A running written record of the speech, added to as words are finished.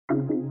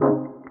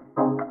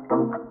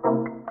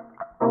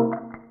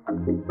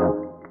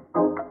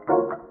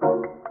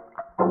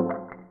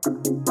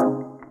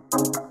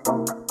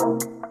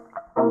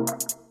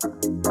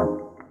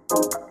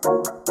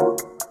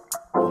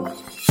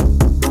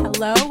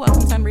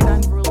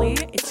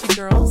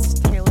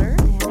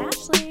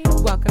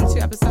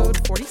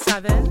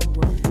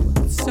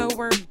47. So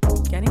we're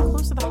getting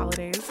close to the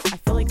holidays. I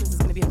feel like this is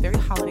going to be a very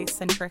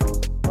holiday-centric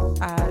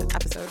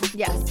episode.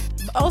 Yes.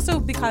 Also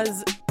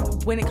because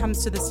when it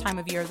comes to this time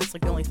of year, that's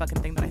like the only fucking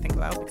thing that I think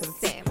about because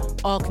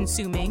it's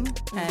all-consuming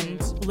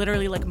and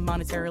literally like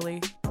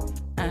monetarily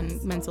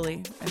and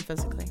mentally and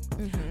physically.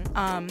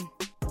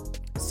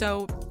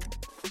 So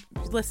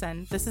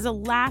listen, this is a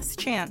last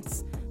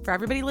chance for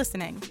everybody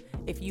listening.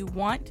 If you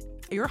want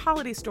your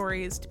holiday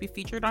stories to be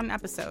featured on an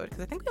episode,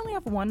 because I think we only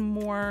have one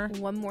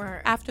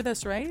more after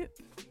this, right?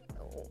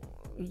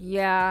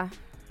 Yeah.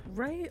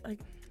 Right? Like,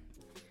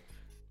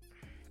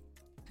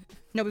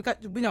 no, we've got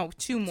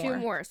two more. Two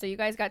more. So you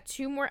guys got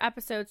 2 more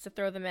episodes to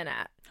throw them in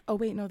at. Oh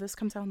wait, no, this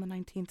comes out on the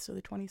 19th, so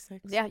the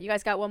 26th. Yeah, you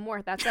guys got one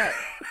more. That's it.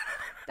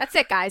 That's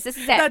it, guys. This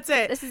is it. That's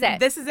it. This is it.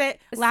 This is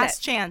it. Last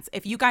chance.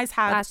 If you guys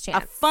have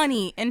a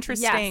funny,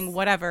 interesting,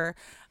 whatever,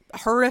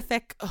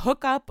 horrific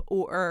hookup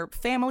or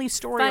family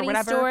story funny or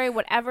whatever. story,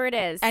 whatever it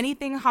is.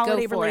 Anything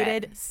holiday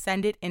related,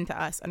 send it into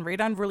us and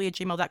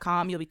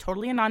rateonverly@gmail.com. You'll be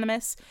totally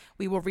anonymous.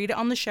 We will read it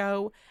on the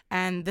show.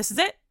 And this is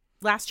it.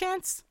 Last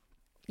chance.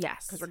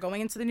 Yes. Because we're going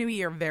into the new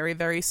year very,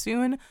 very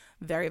soon.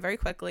 Very, very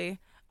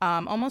quickly.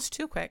 Almost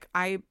too quick.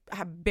 I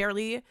have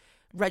barely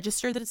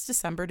registered that it's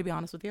December, to be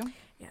honest with you.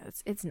 Yeah,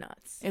 it's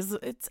nuts.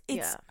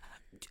 It's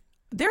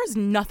there's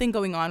nothing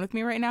going on with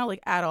me right now,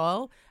 like at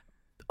all.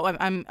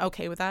 I'm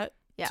okay with that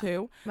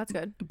too. That's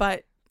good.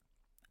 But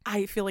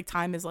I feel like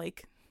time is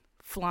like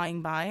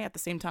flying by at the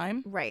same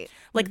time. Right.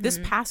 Like this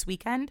past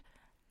weekend,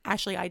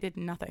 Ashley, I did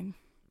nothing.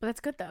 But that's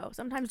good though.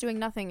 Sometimes doing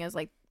nothing is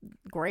like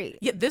great.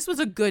 Yeah, this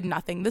was a good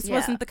nothing. This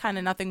wasn't the kind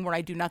of nothing where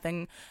I do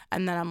nothing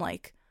and then I'm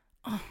like,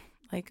 oh,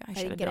 like I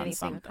should have done anything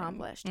something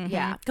accomplished.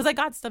 Yeah, because I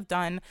got stuff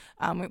done.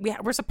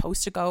 We're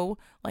supposed to go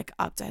like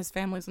up to his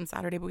family's on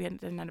Saturday, but we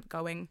didn't end up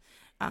going.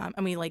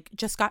 And we like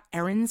just got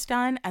errands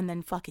done and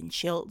then fucking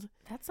chilled.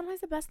 That's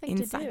sometimes the best thing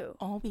to do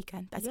all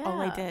weekend. That's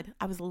all I did.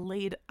 I was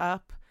laid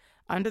up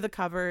under the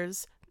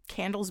covers,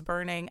 candles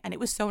burning, and it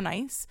was so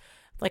nice.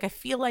 Like I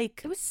feel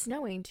like it was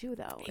snowing too,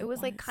 though. It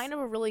was like kind of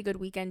a really good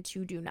weekend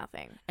to do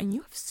nothing. And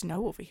you have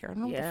snow over here. I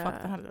don't know what the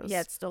fuck that is.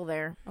 Yeah, it's still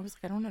there. I was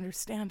like, I don't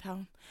understand how.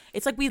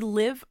 It's like we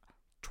live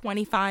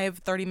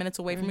 25-30 minutes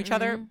away from each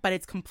other, but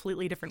it's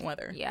completely different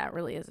weather. Yeah, it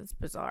really is. It's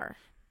bizarre.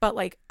 But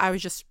like I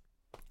was just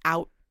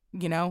out,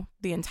 the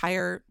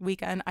entire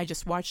weekend. I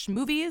just watched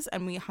movies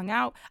and we hung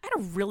out. I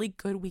had a really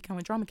good weekend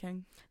with Drama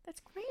King. That's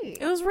great.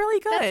 It was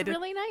really good. That's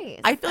really nice.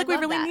 I feel like we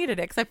really needed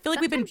it because I feel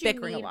like we've been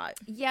bickering a lot.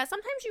 Yeah,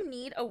 sometimes you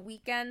need a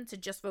weekend to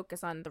just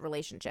focus on the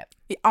relationship.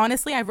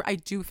 Honestly, I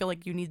do feel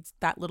like you need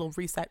that little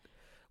reset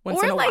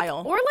once in a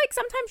while. Or like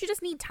sometimes you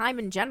just need time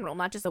in general,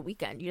 not just a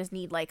weekend. You just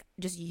need like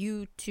just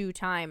you two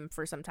time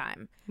for some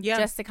time. Yeah.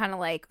 Just to kind of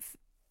like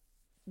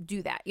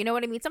do that. You know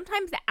what I mean?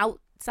 Sometimes the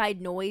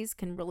outside noise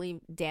can really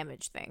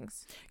damage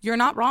things. You're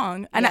not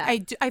wrong. And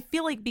I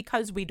feel like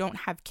because we don't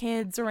have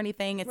kids or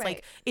anything, it's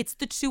like it's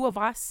the two of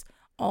us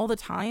all the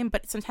time,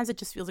 but sometimes it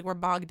just feels like we're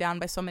bogged down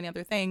by so many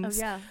other things.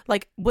 Oh, yeah.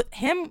 Like with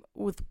him,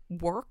 with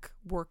work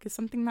is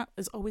something that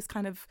is always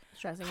kind of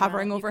stressing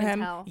hovering over him.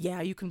 Tell.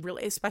 Yeah, you can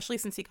really, especially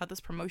since he got this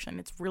promotion,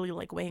 it's really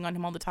like weighing on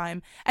him all the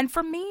time. And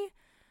for me,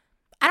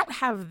 I don't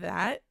have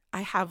that.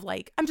 I have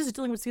like, I'm just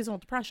dealing with seasonal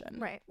depression.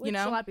 Right. Which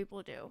a lot of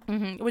people do.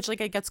 Which like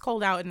it gets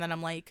cold out and then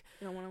I'm like,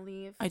 you don't want to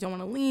leave. I don't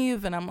want to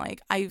leave. And I'm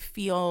like, I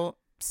feel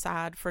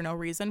sad for no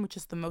reason, which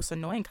is the most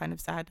annoying kind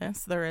of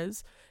sadness there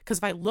is. Because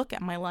if I look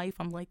at my life,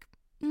 I'm like,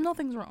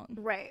 nothing's wrong.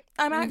 Right.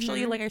 I'm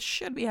actually like, I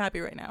should be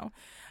happy right now.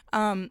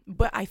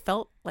 But I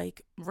felt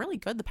like really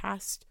good the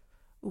past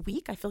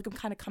week. I feel like I'm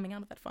kind of coming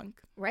out of that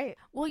funk. Right.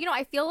 Well,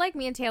 I feel like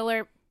me and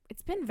Taylor,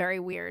 it's been very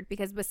weird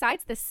because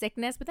besides the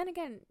sickness, but then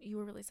again, you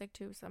were really sick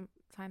too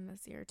sometime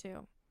this year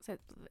too. So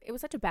it was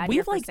such a bad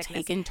year for sickness. We've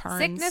like taken turns.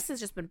 Sickness has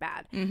just been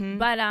bad.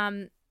 But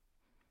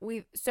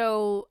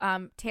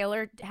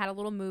Taylor had a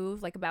little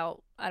move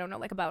about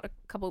a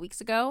couple of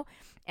weeks ago,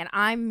 and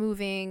I'm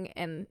moving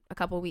in a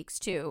couple of weeks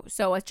too.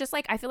 So it's just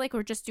like I feel like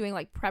we're just doing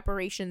like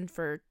preparation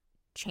for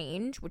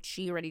change, which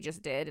she already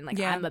just did, and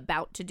I'm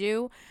about to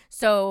do.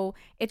 So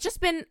it's just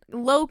been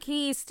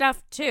low-key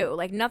stuff too,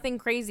 like nothing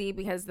crazy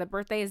because the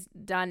birthday is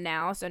done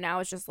now. So now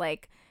it's just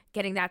like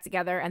getting that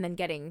together and then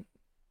getting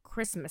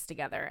Christmas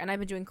together. And I've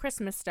been doing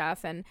Christmas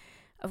stuff, and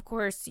of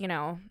course,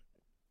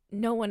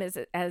 no one is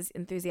as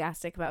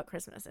enthusiastic about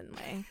Christmas in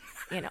my,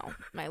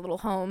 my little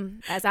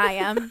home as I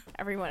am.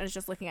 Everyone is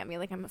just looking at me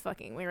like I'm a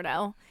fucking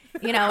weirdo,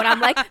 and I'm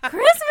like,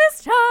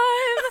 Christmas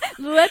time,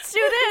 let's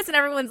do this. And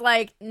everyone's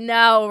like,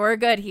 no, we're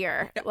good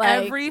here.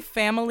 Like, every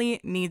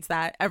family needs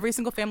that. Every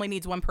single family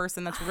needs one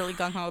person that's really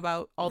gung-ho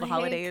about all the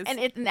holidays.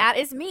 And that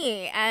is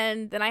me.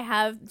 And then I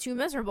have 2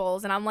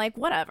 miserables and I'm like,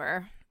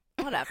 whatever.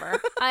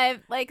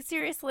 I've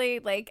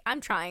seriously, I'm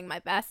trying my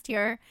best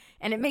here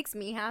and it makes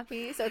me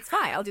happy, so it's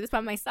fine. I'll do this by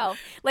myself.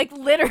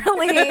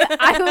 Literally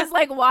I was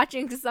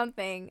watching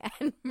something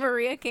and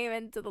Maria came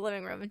into the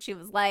living room and she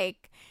was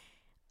like,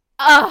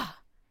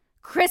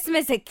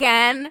 Christmas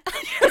again,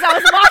 because I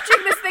was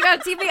watching this thing on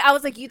TV. I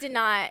was like, you did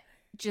not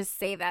just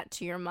say that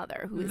to your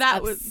mother, who is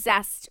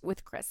obsessed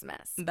with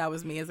Christmas? That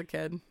was me as a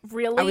kid.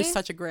 Really? I was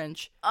such a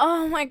Grinch.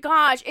 Oh my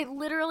gosh. It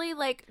literally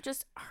like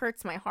just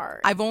hurts my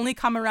heart. I've only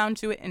come around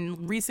to it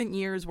in recent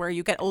years where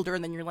you get older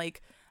and then you're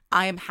like,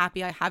 I am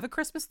happy I have a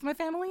Christmas with my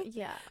family.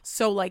 Yeah.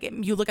 So like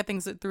you look at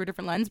things through a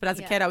different lens. But as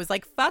a kid, I was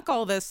like, fuck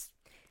all this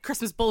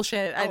Christmas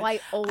bullshit. I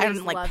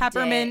didn't like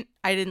peppermint.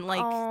 I didn't like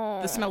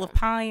the smell of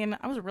pine.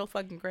 I was a real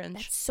fucking Grinch.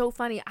 That's so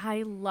funny.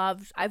 I've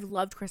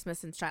loved Christmas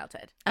since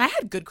childhood. And I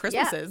had good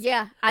Christmases.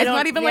 Yeah. It's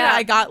not even like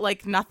I got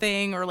like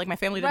nothing or like my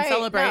family didn't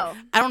celebrate. No.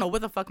 I don't know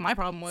what the fuck my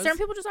problem was. Certain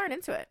people just aren't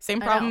into it.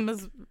 Same problem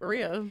as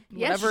Maria.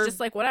 Yeah, she's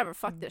just like, whatever,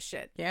 fuck this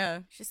shit.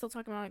 Yeah. She's still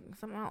talking about like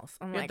something else.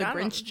 I'm like, the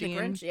Grinch gene.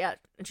 The Grinch, yeah.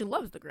 And she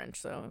loves the Grinch,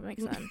 so it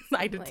makes sense.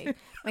 I did too.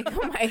 Like,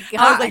 oh my God.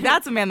 I was like,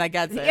 that's a man that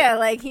gets it. Yeah,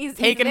 like he's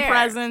taking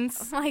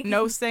presents, like,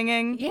 no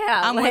singing.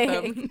 Yeah. I'm with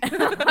him.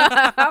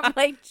 I'm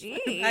like,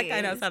 geez. That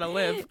guy knows how to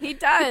live. He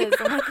does.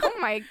 I'm like, oh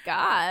my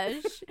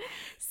gosh.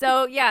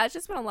 So yeah, it's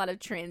just been a lot of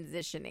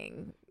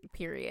transitioning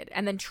period,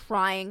 and then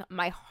trying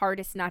my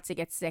hardest not to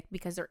get sick,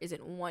 because there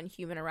isn't one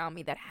human around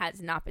me that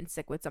has not been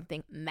sick with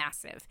something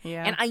massive.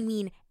 Yeah. And I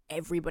mean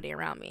everybody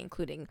around me,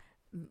 including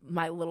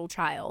my little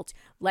child.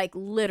 Like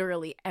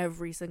literally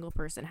every single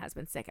person has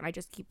been sick, and I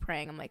just keep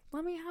praying. I'm like,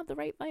 let me have the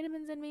right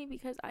vitamins in me,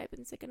 because I've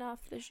been sick enough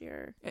this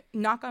year.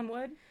 Knock on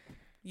wood.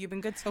 You've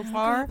been good so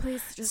far. God,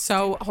 please,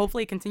 so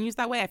hopefully it continues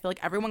that way. I feel like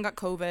everyone got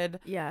COVID.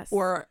 Yes.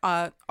 Or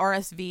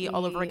RSV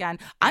all over again.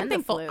 I'm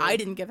thankful I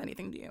didn't give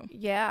anything to you.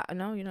 Yeah.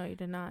 No, you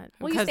didn't not.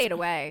 Well, you stayed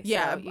away.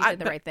 Yeah. So you did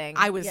the right thing.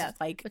 I was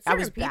like, I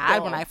was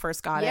bad when I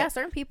first got it. Yeah.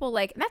 Certain people,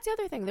 like, and that's the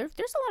other thing. There's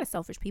a lot of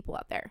selfish people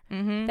out there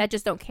that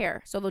just don't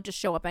care. So they'll just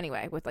show up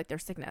anyway with like their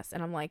sickness.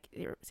 And I'm like,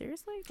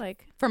 seriously?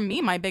 Like, for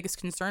me, my biggest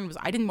concern was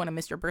I didn't want to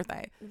miss your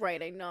birthday.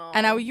 Right. I know.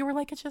 And you were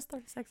like, it's just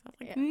 36. I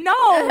was like,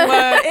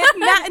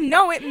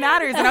 no, it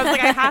matters. And I was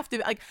like, I have to.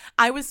 Like,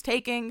 I was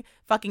taking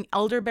fucking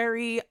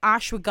elderberry,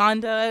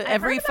 ashwagandha,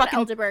 every fucking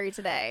elderberry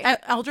today.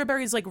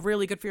 Elderberry is like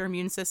really good for your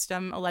immune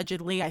system.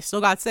 Allegedly, I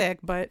still got sick,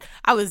 but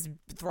I was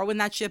throwing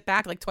that shit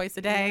back like twice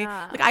a day.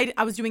 Yeah. Like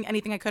I was doing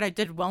anything I could. I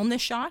did wellness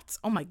shots.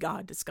 Oh my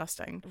God,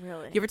 disgusting.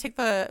 Really? You ever take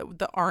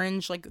the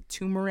orange like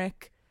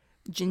turmeric,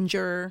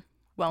 ginger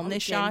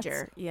wellness shots?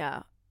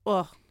 Yeah.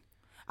 Ugh.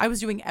 I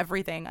was doing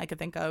everything I could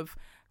think of,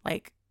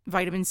 like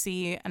vitamin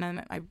C, and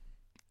then I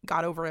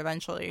got over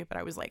eventually, but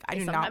I was like,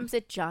 sometimes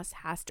it just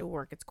has to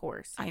work its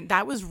course.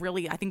 That was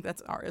really, I think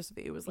that's RSV.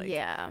 It was like,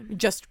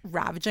 just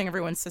ravaging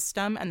everyone's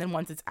system, and then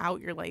once it's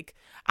out, you're like,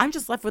 I'm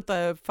just left with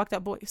the fucked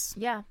up voice.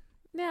 Yeah,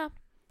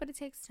 but it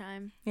takes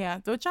time.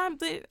 Yeah, which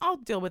I'll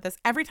deal with this.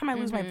 Every time I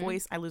lose my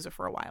voice, I lose it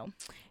for a while.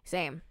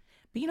 Same.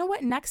 But you know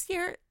what? Next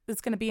year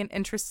it's going to be an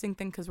interesting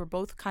thing, because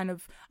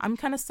I'm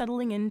kind of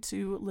settling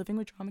into living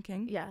with Drama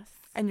King. Yes.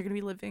 And you're going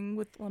to be living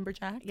with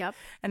Lumberjack. Yep.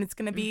 And it's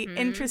going to be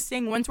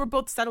interesting. Once we're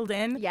both settled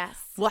in, yes,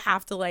 we'll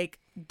have to like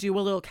do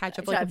a little catch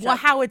up, like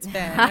how it's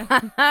been.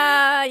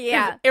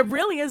 Yeah. It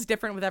really is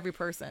different with every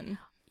person.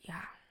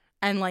 Yeah.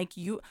 And like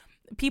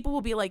people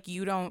will be like,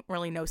 you don't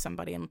really know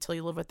somebody until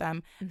you live with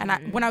them.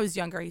 And when I was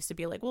younger, I used to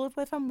be like, well,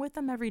 if I'm with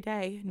them every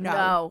day.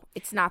 No,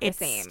 it's not the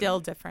same. It's still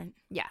different.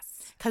 Yes.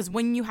 Because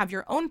when you have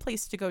your own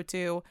place to go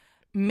to,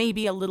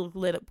 maybe a little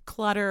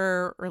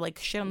clutter or like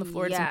shit on the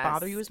floor doesn't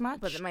bother you as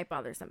much. But it might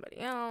bother somebody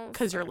else.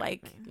 Because you're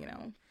like,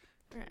 well,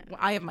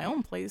 I have my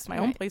own place. My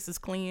own place is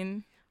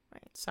clean.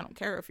 Right. So I don't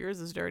care if yours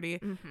is dirty.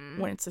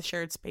 When it's a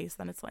shared space,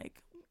 then it's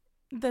like,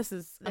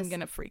 I'm going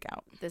to freak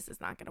out. This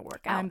is not going to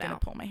work out. I'm going to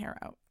pull my hair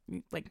out.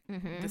 Like,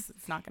 this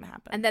is not going to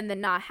happen. And then the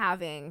not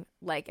having,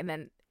 like, and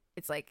then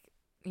it's like,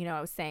 I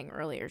was saying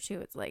earlier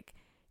too, it's like,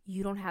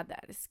 you don't have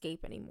that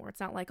escape anymore. It's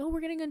not like, oh,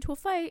 we're getting into a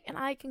fight and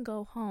I can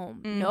go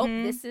home. Nope,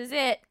 this is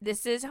it.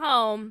 This is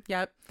home.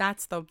 Yep,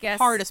 that's the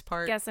hardest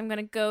part. Guess I'm going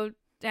to go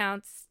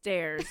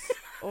downstairs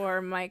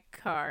or my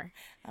car.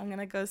 I'm going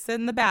to go sit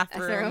in the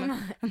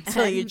bathroom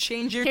until you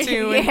change your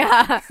tune.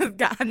 Yeah.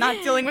 I'm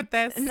not dealing with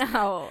this.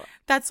 No.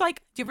 That's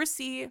like, do you ever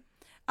see,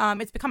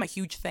 it's become a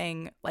huge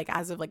thing, like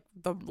as of like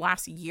the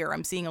last year,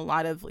 I'm seeing a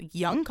lot of like,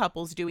 young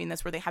couples doing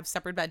this where they have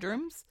separate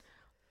bedrooms.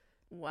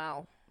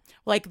 Wow.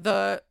 Like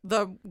the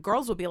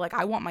girls will be like,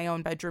 I want my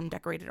own bedroom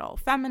decorated all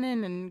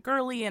feminine and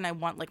girly, and I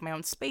want like my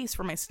own space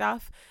for my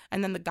stuff.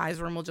 And then the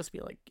guys' room will just be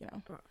like,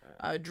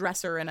 a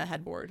dresser and a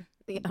headboard.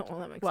 Yeah, well,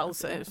 that makes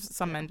sense. So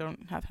some men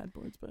don't have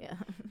headboards, but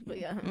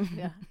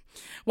yeah.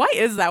 Why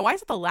is that? Why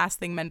is it the last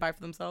thing men buy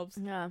for themselves?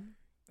 Yeah.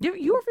 You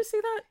ever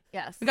see that?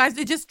 Yes. The guys,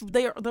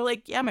 they're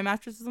like, yeah, my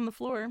mattress is on the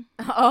floor.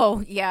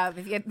 Oh yeah,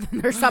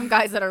 there's some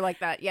guys that are like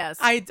that. Yes.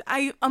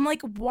 I'm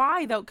like,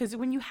 why though? Because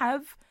when you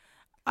have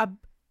a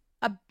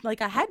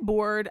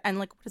headboard and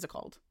like, what is it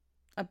called?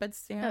 A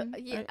bedstand?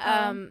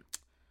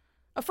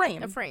 A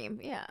frame. A frame,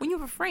 yeah. When you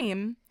have a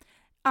frame,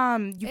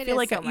 you feel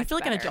like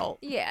an adult.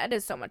 Yeah, it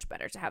is so much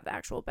better to have the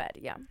actual bed.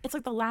 Yeah. It's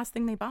like the last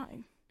thing they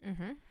buy.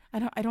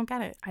 I don't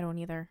get it. I don't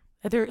either.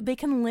 They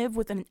can live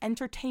with an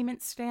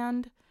entertainment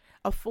stand,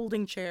 a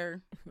folding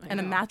chair, and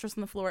a mattress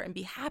on the floor and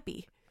be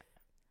happy.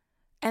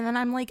 And then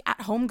I'm like,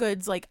 at Home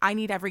Goods, like, I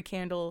need every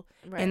candle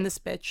in this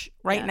bitch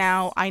right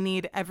now. I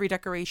need every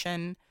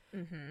decoration.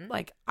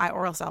 Like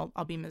or else I'll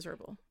be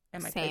miserable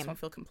and my place won't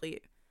feel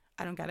complete.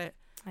 I don't get it.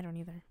 I don't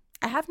either.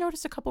 I have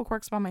noticed a couple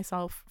quirks about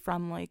myself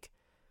from like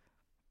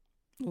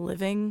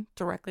living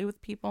directly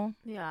with people.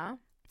 Yeah.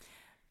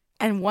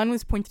 And one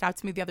was pointed out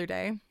to me the other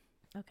day.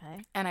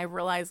 Okay. And I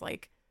realized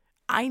like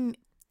I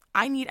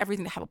need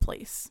everything to have a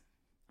place.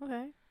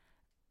 Okay.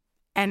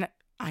 And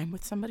I'm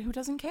with somebody who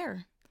doesn't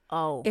care.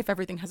 Oh. If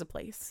everything has a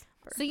place.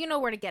 So you know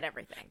where to get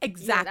everything.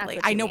 Exactly.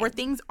 I know where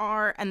things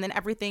are, and then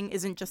everything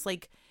isn't just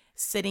like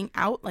sitting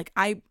out. Like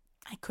I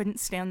couldn't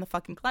stand the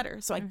fucking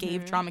clutter. So I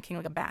gave Drama King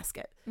like a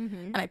basket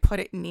and I put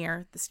it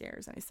near the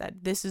stairs and I said,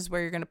 this is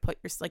where you're going to put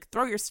your, like,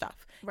 throw your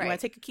stuff. Right. You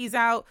want to take your keys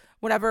out,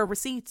 whatever,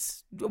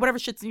 receipts, whatever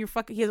shit's in your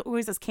fucking, he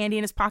always has candy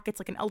in his pockets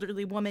like an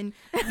elderly woman.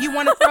 You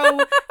want to throw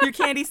your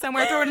candy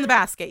somewhere, throw it in the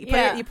basket.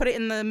 You put it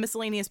in the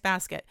miscellaneous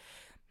basket.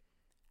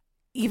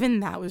 Even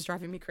that was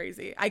driving me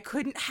crazy. I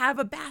couldn't have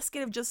a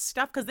basket of just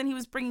stuff because then he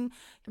was bringing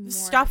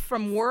stuff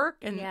from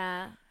work and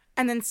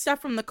then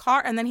stuff from the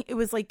car. And then it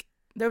was like,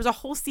 there was a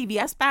whole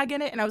CVS bag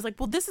in it. And I was like,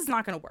 well, this is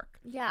not going to work.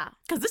 Yeah.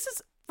 Because this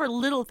is for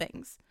little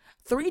things.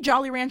 3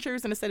 Jolly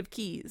Ranchers and a set of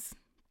keys.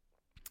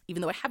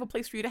 Even though I have a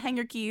place for you to hang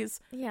your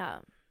keys. Yeah.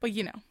 But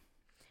you know,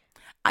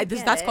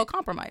 that's called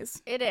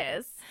compromise. It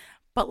is.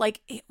 But like,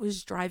 it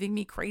was driving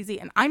me crazy.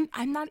 And I'm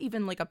not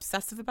even like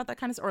obsessive about that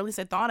kind of stuff. Or at least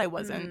I thought I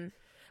wasn't.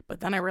 But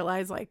then I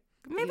realized like,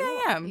 maybe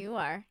I am. You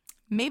are.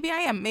 Maybe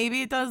I am.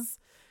 Maybe it does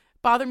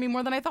bother me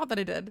more than I thought that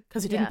it did.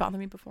 Because it didn't bother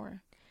me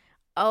before.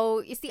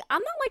 Oh, you see,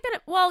 I'm not like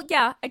that. Well,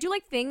 yeah, I do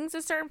like things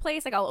a certain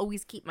place. Like, I'll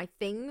always keep my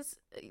things.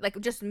 Like,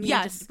 just me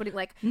just putting,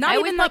 like, not I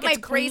even always like put it's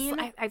my bracelet.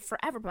 clean. I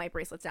forever put my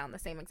bracelets down in the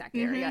same exact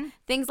area.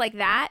 Things like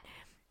that.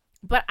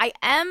 But I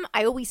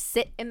always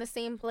sit in the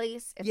same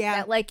place.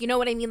 Like, you know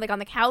what I mean? Like, on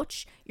the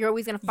couch, you're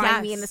always going to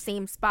find me in the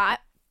same spot.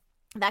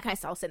 That kind of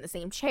stuff. I'll sit in the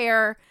same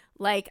chair.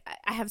 Like,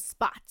 I have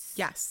spots.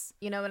 Yes.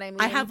 You know what I mean?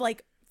 I have,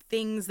 like,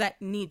 things that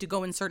need to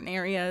go in certain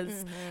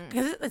areas.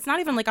 Because it's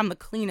not even like I'm the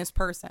cleanest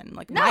person.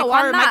 Like,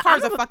 my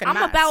car's a fucking mess.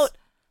 I'm about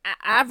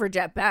average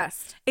at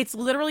best. It's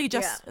literally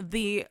just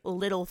the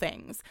little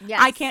things.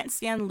 Yes. I can't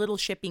stand little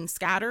shit being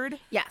scattered.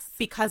 Yes.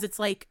 Because it's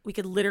like, we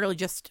could literally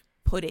just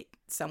put it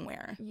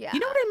somewhere. Yeah.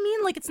 You know what I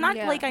mean? Like, it's not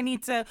like I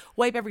need to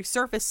wipe every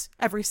surface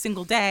every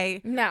single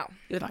day. No.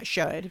 Even though I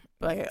should.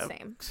 But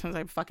same. Sometimes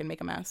I fucking make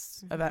a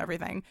mess about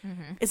everything.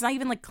 It's not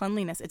even like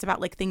cleanliness. It's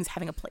about like things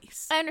having a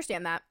place. I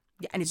understand that.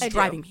 Yeah, and it's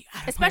driving me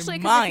out of especially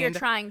because if you're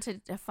trying to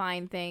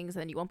find things,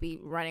 then you won't be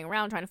running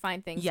around trying to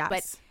find things. Yes.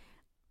 But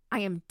I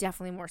am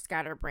definitely more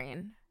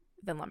scatterbrain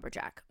than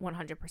Lumberjack.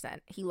 100%.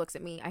 He looks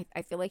at me.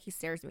 I feel like he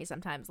stares at me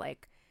sometimes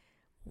like,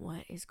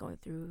 what is going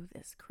through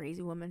this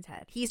crazy woman's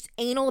head? He's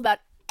anal about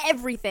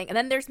everything. And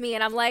then there's me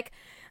and I'm like,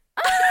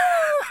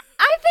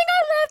 I think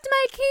I left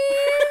my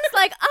keys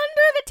like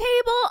under the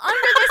table,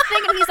 under this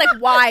thing. And he's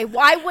like, why?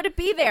 Why would it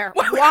be there?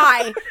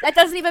 Why? That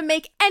doesn't even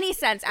make any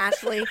sense,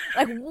 Ashley.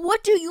 Like,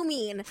 what do you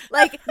mean?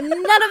 Like,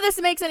 none of this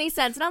makes any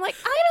sense. And I'm like,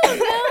 I don't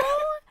know.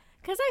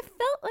 Because I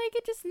felt like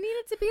it just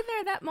needed to be there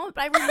at that moment.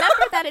 But I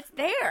remember that it's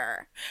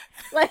there.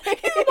 Like,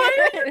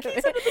 why are your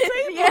keys under the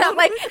table? Yeah,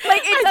 like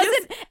it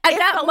doesn't, at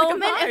that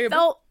moment, it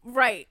felt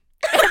right.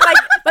 Like,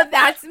 but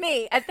that's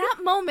me. At that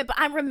moment, but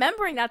I'm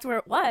remembering that's where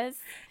it was.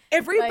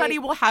 Everybody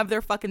will have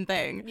their fucking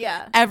thing.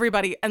 Yeah.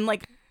 Everybody. And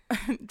like,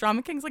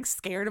 Drama King's like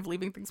scared of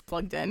leaving things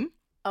plugged in.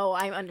 Oh,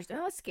 I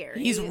understand. That's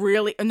scary. He's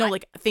really,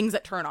 like things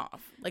that turn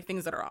off. Like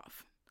things that are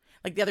off.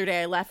 Like the other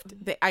day I left,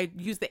 I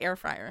used the air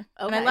fryer.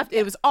 Okay. And I left,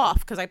 it was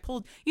off because I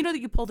pulled, you know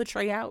that you pull the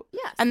tray out?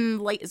 Yes. And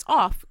the light is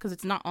off because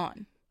it's not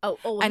on.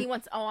 And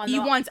he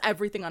wants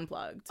everything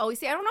unplugged. Oh, you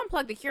see, I don't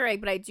unplug the Keurig,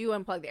 but I do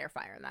unplug the air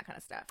fryer and that kind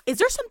of stuff. Is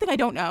there something I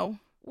don't know?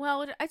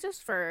 Well, it's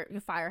just for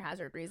fire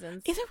hazard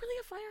reasons. Is it really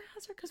a fire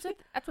hazard? Because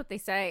that's what they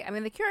say. I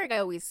mean, the Keurig I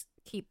always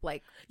keep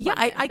like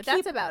I keep,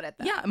 that's about it.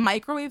 Then. Yeah,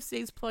 microwave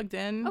stays plugged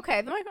in. Okay,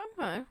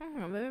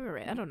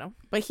 I don't know.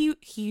 But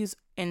he's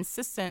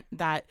insistent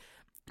that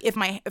if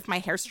my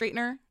hair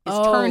straightener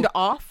is turned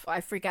off, I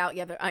freak out.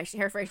 Yeah,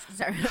 hair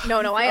straightener.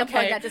 No, I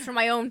unplug that just for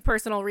my own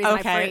personal reason.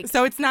 Okay, I freak.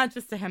 So it's not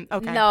just to him.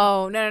 Okay.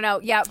 No.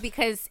 Yeah,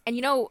 because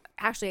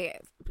actually,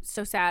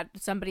 so sad.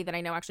 Somebody that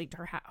I know actually,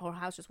 her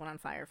house just went on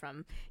fire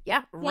from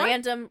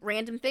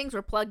random things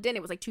were plugged in.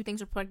 It was like 2 things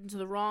were plugged into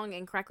the wrong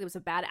and correctly. It was a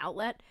bad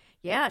outlet.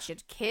 Yeah, she had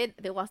a kid.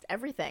 They lost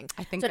everything.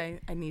 I think I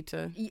need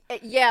to.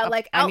 Yeah,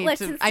 like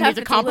outlets and stuff. I need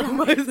to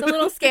compromise. It's a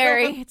little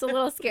scary. It's a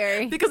little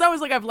scary. Because I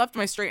was like, I've left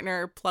my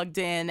straightener plugged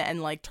in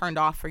and like turned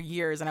off for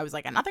years, and I was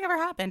like, nothing ever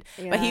happened.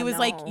 Yeah, but he was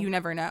like, you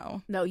never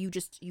know. No, you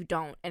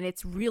don't, and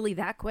it's really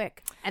that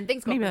quick. And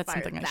things go maybe that's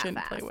something I shouldn't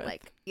fast. play with.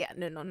 Like,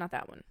 no, not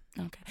that one.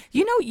 Okay.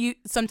 You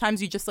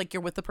sometimes you just like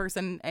you're with the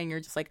person and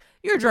you're just like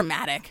you're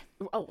dramatic.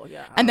 Oh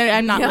yeah. And then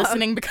I'm not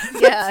listening because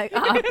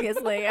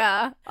obviously,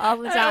 all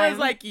the time. I was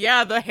like,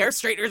 the hair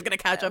hair straightener is gonna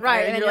catch up.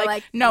 Right, and you're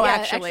like, no,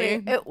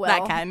 actually, it will.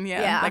 That can,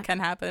 that can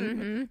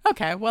happen.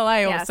 Okay, well,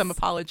 I owe some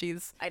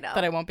apologies. I know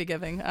that I won't be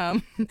giving.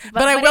 But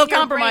I will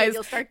compromise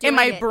in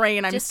my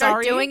brain. I'm sorry. Just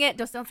start doing it.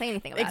 Just don't say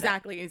anything about it.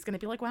 Exactly. He's gonna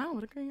be like, wow,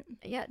 what a great.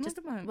 Yeah,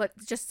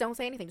 just don't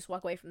say anything. Just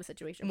walk away from the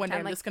situation. One day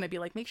I'm just gonna be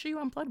like, make sure you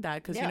unplug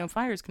that because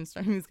fire's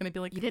concerned. He's gonna be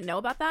like, you didn't know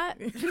about that.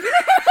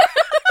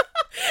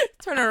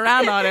 Turn it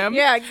around on him.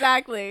 Yeah,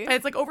 exactly.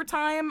 It's like over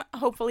time,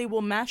 hopefully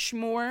we'll mesh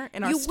more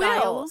in our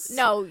styles.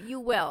 No, you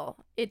will.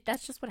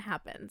 That's just what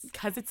happens.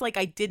 Because it's like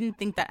I didn't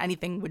think that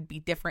anything would be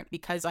different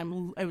because I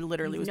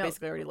literally was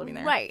basically already living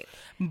there. Right.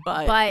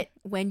 But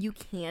when you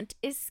can't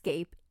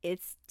escape,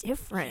 it's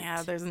different.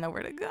 Yeah, there's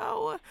nowhere to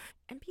go.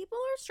 And people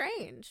are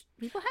strange.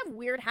 People have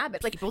weird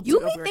habits. Like, you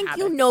may think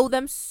you know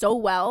them so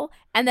well,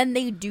 and then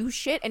they do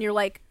shit, and you're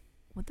like,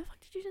 what the fuck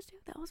did you just do?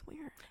 That was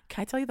weird.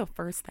 Can I tell you the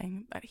first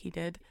thing that he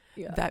did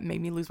that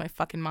made me lose my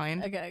fucking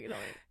mind? Okay, I can tell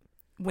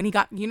you. When he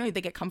got,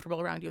 they get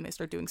comfortable around you and they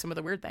start doing some of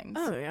the weird things.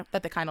 Oh, yeah.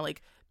 That they kind of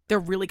like, they're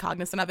really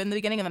cognizant of in the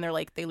beginning and then they're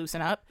like, they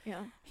loosen up.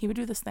 Yeah. He would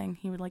do this thing.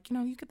 He would like,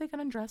 they can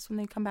undress when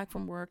they come back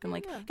from work and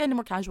like get into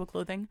more casual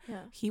clothing.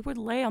 Yeah. He would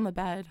lay on the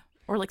bed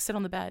or like sit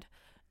on the bed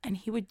and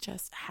he would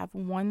just have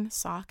one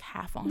sock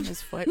half on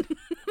his foot.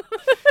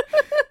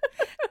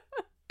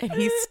 And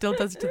he still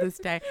does it to this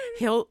day.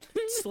 He'll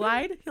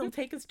slide, he'll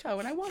take his toe,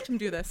 and I watch him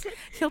do this.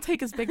 He'll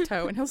take his big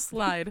toe and he'll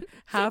slide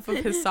half of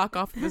his sock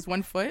off of his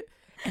one foot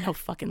and he'll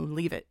fucking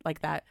leave it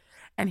like that.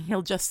 And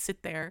he'll just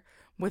sit there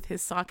with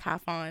his sock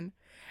half on.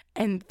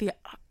 And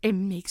it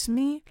makes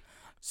me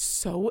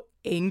so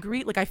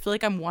angry. Like I feel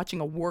like I'm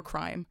watching a war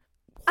crime.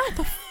 What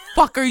the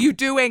fuck are you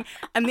doing?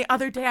 And the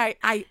other day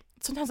I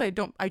sometimes I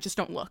just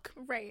don't look.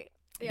 Right.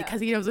 Yeah.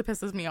 Because he knows it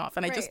pisses me off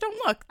and I just don't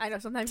look. I know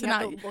sometimes you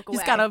have to look away.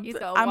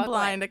 I'm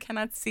blind. I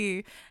cannot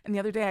see. And the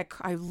other day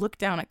I looked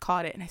down, I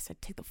caught it and I said,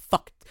 take the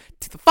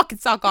fucking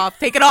sock off.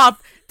 Take it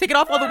off. Take it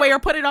off all the way or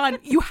put it on.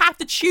 You have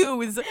to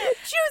choose.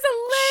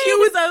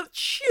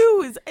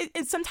 Choose.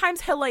 And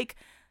sometimes he'll like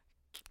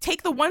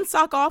take the one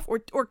sock off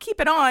or keep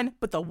it on,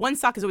 but the one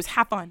sock is always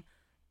half on.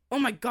 Oh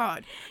my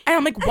God. And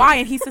I'm like, why?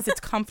 And he says it's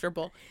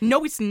comfortable.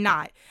 No, it's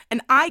not.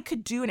 And I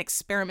could do an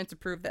experiment to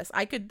prove this.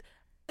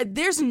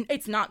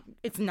 It's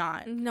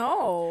not.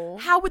 No.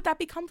 How would that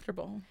be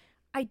comfortable?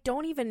 I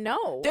don't even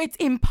know. It's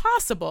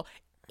impossible.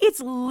 It's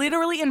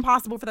literally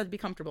impossible for that to be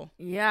comfortable.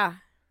 Yeah.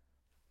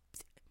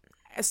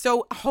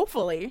 So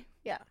hopefully,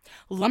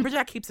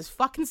 Lumberjack keeps his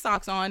fucking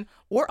socks on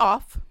or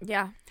off.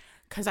 Yeah.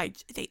 Because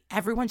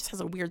everyone just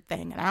has a weird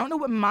thing. And I don't know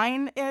what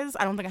mine is.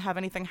 I don't think I have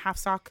anything half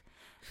sock,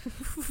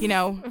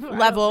 level.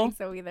 I don't think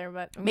so either,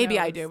 but maybe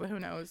I do, but who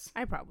knows?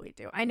 I probably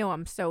do. I know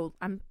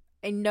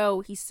I know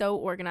he's so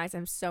organized.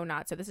 I'm so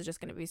not. So this is just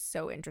going to be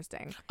so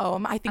interesting.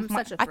 Oh, I think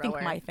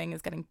my thing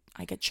is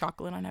I get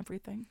chocolate on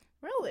everything.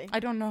 Really? I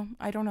don't know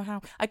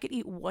how. I could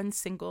eat one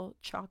single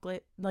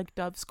chocolate, like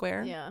Dove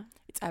Square. Yeah.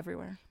 It's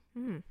everywhere.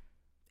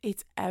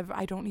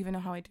 I don't even know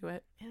how I do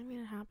it. I mean,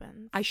 it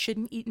happens. I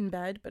shouldn't eat in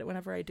bed, but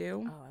whenever I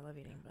do. Oh, I love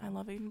eating in bed. I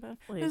love eating in bed.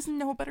 Please. There's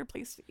no better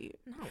place to eat.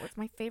 No, it's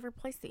my favorite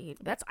place to eat.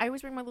 I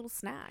always bring my little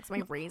snacks,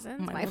 my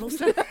raisins. My little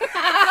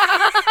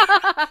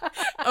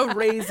a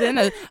raisin,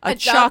 a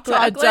chocolate,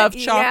 a Dove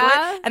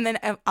chocolate, and then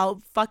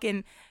I'll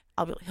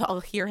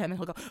hear him and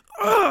he'll go,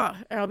 ugh!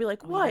 And I'll be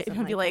like, what? And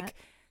he'll be like,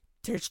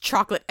 there's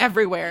chocolate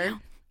everywhere.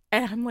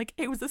 And I'm like,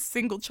 it was a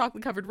single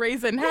chocolate covered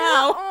raisin.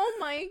 How? Oh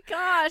my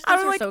gosh.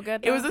 Those are so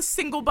good. It was a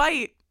single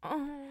bite.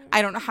 Oh.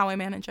 I don't know how I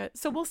manage it.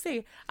 So we'll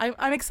see.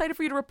 I'm excited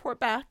for you to report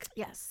back.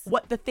 Yes.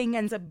 What the thing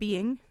ends up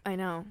being. I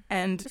know.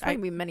 And there's going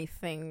to be many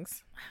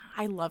things.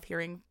 I love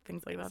hearing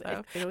things like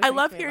that, though. I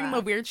love hearing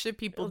the weird shit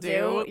people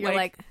do. You're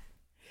like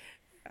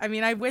I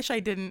mean, I wish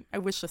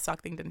the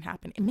sock thing didn't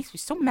happen. It makes me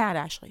so mad,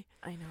 Ashley.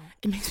 I know.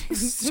 It makes me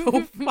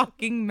so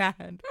fucking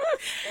mad.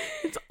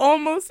 It's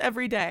almost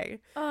every day.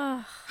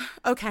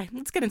 Okay,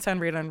 let's get into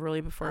Unrated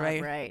Unruly before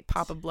I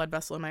pop a blood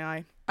vessel in my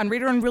eye.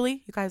 Unrated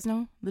Unruly, you guys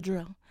know the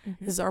drill.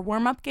 Mm-hmm. This is our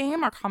warm-up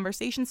game, our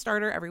conversation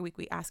starter. Every week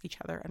we ask each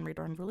other Unrated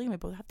or Unruly, and we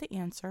both have to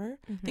answer.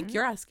 Mm-hmm. I think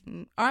you're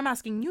asking, or I'm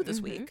asking you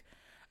this week.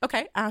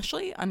 Okay,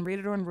 Ashley,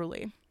 Unrated or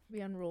Unruly? Be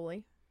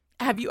unruly.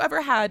 Have you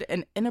ever had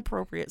an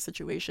inappropriate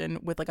situation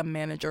with like a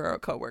manager or a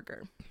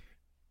coworker?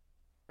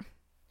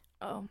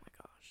 Oh my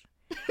gosh.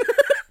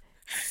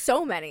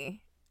 So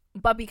many.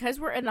 But because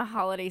we're in the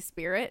holiday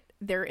spirit,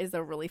 there is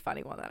a really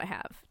funny one that I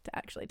have to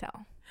actually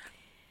tell.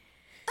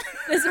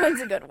 This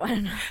one's a good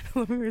one.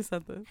 Let me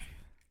reset this.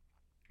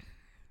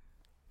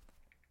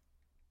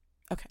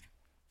 Okay.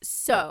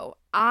 So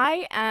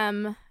I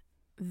am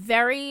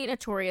very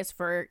notorious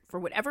for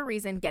whatever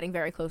reason getting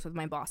very close with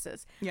my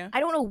bosses. Yeah.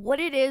 I don't know what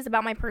it is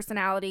about my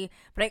personality,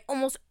 but I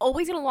almost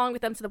always get along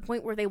with them to the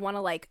point where they want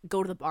to like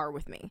go to the bar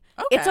with me.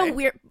 Okay. It's so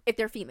weird if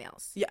they're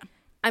females. Yeah.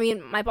 I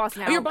mean, my boss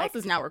now. Your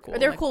bosses now are cool.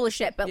 They're cool as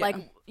shit, but like,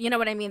 you know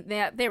what I mean?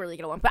 They really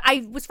get along. But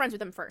I was friends with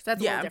them first.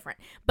 That's a little different.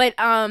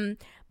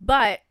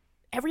 But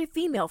every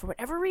female, for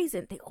whatever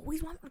reason, they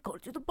always want to go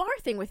to the bar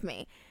thing with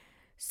me.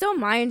 So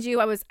mind you,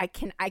 I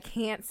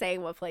can't say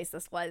what place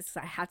this was because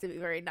I have to be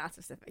very not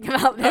specific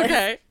about this.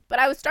 Okay. But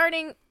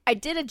I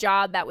did a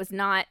job that was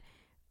not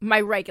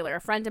a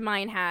friend of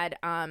mine had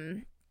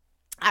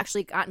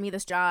actually got me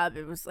this job.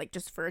 It was like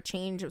just for a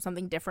change. It was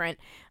something different.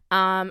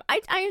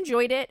 I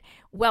enjoyed it.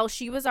 Well,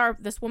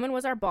 this woman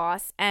was our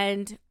boss,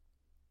 and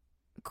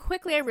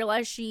quickly I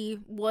realized she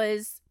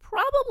was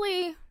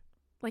probably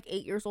like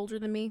 8 years older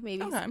than me,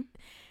 maybe. Okay.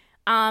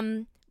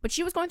 But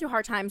she was going through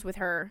hard times with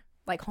her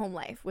like home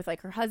life with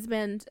like her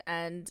husband,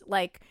 and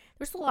like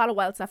there's a lot of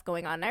wild stuff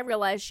going on. And I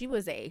realized she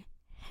was a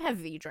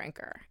heavy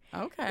drinker.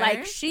 Okay.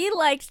 Like she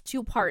liked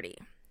to party.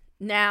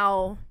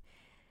 Now,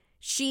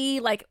 she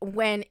like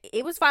when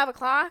it was 5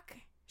 o'clock,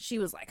 she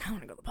was like, I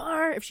want to go to the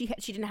bar. If she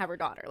didn't have her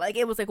daughter, like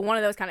it was like one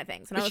of those kind of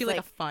things. And was I was she like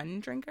a fun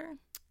drinker?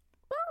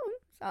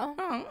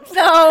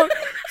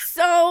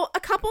 So a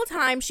couple of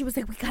times she was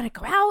like, we gotta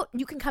go out.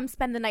 You can come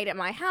spend the night at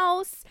my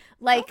house.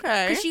 Like,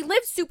 because she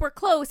lived super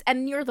close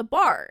and near the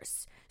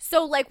bars.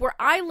 So like where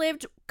I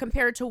lived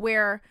compared to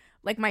where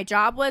like my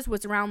job was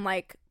around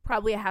like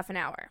probably a half an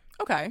hour.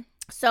 Okay.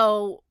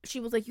 So she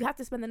was like, you have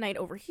to spend the night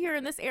over here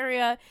in this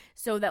area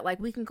so that like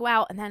we can go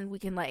out and then we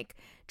can like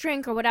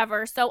drink or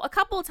whatever. So a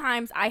couple of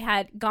times I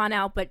had gone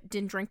out but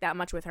didn't drink that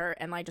much with her,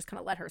 and I just kind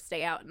of let her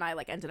stay out, and I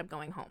like ended up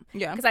going home.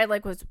 Yeah. Because I'm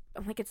like,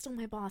 it's still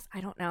my boss.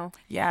 I don't know.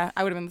 Yeah,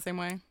 I would have been the same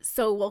way.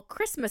 So, well,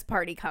 Christmas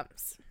party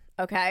comes.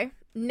 Okay.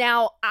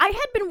 Now, I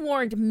had been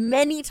warned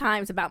many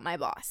times about my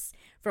boss.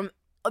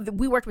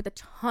 We worked with a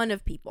ton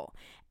of people,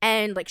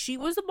 and like she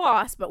was the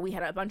boss, but we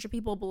had a bunch of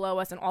people below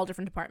us in all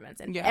different departments,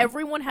 and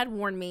everyone had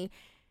warned me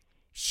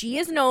she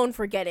is known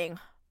for getting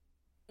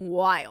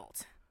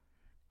wild,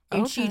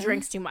 and she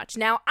drinks too much.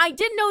 Now, I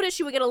did notice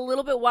she would get a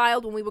little bit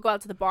wild when we would go out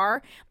to the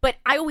bar, but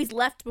I always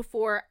left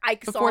before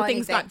saw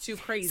things got too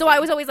crazy. So I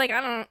was always like,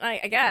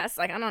 I guess,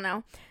 like, I don't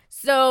know.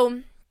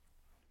 So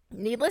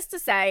needless to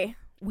say,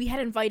 we had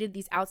invited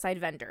these outside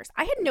vendors.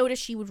 I had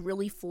noticed she would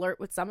really flirt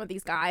with some of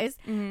these guys,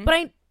 but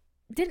I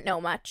didn't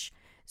know much.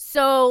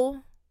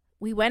 So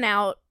we went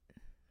out.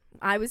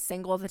 I was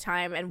single at the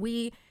time, and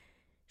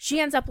she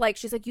ends up like,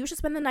 she's like, you should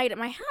spend the night at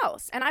my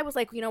house. And I was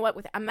like, you know what,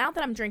 with the amount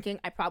that I'm drinking,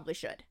 I probably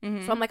should.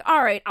 So I'm like,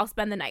 all right, I'll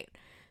spend the night.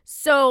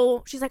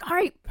 So she's like, all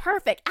right,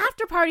 perfect,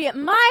 after party at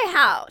my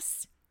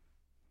house.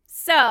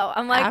 So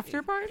I'm like,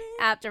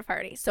 after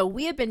party. So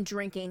we have been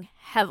drinking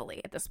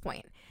heavily at this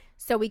point.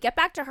 So we get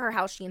back to her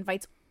house. She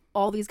invites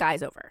all these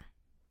guys over.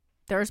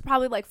 There's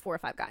probably like 4 or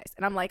 5 guys.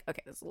 And I'm like,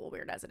 okay, this is a little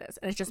weird as it is.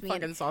 And it's just me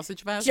fucking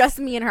sausage fest. Just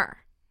me and her.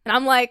 And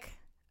I'm like,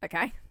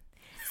 okay.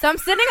 So I'm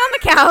sitting on the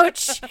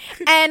couch,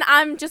 and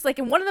I'm just like,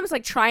 and one of them is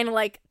like trying to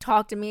like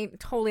talk to me.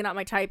 Totally not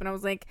my type. And I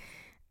was like,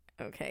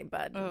 okay,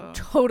 bud,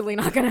 totally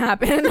not going to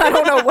happen. I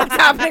don't know what's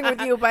happening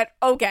with you, but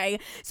okay.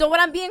 So when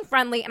I'm being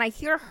friendly, and I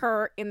hear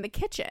her in the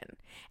kitchen,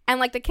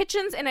 and like the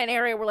kitchen's in an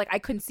area where like I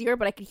couldn't see her,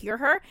 but I could hear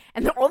her.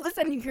 And then all of a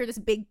sudden you hear this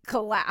big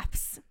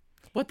collapse.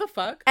 What the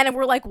fuck? And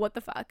we're like, what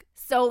the fuck?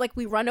 So, like,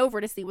 we run over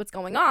to see what's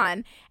going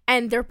on,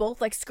 and they're both,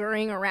 like,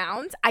 scurrying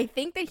around. I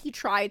think that he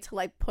tried to,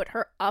 like, put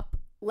her up,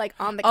 like,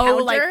 on the counter. Oh,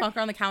 like, fuck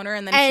her on the counter,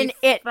 and then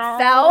it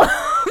fell.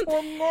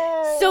 Oh,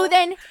 no. So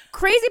then,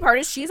 crazy part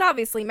is she's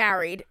obviously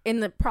married,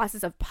 in the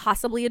process of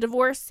possibly a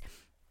divorce,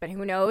 but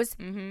who knows?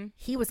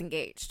 He was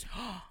engaged.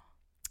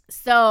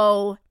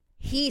 So,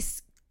 he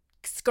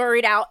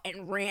scurried out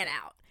and ran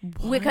out.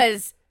 What?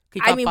 Because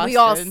I mean, busted. We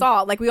all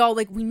saw, like,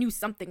 we knew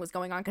something was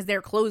going on because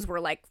their clothes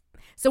were, like,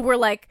 so we're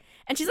like,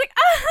 and she's like,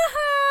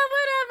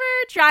 whatever,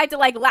 tried to,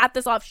 like, laugh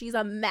this off. She's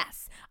a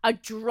mess, a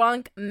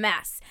drunk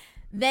mess.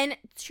 Then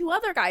 2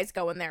 other guys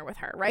go in there with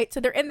her, right? So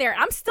they're in there.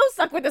 I'm still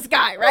stuck with this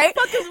guy, right?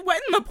 What the fuck is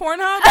wet in the Pornhub?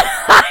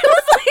 I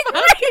was like,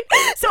 right?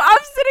 So I'm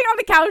sitting on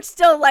the couch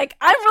still, like,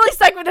 I'm really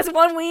stuck with this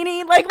one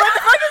weenie. Like, what the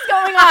fuck is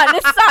going on?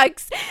 This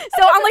sucks.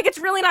 So I'm like, it's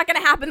really not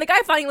going to happen. The guy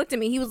finally looked at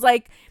me. He was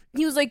like,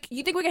 you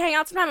think we can hang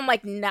out sometime? I'm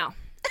like, no.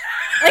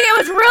 Like, it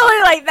was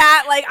really like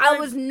that. Like, I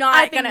was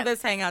not gonna.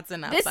 This hangout's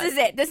enough. This is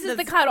it. This is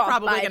the cutoff.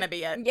 Probably gonna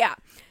be it. Yeah.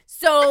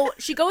 So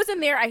she goes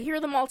in there. I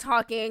hear them all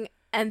talking,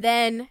 and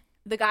then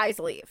the guys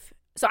leave.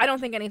 So I don't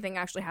think anything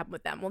actually happened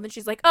with them. Well, then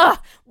she's like, "Oh,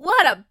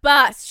 what a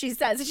bust!" She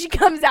says. And she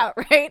comes out,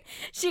 right?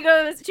 She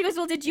goes,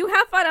 "Well, did you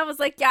have fun?" I was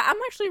like, "Yeah, I'm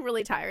actually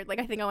really tired. Like,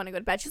 I think I want to go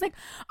to bed." She's like,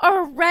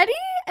 "Already?"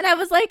 And I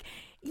was like,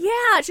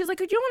 "Yeah." She was like,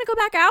 "Do you want to go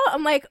back out?"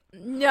 I'm like,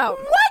 "No."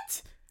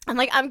 What? I'm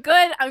like, I'm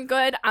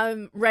good.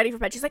 I'm ready for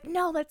bed. She's like,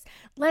 no,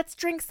 let's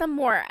drink some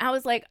more. I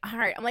was like, all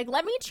right. I'm like,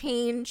 let me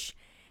change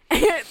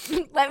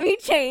into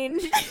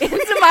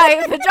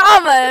my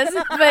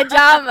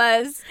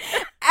pajamas,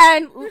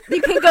 and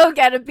you can go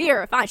get a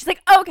beer. Fine. She's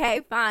like,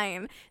 okay,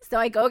 fine. So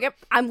I go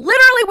I'm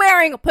literally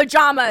wearing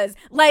pajamas,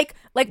 like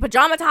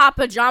pajama top,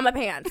 pajama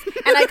pants.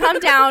 And I come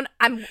down,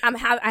 I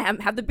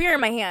have the beer in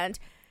my hand.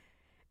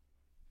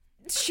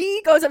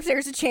 She goes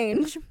upstairs to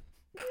change.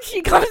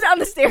 She comes down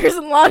the stairs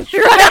in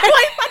lingerie.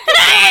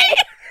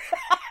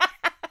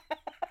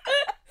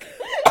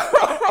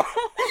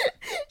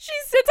 She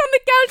sits on the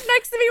couch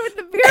next to me with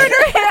the beer in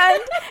her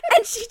hand,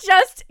 and she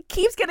just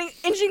keeps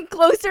inching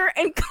closer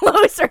and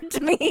closer to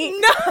me.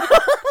 No.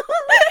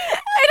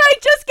 And I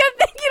just kept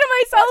thinking to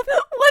myself,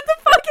 what the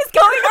fuck is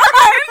going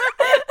on?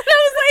 And I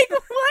was like,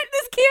 what?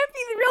 This can't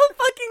be the real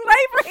fucking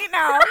life right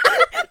now.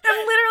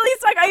 I'm literally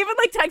stuck. I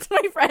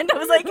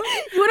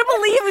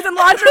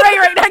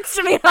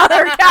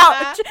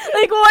couch.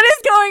 Like, what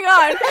is going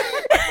on?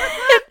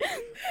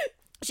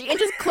 She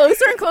inches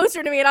closer and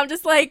closer to me, and I'm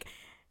just like,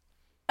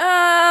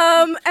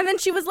 and then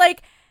she was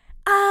like,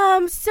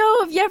 so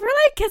have you ever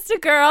like kissed a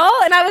girl?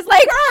 And I was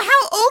like, girl,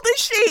 how old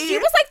is she? She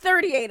was like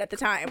 38 at the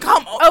time.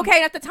 Come on.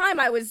 Okay, at the time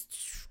I was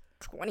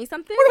 20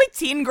 something. What are we,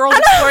 teen girls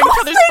exploring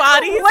each other's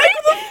bodies?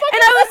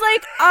 And I was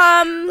like,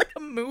 like a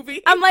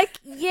movie. I'm like,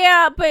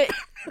 yeah, but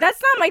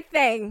that's not my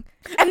thing.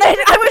 And then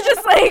I was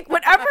just like,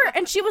 whatever.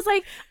 And she was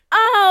like,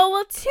 oh,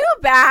 well,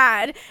 too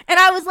bad. And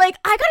I was like,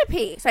 I gotta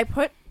pee. So I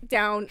put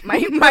down my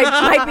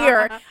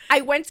beer.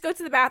 I went to go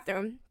to the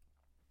bathroom.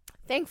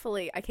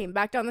 Thankfully, I came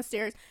back down the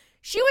stairs.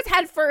 She was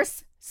head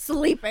first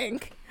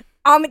sleeping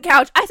on the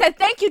couch. I said,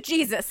 thank you,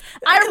 Jesus.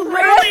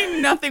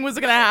 Really nothing was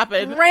gonna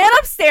happen. Ran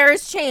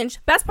upstairs, changed.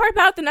 Best part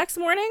about it, the next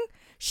morning,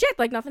 shit,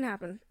 like nothing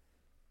happened.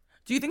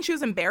 Do you think she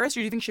was embarrassed, or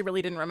do you think she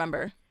really didn't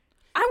remember?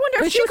 I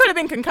wonder if she could have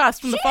been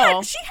concussed from the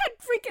fall. She had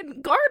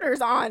freaking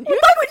garters on. You know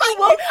when you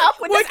woke up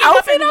with this waking up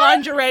outfit in on?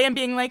 lingerie and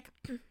being like,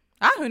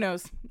 who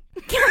knows?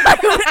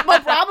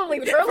 Well, probably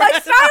with her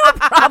lifestyle,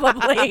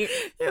 probably.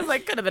 It was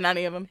like, could have been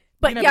any of them.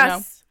 But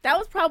yes, that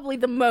was probably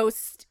the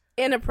most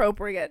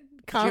inappropriate.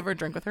 Did you ever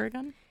drink with her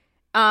again?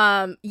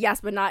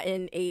 Yes, but not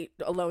in a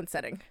alone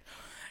setting.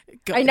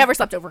 Good. I never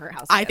slept over her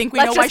house. I think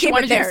we know why she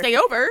wanted you to stay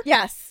over.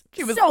 Yes.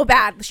 She was so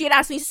bad. She had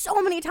asked me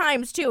so many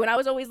times too, and I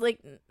was always like,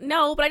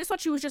 no, but I just thought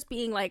she was just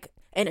being like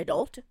an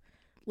adult.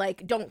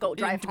 Like, don't go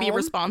drive home. Be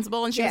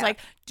responsible. And she was like,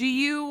 do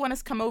you want us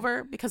to come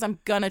over? Because I'm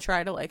gonna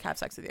try to like have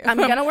sex with you. I'm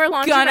gonna wear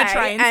lingerie gonna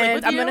try and sleep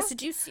with I'm you. gonna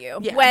seduce you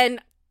when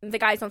the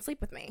guys don't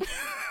sleep with me.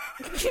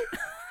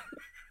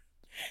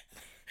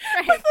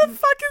 Right. What the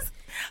fuck is...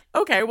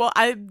 Okay, well,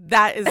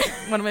 that is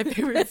one of my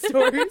favorite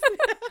stories.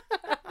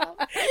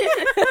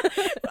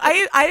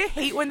 I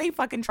hate when they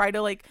fucking try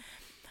to like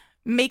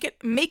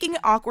making it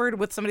awkward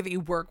with somebody that you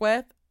work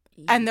with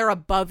and they're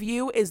above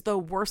you is the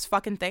worst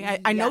fucking thing.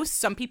 I know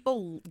some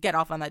people get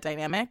off on that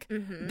dynamic.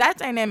 Mm-hmm. That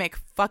dynamic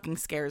fucking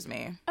scares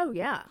me. Oh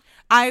yeah.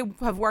 I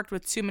have worked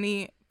with too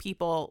many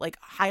people like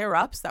higher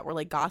ups that were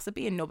like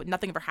gossipy and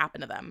nothing ever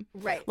happened to them.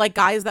 Right. Like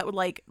guys that would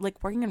like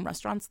working in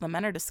restaurants, the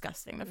men are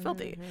disgusting. They're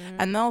filthy. Mm-hmm.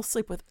 And they'll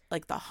sleep with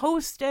like the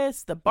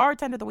hostess, the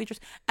bartender, the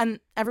waitress, and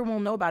everyone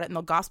will know about it and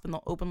they'll gossip and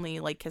they'll openly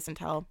like kiss and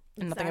tell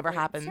and nothing ever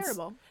happens. It's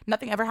terrible.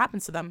 Nothing ever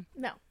happens to them.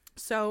 No.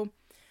 So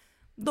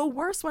the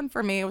worst one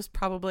for me was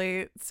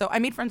probably, so I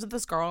made friends with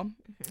this girl.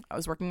 Mm-hmm. I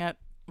was working at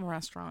a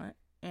restaurant.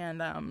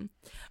 And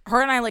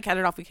her and I like hit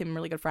it off. We became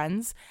really good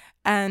friends.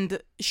 And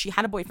she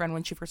had a boyfriend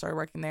when she first started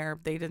working there.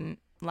 They didn't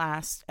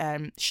last.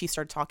 And she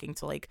started talking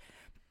to like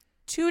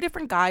 2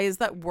 different guys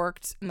that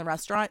worked in the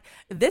restaurant.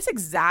 This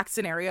exact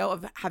scenario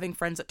of having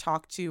friends that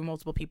talk to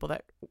multiple people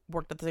that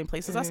worked at the same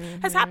place as us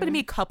has happened to me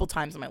a couple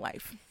times in my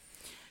life.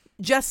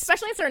 Just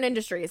especially in certain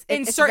industries.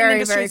 It's certain very,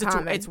 industries,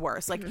 very it's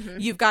worse. Like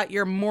you've got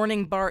your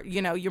morning bar,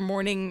 your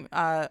morning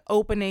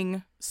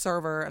opening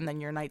server, and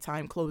then your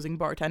nighttime closing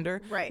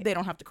bartender. Right. They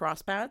don't have to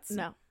cross paths.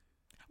 No.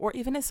 Or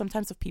even if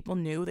sometimes if people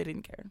knew, they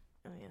didn't care.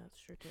 Oh yeah, that's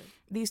true too.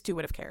 These 2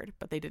 would have cared,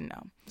 but they didn't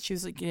know. She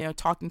was like,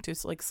 talking to,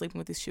 like sleeping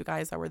with these 2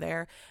 guys that were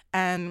there,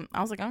 and I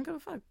was like, I don't give a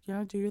fuck.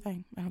 Do your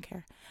thing. I don't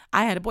care.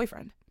 I had a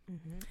boyfriend.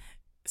 Mm-hmm.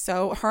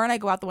 So her and I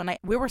go out the one night.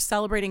 We were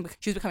celebrating because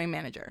she was becoming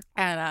manager,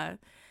 and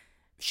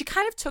she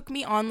kind of took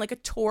me on like a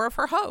tour of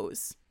her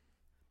hoes.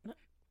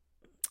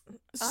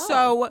 Oh.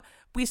 So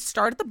we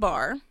start at the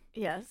bar.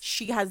 Yes.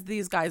 She has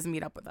these guys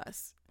meet up with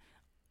us.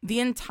 The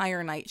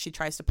entire night she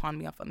tries to pawn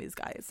me off on these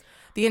guys.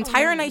 The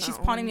entire night she's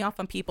pawning me off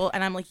on people.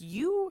 And I'm like,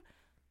 you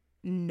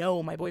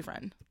know my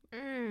boyfriend.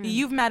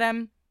 You've met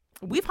him.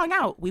 We've hung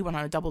out. We went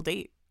on a double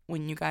date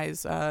when you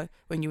guys,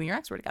 when you and your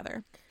ex were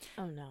together.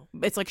 Oh no.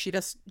 It's like she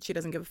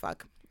doesn't give a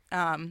fuck.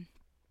 And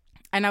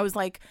I was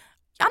like,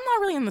 I'm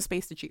not really in the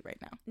space to cheat right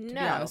now, to be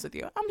honest with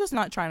you. I'm just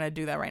not trying to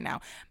do that right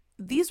now.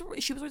 She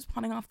was always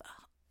pawning off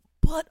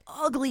butt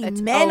ugly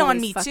men on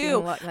me too.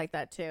 Like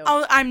that too.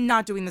 Oh, I'm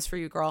not doing this for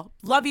you, girl.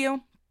 Love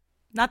you.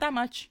 Not that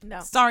much. No.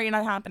 Sorry,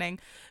 not happening.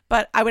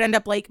 But I would end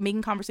up like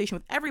making conversation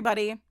with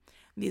everybody.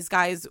 These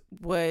guys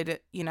would,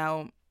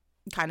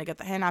 kind of get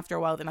the hint after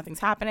a while that nothing's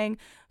happening.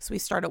 So we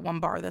start at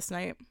one bar this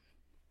night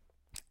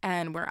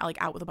and we're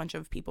like out with a bunch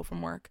of people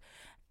from work.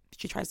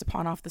 She tries to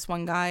pawn off this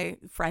one guy,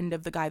 friend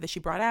of the guy that she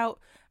brought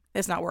out.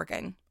 It's not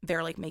working.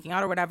 They're like making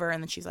out or whatever.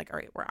 And then she's like, all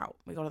right, we're out.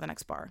 We go to the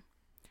next bar.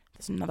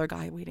 There's another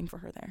guy waiting for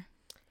her there.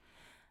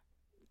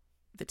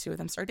 The 2 of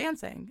them start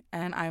dancing.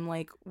 And I'm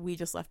like, we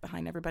just left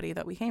behind everybody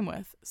that we came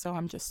with. So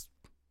I'm just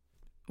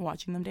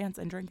watching them dance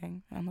and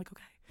drinking. And I'm like,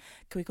 okay,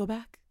 can we go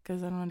back?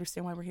 Because I don't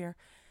understand why we're here.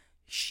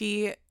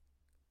 She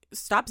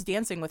stops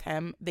dancing with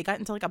him. They got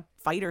into like a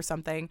fight or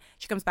something.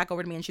 She comes back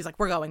over to me and she's like,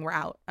 we're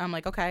out. I'm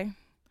like, okay.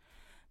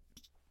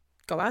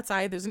 Go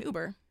outside. There's an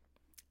Uber.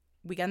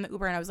 We get in the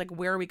Uber and I was like,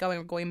 where are we going?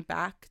 We're going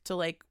back to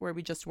like where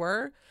we just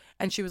were.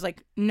 And she was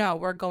like, no,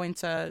 we're going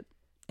to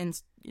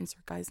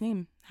insert guy's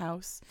name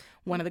house.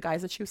 One of the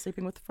guys that she was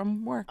sleeping with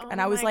from work.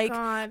 And I was like,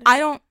 God. I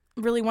don't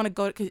really want to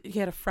go because he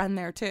had a friend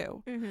there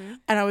too. Mm-hmm.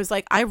 And I was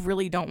like, I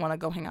really don't want to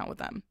go hang out with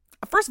them.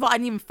 First of all, I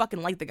didn't even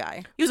fucking like the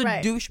guy. He was a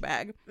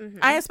douchebag. Mm-hmm.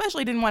 I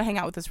especially didn't want to hang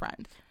out with his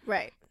friend.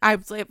 Right. I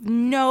was like,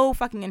 no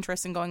fucking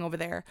interest in going over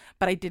there,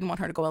 but I didn't want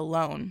her to go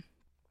alone.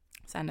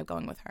 So I ended up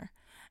going with her.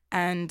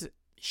 And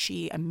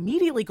she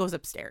immediately goes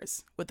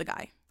upstairs with the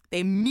guy. They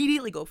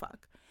immediately go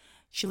fuck.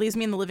 She leaves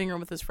me in the living room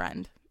with his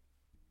friend.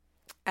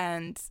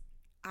 And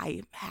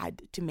I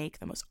had to make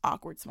the most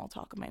awkward small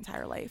talk of my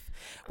entire life,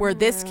 where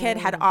this kid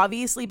had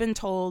obviously been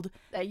told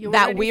that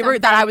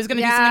I was going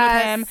to do something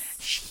with him.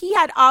 He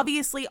had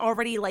obviously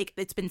already, like,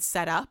 it's been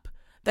set up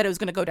that it was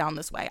going to go down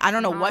this way. I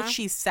don't know what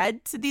she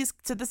said to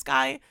the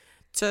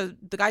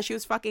guy she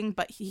was fucking,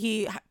 but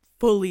he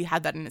fully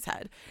had that in his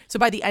head. So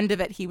by the end of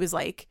it, he was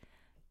like,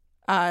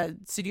 so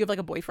do you have like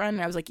a boyfriend?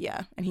 And I was like,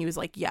 yeah. And he was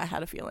like, yeah, I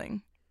had a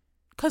feeling.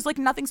 Because, like,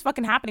 nothing's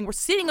fucking happening. We're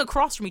sitting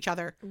across from each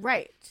other.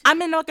 Right.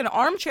 I'm in, like, an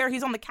armchair.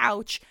 He's on the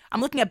couch. I'm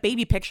looking at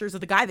baby pictures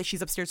of the guy that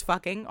she's upstairs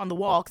fucking on the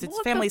wall because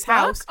it's family's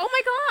house. Oh,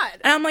 my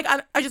God. And I'm like,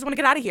 I just want to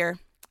get out of here.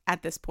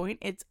 At this point,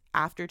 it's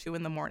after 2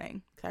 a.m.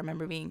 Because I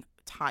remember being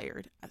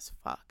tired as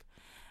fuck.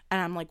 And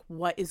I'm like,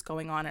 what is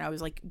going on? And I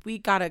was like, we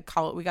gotta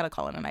call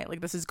it a night.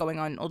 Like, this is going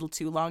on a little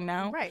too long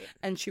now. Right.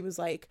 And she was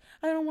like,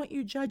 I don't want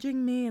you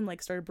judging me, and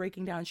like started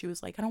breaking down. She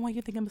was like, I don't want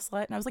you to think I'm a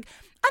slut. And I was like,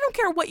 I don't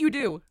care what you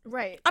do.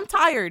 Right. I'm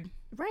tired.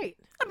 Right.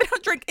 I've been on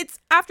a drink. It's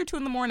after 2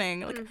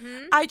 a.m. Like,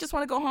 I just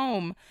want to go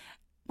home.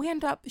 We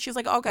end up, she's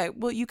like, okay,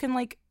 well, you can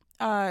like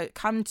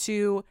come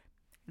to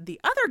the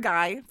other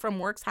guy from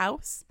work's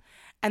house.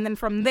 And then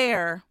from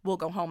there, we'll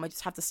go home. I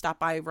just have to stop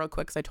by real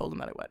quick because I told him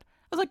that I would.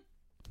 I was like,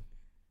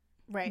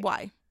 right.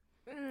 Why?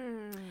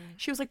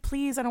 She was like,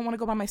 please, I don't want to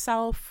go by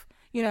myself.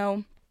 You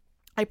know,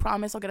 I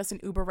promise I'll get us an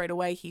Uber right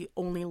away. He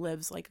only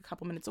lives like a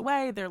couple minutes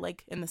away. They're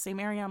like in the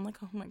same area. I'm like,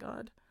 oh my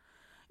God.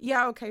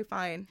 Yeah, okay,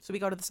 fine. So we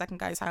go to the second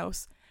guy's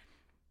house.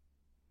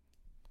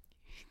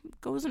 She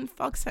goes and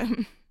fucks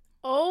him.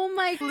 Oh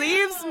my God.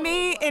 Leaves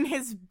me in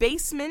his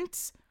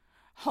basement,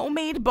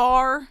 homemade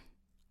bar,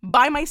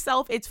 by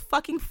myself. It's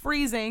fucking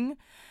freezing.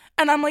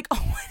 And I'm like, oh,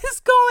 what is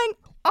going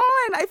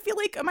on? I feel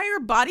like, am I your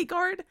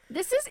bodyguard?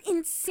 This is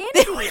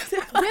insanity. Women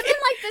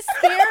like this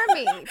scare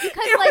me because,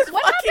 like,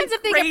 what happens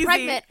if they get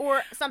pregnant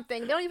or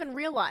something? They don't even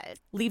realize.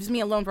 Leaves me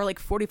alone for like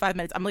 45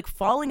 minutes. I'm like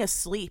falling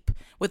asleep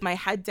with my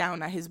head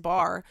down at his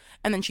bar,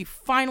 and then she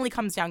finally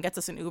comes down, gets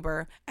us an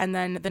Uber, and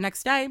then the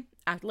next day,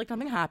 acted like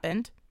nothing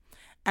happened,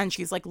 and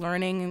she's like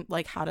learning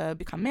like how to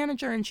become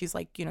manager, and she's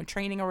like, you know,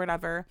 training or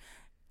whatever.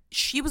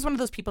 She was one of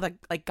those people that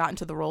like got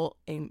into the role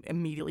and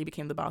immediately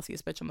became the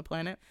bossiest bitch on the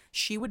planet.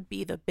 She would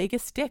be the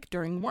biggest dick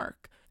during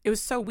work. It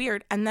was so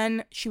weird. And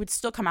then she would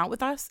still come out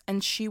with us,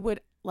 and she would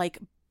like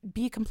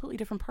be a completely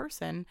different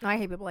person. I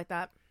hate people like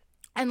that.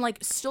 And like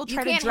still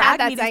try to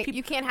drag me to these people.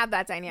 You can't have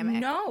that dynamic.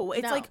 No,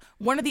 it's like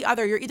one or the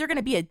other. You're either going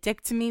to be a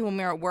dick to me when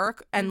we're at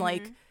work and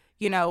like,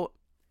 you know,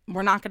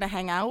 we're not going to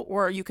hang out,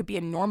 or you could be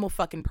a normal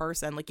fucking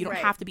person. Like, you don't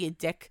have to be a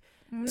dick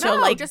to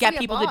like get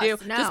people to do.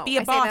 No, just be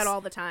a boss. I say that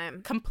all the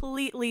time.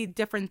 Completely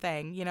different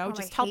thing, you know.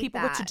 Just tell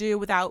people what to do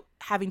without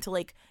having to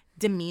like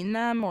demean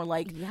them or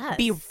like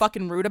be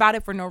fucking rude about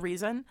it for no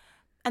reason.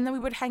 And then we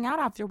would hang out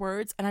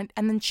afterwards, and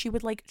then she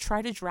would like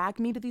try to drag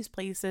me to these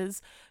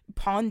places,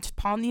 pawn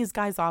these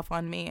guys off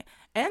on me. It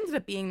ended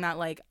up being that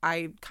like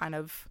I kind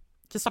of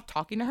just stopped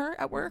talking to her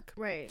at work.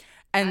 Right.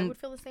 And I would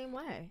feel the same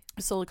way.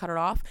 Slowly cut her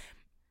off.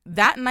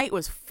 That night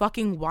was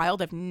fucking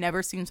wild. I've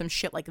never seen some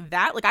shit like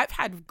that. Like, I've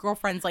had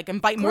girlfriends like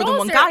invite more than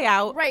one guy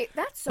out. Right.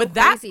 That's so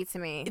crazy to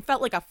me. It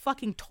felt like a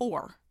fucking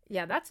tour.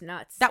 Yeah, that's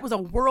nuts. That was a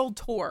world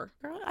tour.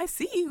 Girl, I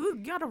see you.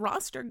 You got a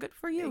roster. Good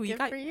for you. Good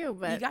for you,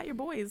 but you got your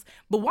boys.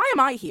 But why am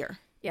I here?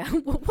 Yeah.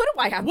 What do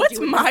I have What's to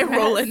do with my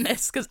role in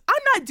this? Because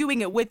I'm not doing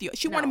it with you.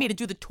 She wanted me to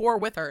do the tour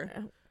with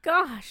her.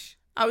 Gosh.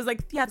 I was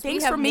like, yeah,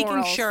 thanks for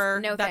making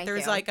sure that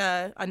there's like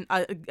an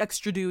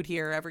extra dude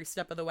here every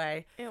step of the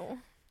way. Ew.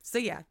 So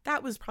yeah,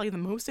 that was probably the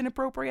most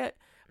inappropriate,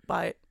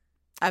 but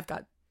I've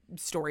got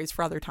stories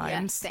for other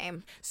times. Yeah,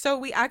 same. So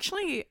we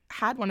actually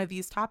had one of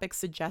these topics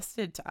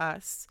suggested to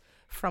us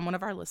from one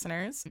of our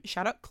listeners.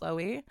 Shout out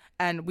Chloe.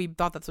 And we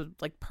thought that was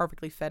like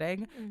perfectly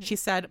fitting. Mm-hmm. She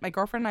said, my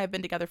girlfriend and I have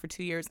been together for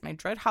 2 years, and I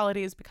dread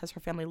holidays because her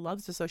family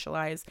loves to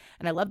socialize,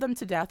 and I love them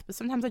to death, but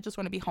sometimes I just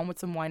want to be home with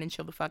some wine and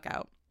chill the fuck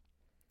out.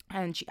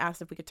 And she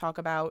asked if we could talk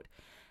about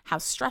how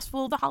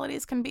stressful the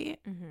holidays can be,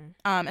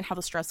 and how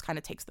the stress kind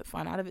of takes the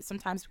fun out of it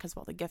sometimes because of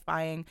all the gift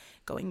buying,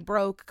 going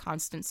broke,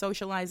 constant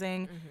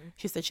socializing.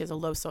 She said she has a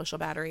low social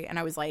battery, and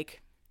I was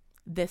like,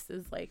 this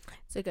is like,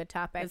 it's a good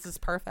topic. This is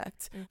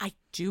perfect. I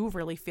do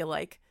really feel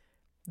like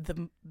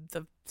the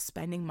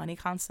spending money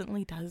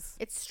constantly does.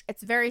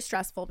 It's very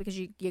stressful because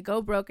you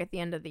go broke at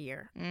the end of the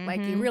year. Like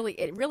it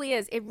really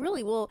is. It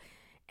really will.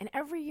 And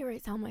every year I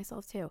tell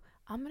myself too,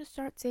 I'm gonna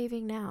start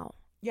saving now.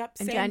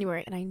 Yep, in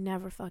January, and I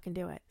never fucking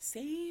do it.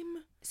 Same.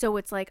 So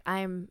it's like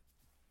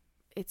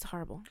it's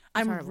horrible.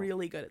 I'm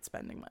really good at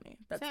spending money.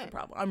 That's the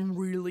problem. I'm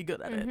really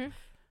good at it.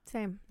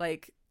 Same.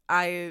 Like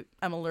I'm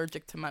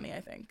allergic to money,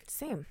 I think.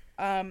 Same.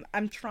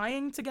 I'm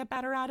trying to get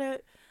better at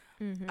it.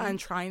 I'm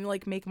trying to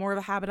like make more of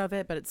a habit of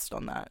it, but it's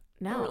still not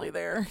really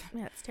there.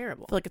 Yeah, it's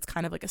terrible. I feel like it's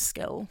kind of like a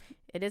skill.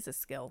 It is a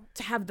skill.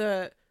 To have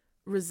the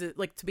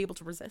to be able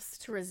to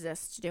resist. To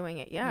resist doing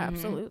it. Yeah,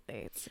 absolutely.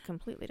 It's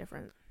completely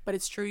different. But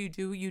it's true,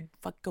 you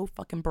go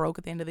fucking broke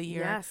at the end of the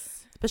year.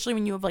 Yes. Especially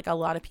when you have like a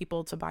lot of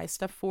people to buy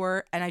stuff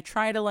for. And I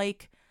try to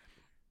like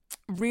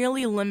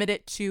really limit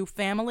it to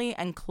family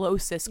and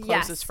closest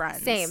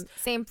friends.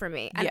 Same for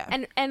me.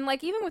 And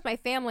like even with my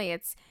family,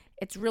 it's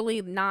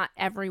really not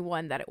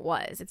everyone that it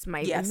was. It's my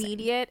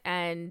immediate,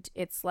 and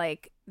it's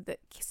like the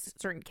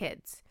certain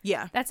kids.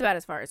 Yeah. That's about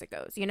as far as it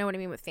goes. You know what I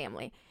mean with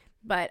family.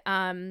 But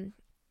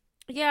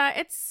yeah,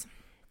 it's,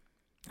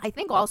 I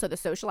think also the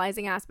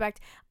socializing aspect.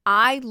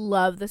 I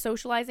love the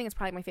socializing. It's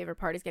probably my favorite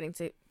part is getting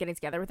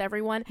together with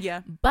everyone.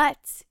 Yeah.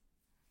 But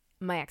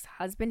my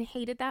ex-husband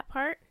hated that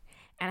part.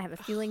 And I have a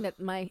feeling that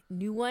my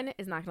new one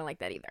is not going to like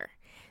that either.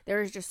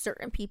 There's just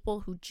certain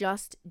people who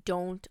just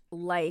don't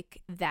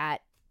like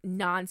that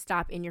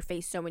nonstop in your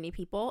face so many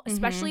people,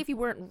 especially if you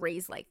weren't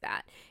raised like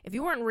that. If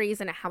you weren't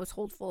raised in a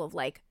household full of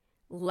like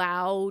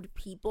loud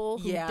people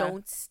who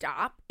don't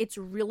stop, it's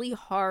really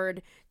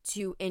hard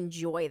to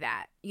enjoy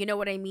that. You know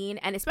what I mean?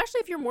 And especially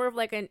if you're more of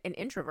like an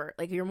introvert,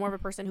 like you're more of a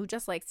person who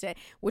just likes to,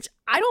 which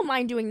I don't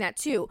mind doing that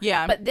too.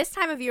 Yeah. But this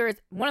time of year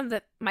is one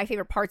of my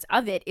favorite parts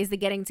of it is the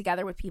getting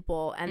together with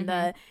people and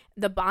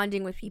the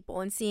bonding with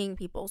people and seeing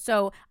people.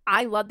 So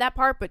I love that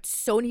part, but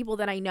so many people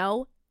that I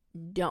know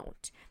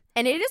don't.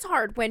 And it is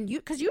hard when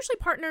because usually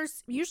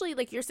partners,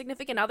 like your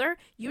significant other,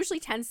 usually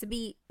tends to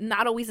be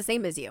not always the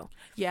same as you.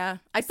 Yeah.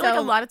 I feel like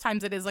a lot of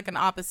times it is like an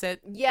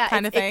opposite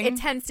kind of thing. It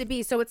tends to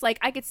be. So it's like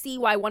I could see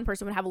why one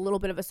person would have a little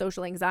bit of a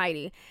social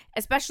anxiety,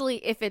 especially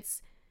if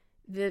it's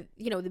the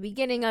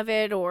beginning of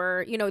it,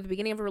 or, the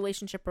beginning of a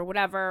relationship or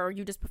whatever, or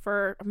you just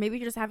prefer, or maybe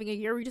you're just having a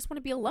year where you just want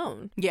to be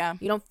alone. Yeah.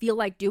 You don't feel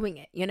like doing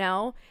it,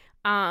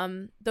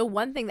 The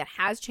one thing that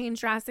has changed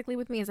drastically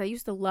with me is I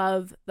used to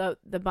love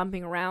the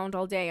bumping around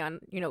all day on,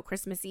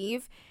 Christmas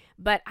Eve,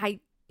 but I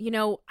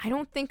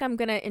don't think I'm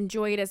going to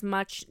enjoy it as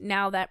much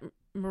now that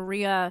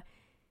Maria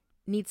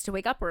needs to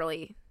wake up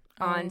early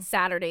on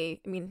Saturday.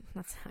 I mean,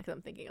 that's not because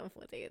I'm thinking of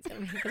what day it's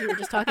going to be, because we were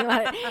just talking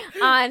about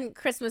it on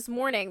Christmas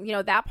morning.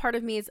 That part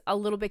of me is a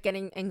little bit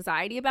getting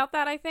anxiety about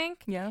that, I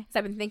think. Yeah. Because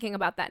I've been thinking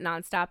about that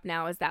nonstop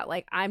now, is that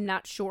like, I'm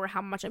not sure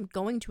how much I'm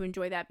going to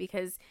enjoy that,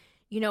 because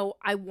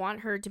I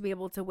want her to be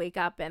able to wake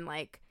up and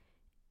like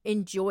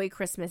enjoy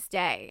Christmas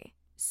Day.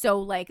 So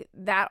like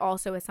that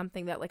also is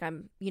something that like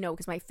I'm,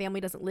 because my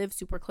family doesn't live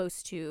super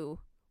close to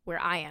where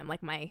I am,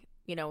 like my,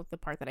 the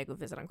part that I go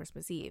visit on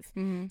Christmas Eve.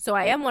 Mm-hmm. So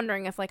I am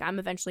wondering if like I'm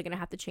eventually going to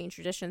have to change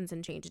traditions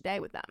and change a day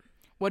with them.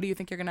 What do you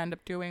think you're going to end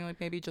up doing? Like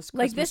maybe just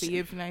Christmas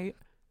Eve night?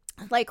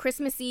 Like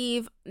Christmas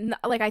Eve,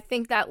 like I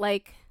think that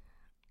like,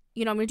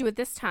 I'm going to do it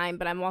this time,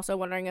 but I'm also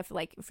wondering if,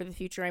 like, for the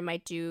future, I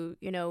might do,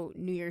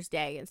 New Year's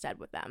Day instead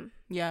with them.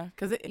 Yeah.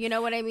 Because you know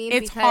what I mean?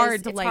 It's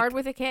hard to, it's hard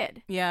with a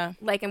kid. Yeah.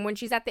 Like, and when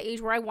she's at the age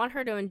where I want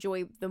her to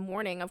enjoy the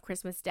morning of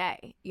Christmas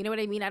Day. You know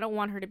what I mean? I don't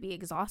want her to be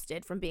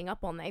exhausted from being up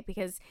all night,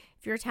 because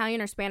if you're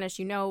Italian or Spanish,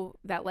 you know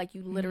that, like,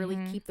 you literally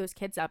keep those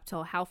kids up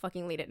till how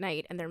fucking late at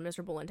night, and they're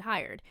miserable and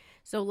tired.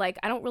 So, like,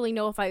 I don't really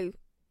know if I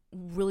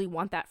really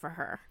want that for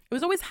her. It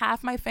was always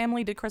half my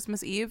family did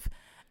Christmas Eve,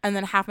 and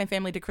then half my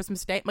family did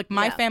Christmas Day. Like,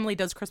 my family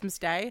does Christmas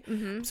Day.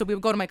 Mm-hmm. So we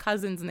would go to my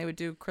cousins and they would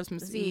do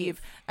Christmas Eve.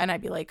 And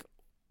I'd be like,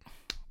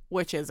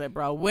 which is it,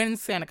 bro?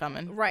 When's Santa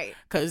coming? Right.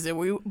 Because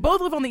we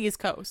both live on the East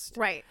Coast.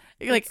 Right.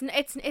 Like,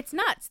 it's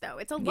nuts, though.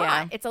 It's a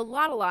lot. It's a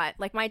lot.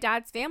 Like, my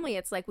dad's family,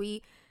 it's like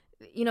we,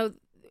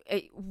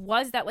 it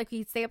was that, like,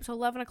 we'd stay up till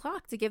 11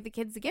 o'clock to give the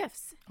kids the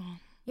gifts. Oh.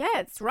 Yeah,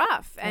 it's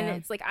rough. And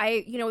it's like,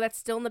 that's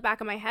still in the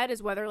back of my head,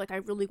 is whether, like, I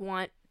really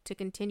want to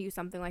continue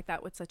something like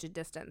that with such a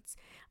distance.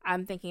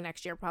 I'm thinking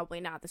next year probably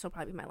not. This will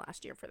probably be my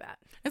last year for that.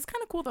 It's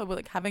kind of cool though,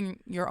 like having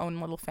your own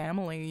little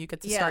family. You get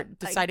to start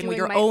deciding what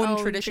your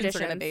own traditions are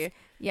going to be.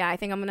 Yeah, I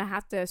think I'm going to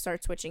have to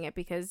start switching it,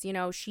 because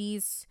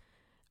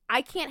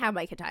I can't have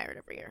my kid tired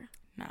every year.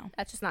 No,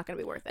 that's just not going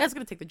to be worth it. That's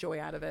going to take the joy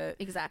out of it.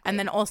 Exactly. And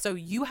then also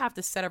you have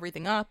to set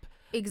everything up.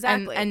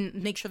 Exactly. And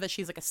make sure that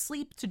she's like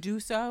asleep to do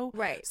so.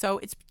 Right. So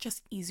it's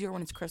just easier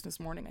when it's Christmas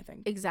morning, I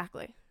think.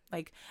 Exactly.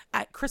 Like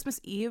at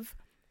Christmas Eve,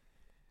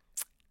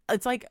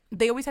 it's like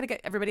they always had to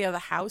get everybody out of the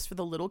house for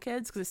the little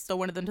kids, because they still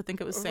wanted them to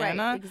think it was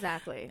Santa. Right,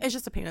 exactly. It's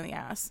just a pain in the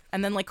ass.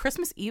 And then like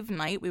Christmas Eve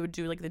night, we would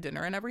do like the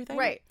dinner and everything.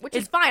 Right, which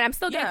is fine. I'm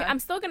still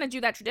gonna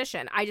do that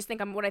tradition. I just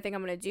think what I think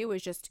I'm gonna do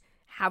is just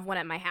have one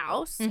at my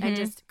house and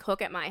just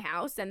cook at my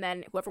house, and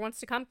then whoever wants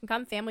to come can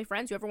come. Family,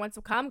 friends, whoever wants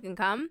to come can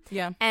come.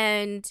 Yeah.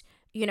 And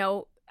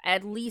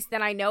at least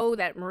then I know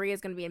that Maria's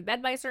gonna be in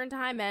bed by a certain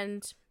time,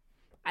 and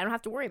I don't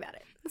have to worry about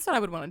it. That's what I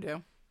would want to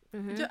do.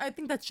 Mm-hmm. I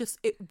think that's just,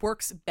 it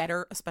works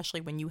better, especially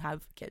when you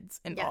have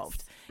kids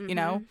involved. Yes.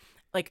 Mm-hmm.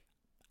 Like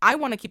I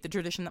want to keep the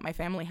tradition that my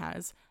family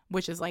has,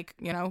 which is like,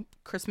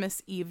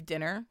 Christmas Eve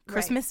dinner,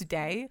 Christmas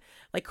Day,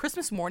 like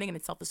Christmas morning in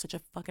itself is such a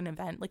fucking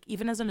event. Like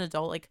even as an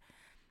adult, like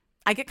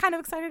I get kind of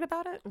excited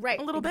about it,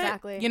 a little bit.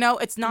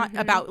 It's not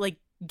about like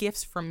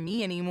gifts from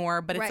me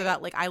anymore, but it's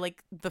about like I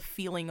like the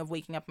feeling of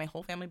waking up my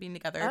whole family being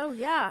together. Oh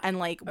yeah. And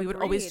like we would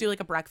always do like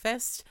a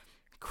breakfast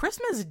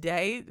Christmas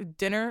Day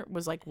dinner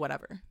was like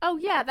whatever. Oh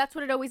yeah, that's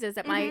what it always is.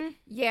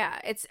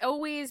 It's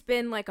always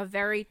been like a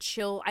very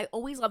chill. I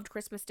always loved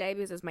Christmas Day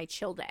because it was my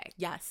chill day.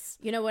 Yes,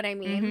 you know what I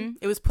mean.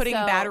 It was putting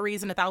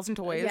batteries in 1,000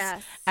 toys.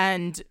 Yes.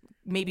 And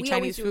maybe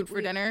Chinese food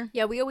for dinner.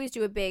 Yeah, we always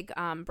do a big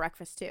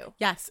breakfast too.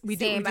 Yes, we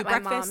do. We do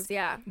breakfast. Mom's,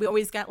 yeah, we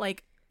always get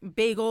like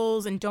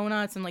bagels and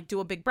donuts and like do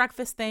a big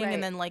breakfast thing,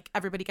 and then like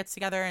everybody gets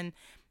together and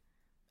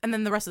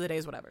then the rest of the day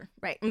is whatever.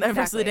 Right. And the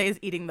rest of the day is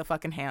eating the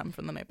fucking ham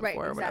from the night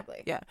before. Right. Or whatever.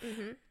 Exactly.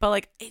 Yeah. But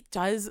like it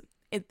does.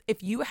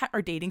 If you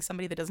are dating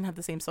somebody that doesn't have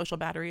the same social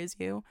battery as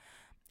you,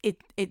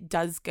 it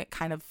does get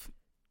kind of.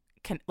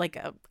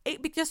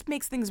 It just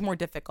makes things more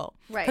difficult,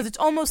 right? Because it's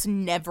almost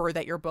never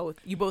that you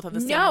both have the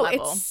same level. No,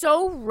 it's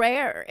so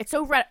rare. It's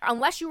so rare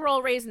unless you were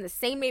all raised in the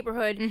same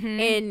neighborhood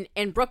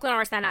in Brooklyn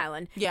or Staten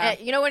Island. Yeah,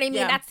 you know what I mean.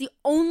 Yeah. That's the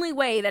only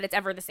way that it's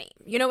ever the same.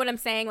 You know what I'm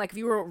saying? Like if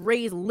you were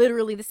raised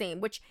literally the same,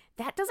 which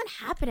that doesn't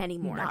happen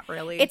anymore. Not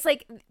really. It's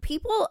like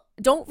people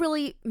don't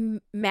really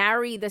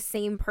marry the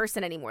same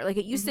person anymore. Like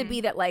it used to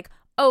be that like,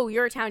 oh,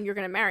 you're Italian, you're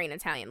going to marry an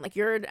Italian. Like,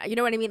 you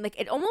know what I mean? Like,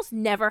 it almost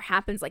never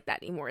happens like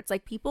that anymore. It's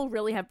like people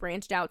really have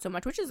branched out so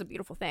much, which is a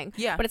beautiful thing.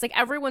 Yeah. But it's like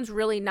everyone's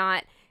really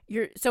not,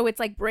 so it's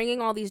like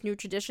bringing all these new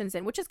traditions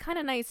in, which is kind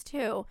of nice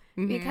too,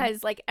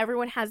 because like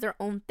everyone has their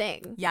own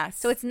thing. Yes.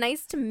 So it's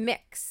nice to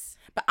mix.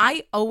 But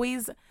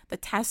the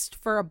test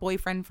for a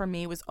boyfriend for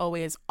me was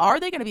always, are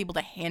they going to be able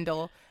to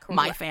handle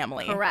my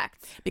family?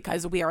 Correct.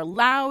 Because we are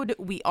loud,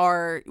 we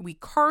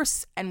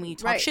curse, and we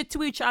talk shit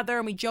to each other,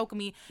 and we joke,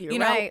 and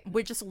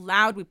we're just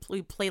loud. We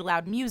play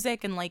loud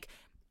music, and like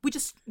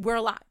we're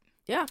a lot.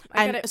 Yeah,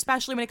 and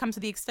especially when it comes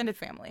to the extended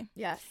family.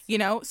 Yes.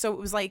 So it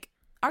was like,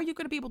 are you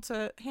going to be able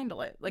to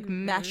handle it? Like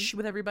mesh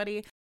with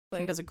everybody.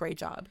 He does a great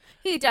job.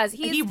 He does.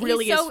 He's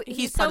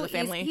part of the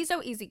family. He's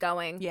so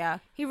easygoing. Yeah.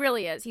 He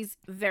really is. He's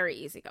very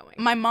easygoing.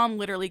 My mom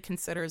literally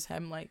considers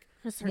him like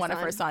one of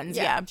her sons.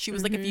 Yeah. She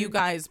was like, if you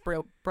guys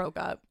broke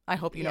up, I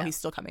hope you know he's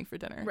still coming for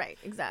dinner. Right.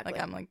 Exactly.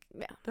 Like I'm like,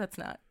 that's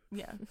not.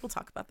 Yeah, we'll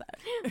talk about that.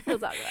 We'll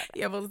talk about that.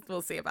 Yeah,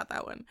 we'll see about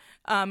that one.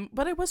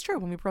 But it was true.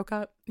 When we broke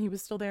up, he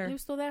was still there. He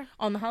was still there.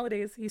 On the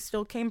holidays, he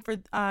still came for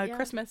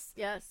Christmas.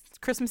 Yes.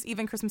 Christmas Eve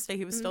and Christmas Day,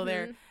 he was still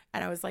there.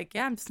 And I was like,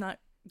 yeah, I'm just not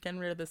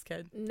getting rid of this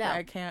kid. No.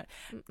 I can't.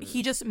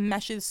 He just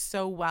meshes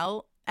so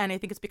well. And I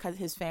think it's because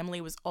his family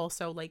was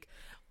also like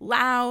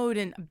loud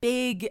and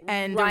big,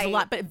 and there was a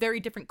lot, but very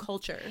different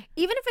culture.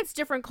 Even if it's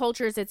different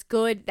cultures, it's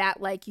good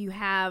that like you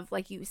have,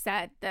 like you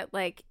said, that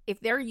like if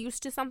they're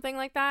used to something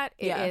like that,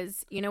 it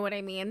is, you know what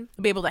I mean?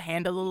 Be able to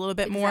handle it a little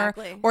bit more,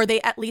 or they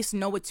at least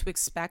know what to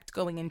expect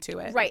going into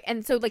it. Right.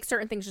 And so like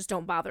certain things just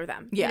don't bother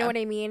them. You know what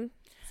I mean?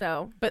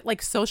 So, but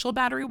like social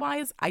battery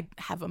wise, I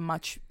have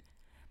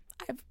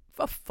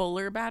a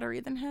fuller battery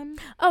than him.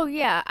 Oh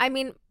yeah, I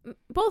mean,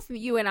 both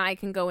you and I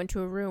can go into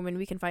a room and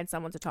we can find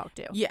someone to talk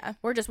to. Yeah,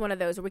 we're just one of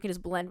those where we can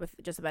just blend with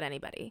just about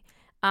anybody.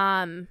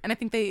 And I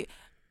think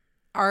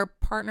our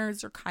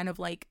partners are kind of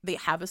like, they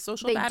have a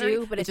social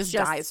battery, but it just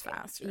dies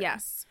faster.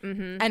 Yes.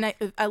 And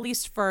at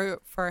least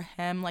for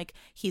him, like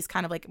he's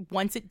kind of like,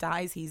 once it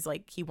dies, he's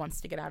like, he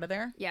wants to get out of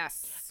there.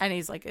 Yes. And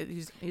he's like,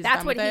 he's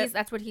that's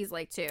what he's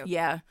like too.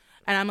 Yeah.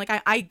 And I'm like,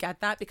 I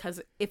get that,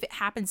 because if it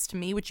happens to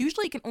me, which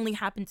usually can only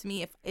happen to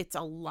me if it's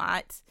a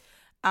lot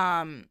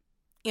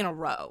in a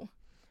row.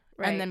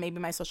 Right. And then maybe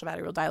my social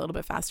battery will die a little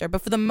bit faster.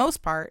 But for the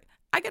most part,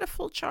 I get a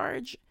full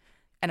charge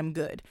and I'm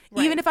good.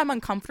 Right. Even if I'm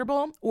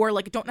uncomfortable or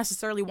like don't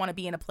necessarily want to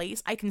be in a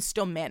place, I can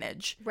still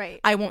manage. Right.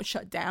 I won't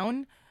shut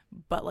down,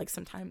 but like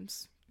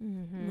sometimes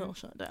they'll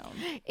shut down.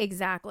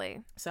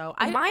 Exactly. So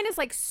mine is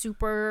like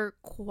super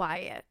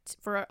quiet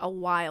for a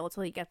while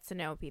until he gets to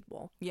know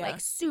people. Yeah. Like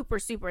super,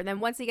 super. And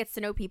then once he gets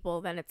to know people,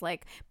 then it's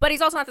like, but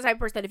he's also not the type of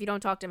person that if you don't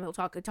talk to him,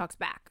 he talks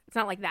back. It's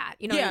not like that.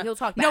 You know, he'll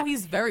talk back. No,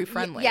 he's very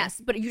friendly. Yes,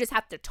 but you just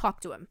have to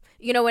talk to him.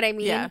 You know what I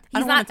mean? Yeah.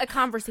 He's not a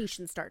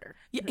conversation starter.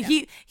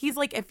 Yeah. He's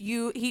like,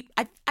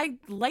 I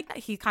like that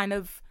he kind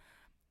of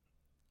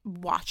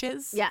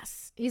watches.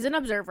 Yes. He's an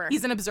observer.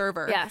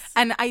 Yes.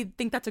 And I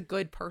think that's a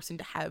good person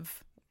to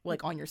have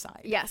like on your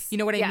side. Yes. You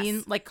know what I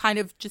mean? Like kind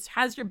of just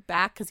has your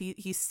back because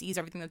he sees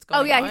everything that's going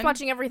on. Oh yeah, he's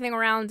watching everything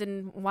around,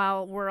 and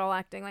while we're all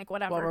acting like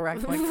whatever. While we're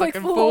acting like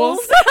fucking fools.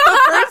 The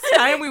first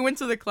time we went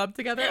to the club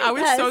together, I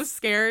was so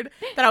scared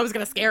that I was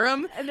going to scare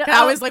him.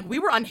 I was like, we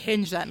were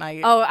unhinged that night.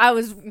 Oh, I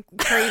was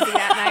crazy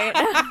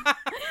that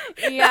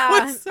night.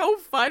 Yeah. It was so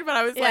fun, but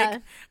I was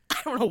like,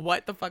 I don't know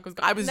what the fuck was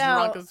going on. I was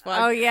drunk as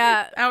fuck. Oh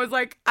yeah. I was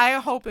like, I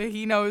hope that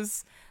he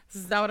knows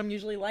this is not what I'm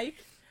usually like.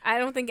 I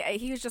don't think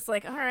he was just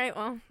like, all right,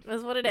 well,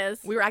 that's what it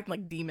is. We were acting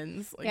like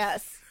demons. Like.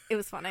 Yes, it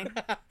was funny.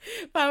 But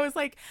I was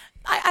like,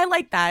 I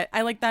like that.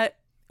 I like that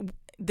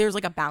there's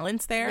like a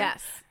balance there.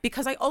 Yes.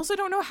 Because I also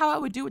don't know how I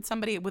would do with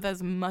somebody with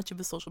as much of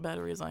a social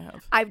battery as I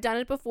have. I've done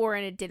it before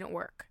and it didn't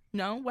work.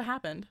 No? What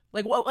happened?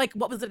 What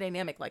was the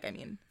dynamic like, I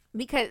mean?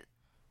 Because...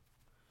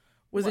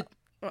 it...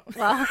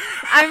 Well,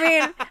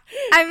 I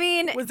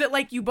mean... Was it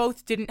like you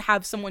both didn't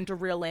have someone to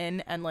reel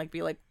in and like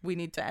be like, we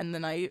need to end the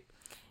night?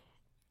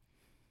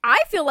 I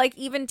feel like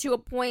even to a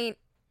point,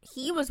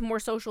 he was more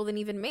social than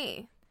even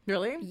me.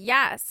 Really?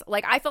 Yes.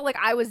 Like, I felt like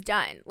I was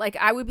done. Like,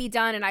 I would be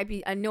done and I'd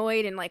be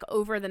annoyed and, like,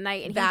 over the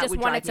night. And That he just would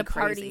wanted drive to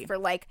me party crazy. for,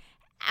 like,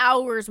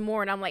 hours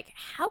more. And I'm like,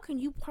 how can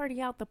you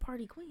party out the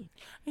party queen?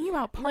 And you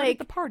out partied Like,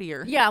 the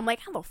partier. Yeah, I'm like,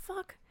 how the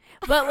fuck?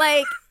 But,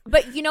 like,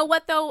 but you know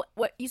what, though?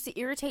 What used to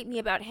irritate me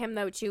about him,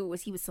 though, too,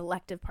 was he was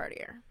selective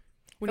partier.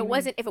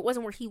 If it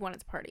wasn't where he wanted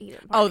to party, he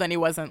didn't party. Oh, then he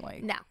wasn't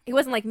like... No. He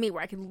wasn't like me,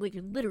 where I could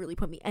literally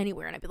put me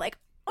anywhere and I'd be like,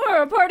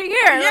 oh, party here.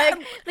 Yeah.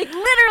 Like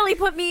literally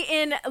put me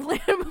in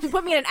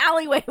an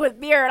alleyway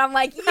with beer and I'm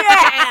like,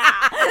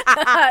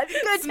 yeah.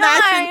 Good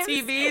Smashing times.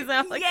 TVs. And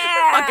I'm like,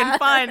 Yeah. fucking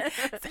fun.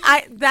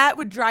 That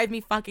would drive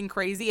me fucking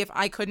crazy if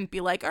I couldn't be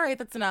like, all right,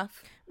 that's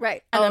enough.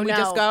 Right. And then we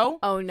just go.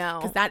 Oh, no.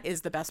 Because that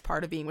is the best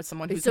part of being with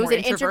someone who's So is more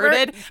it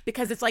introverted.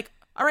 Because it's like,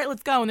 all right,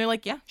 let's go. And they're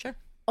like, yeah, sure.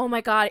 Oh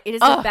my God, it is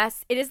the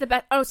best. It is the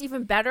best. Oh, it's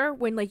even better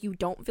when like you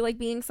don't feel like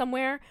being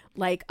somewhere.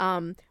 Like,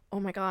 oh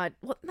my God.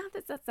 Well, not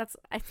that's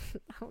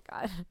oh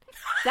God.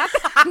 Never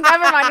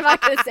mind. I'm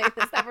not gonna say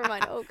this. Never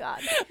mind. Oh God.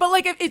 But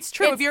like, if it's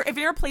true, if you're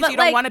a place you don't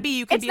like, want to be,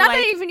 you can it's be not like,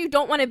 that even you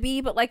don't want to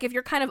be, but like if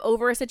you're kind of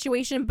over a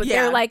situation, but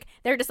Yeah.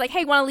 they're just like,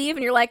 hey, want to leave?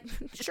 And you're like,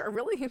 sure,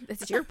 really?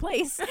 This is your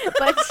place,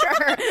 but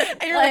sure.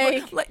 and you're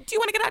like, do you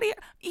want to get out of here?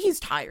 He's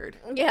tired.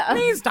 Yeah.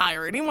 He's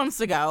tired. He wants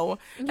to go.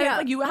 And it's Yeah.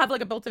 like you have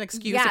like a built-in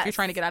excuse if you're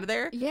trying to get out of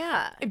there.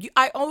 Yeah. The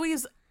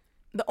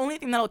only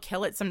thing that'll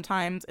kill it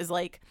sometimes is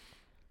like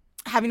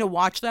having to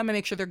watch them and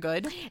make sure they're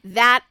good.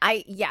 That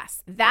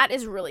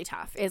is really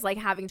tough, is like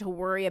having to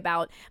worry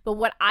about. But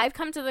what I've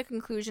come to the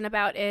conclusion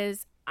about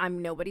is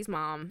I'm nobody's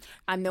mom.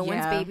 I'm no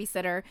one's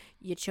babysitter.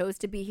 You chose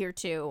to be here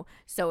too.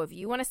 So if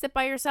you want to sit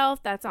by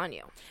yourself, that's on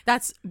you.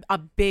 That's a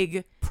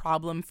big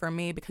problem for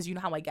me because you know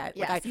how I get.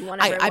 Yes, like you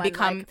want I everyone,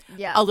 become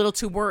like, a little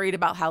too worried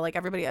about how like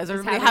everybody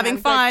having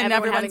fun,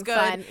 everyone's good.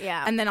 Fun,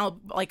 yeah. And then I'll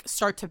like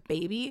start to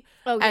baby.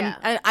 Oh, yeah.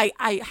 And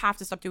I have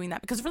to stop doing that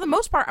because for the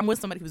most part I'm with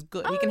somebody who's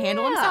good. He can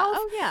handle himself.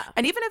 Oh yeah.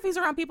 And even if he's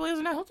around people he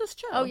doesn't know, he'll just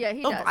chill. Oh yeah,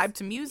 he'll does. vibe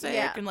to music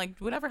Yeah. and like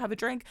whatever, have a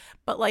drink.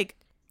 But like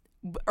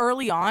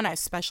early on, I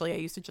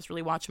used to just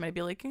really watch him and I'd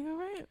be like, all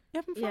right, you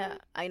having fun? Yeah,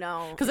 I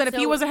know. Because then if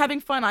he wasn't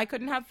having fun, I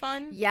couldn't have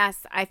fun.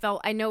 Yes, I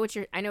know what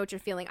you're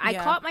feeling. I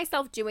Yeah. caught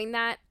myself doing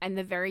that in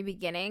the very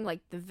beginning,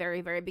 like the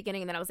very, very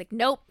beginning, and then I was like,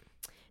 nope.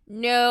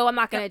 No, I'm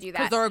not gonna do that.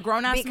 Because they're a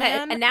grown ass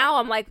man. And now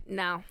I'm like,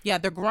 no. Yeah,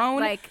 they're grown.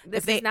 Like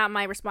this is not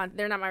my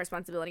they're not my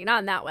responsibility. Not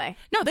in that way.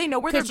 No, they know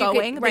where they're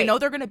going. They know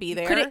they're gonna be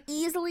there. Could have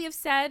easily have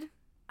said,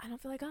 I don't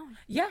feel like going.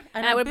 Yeah,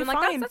 and I would have been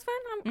like, that's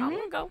fine. I'm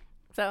gonna go.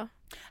 So,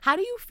 how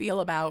do you feel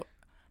about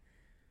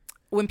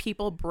when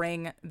people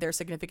bring their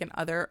significant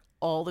other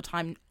all the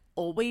time,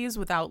 always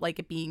without like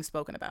it being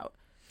spoken about?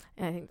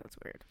 And I think that's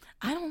weird.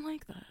 I don't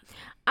like that.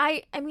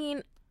 I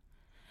mean,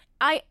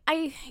 but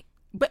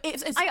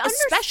it's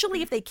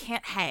especially if they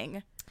can't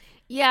hang.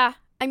 Yeah,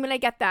 I mean, I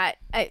get that.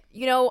 I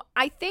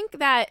think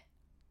that.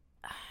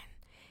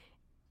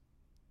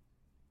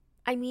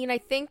 I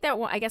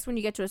guess when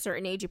you get to a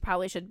certain age, you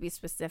probably should be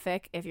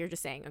specific if you're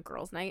just saying a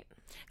girls' night.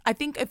 I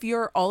think if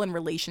you're all in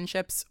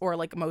relationships or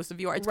like most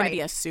of you are, it's going to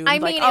be assumed. I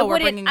mean, like, we're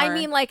bringing her. I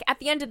mean, like at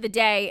the end of the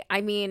day,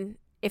 I mean,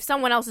 if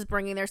someone else is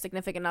bringing their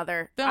significant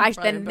other,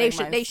 then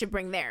they should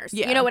bring theirs.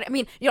 Yeah. You know what I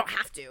mean? You don't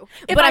have to.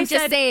 If but I'm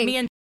just saying, me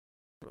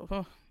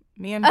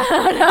and Blank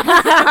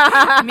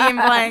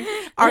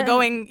are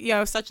going,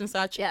 such and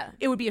such. Yeah.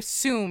 It would be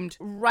assumed,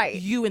 right?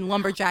 You and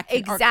Lumberjack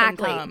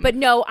exactly. Can come. But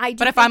no, I.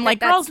 But if I'm like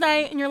girls'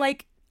 night and you're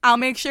like, I'll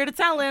make sure to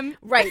tell him.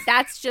 Right.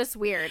 That's just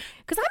weird.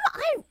 Because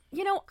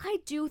I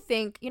do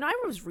think,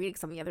 I was reading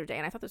something the other day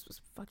and I thought this was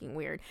fucking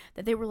weird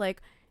that they were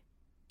like,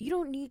 you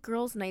don't need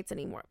girls' nights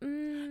anymore.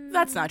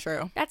 That's not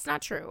true. That's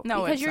not true.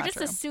 No, because it's you're not just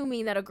true.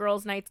 assuming that a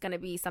girls' night's going to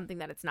be something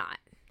that it's not.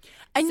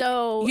 And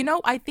so,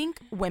 I think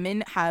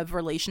women have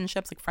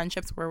relationships, like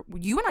friendships, where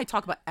you and I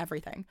talk about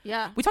everything.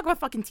 Yeah. We talk about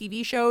fucking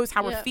TV shows,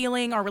 how we're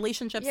feeling, our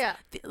relationships. Yeah.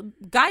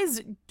 Guys,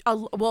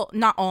 well,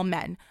 not all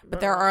men, but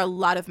there are a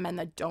lot of men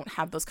that don't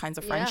have those kinds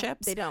of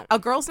friendships. They don't. A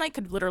girls' night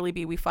could literally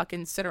be we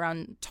fucking sit around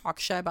and talk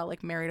shit about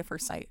like Married at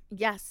First Sight.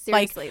 Yes,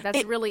 seriously. Like,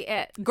 that's really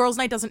it. Girls'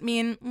 night doesn't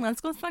mean let's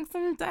go suck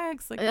some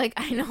dicks. Like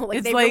I know,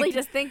 like they like, really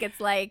just think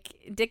it's like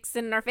dicks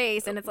in our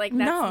face, and it's like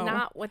that's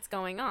not what's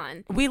going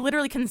on. We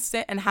literally can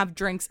sit and have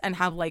drinks and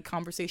have like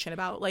conversation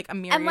about like a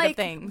myriad of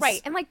things.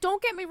 Right. And like,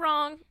 don't get me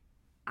wrong,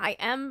 I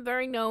am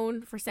very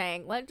known for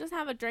saying, let's just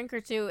have a drink or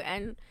two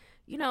and,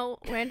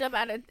 end up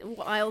at a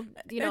wild,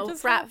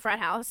 frat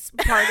house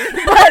party.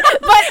 but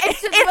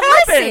it's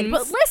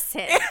just,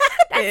 listen,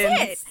 that's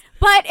it.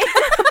 But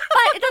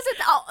it doesn't,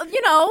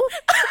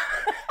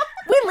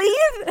 we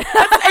leave.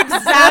 That's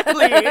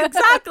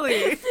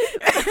exactly.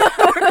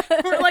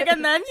 We're like,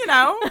 and then, we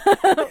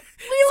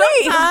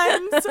leave.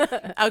 Sometimes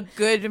a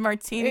good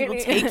martini will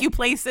take you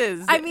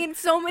places. I mean,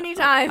 so many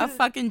times. A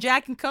fucking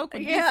Jack and Coke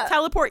will just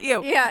teleport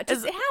you. Yeah, it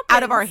happens.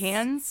 Out of our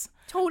hands.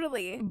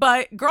 Totally.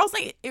 But girls'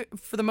 night,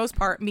 for the most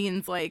part,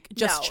 means like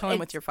just chilling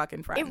with your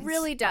fucking friends. It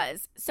really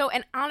does. So,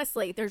 and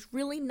honestly, there's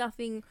really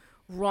nothing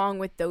wrong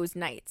with those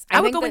nights.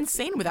 I would go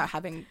insane without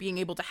being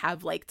able to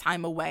have like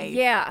time away.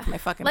 Yeah, with my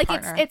fucking like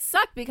partner. it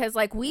sucked because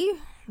like we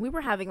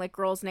were having like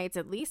girls' nights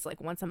at least like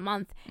once a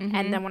month,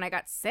 and then when I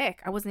got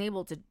sick, I wasn't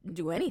able to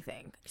do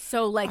anything.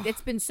 So like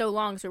it's been so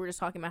long. So we're just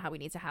talking about how we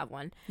need to have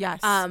one.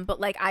 Yes. But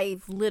like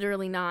I've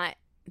literally not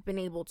been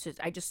able to.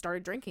 I just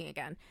started drinking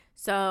again,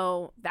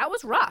 so that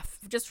was rough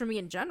just for me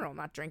in general,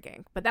 not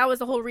drinking. But that was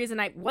the whole reason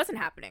I wasn't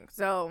happening.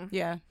 So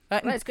yeah,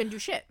 I just couldn't do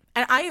shit.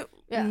 And I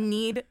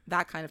need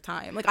that kind of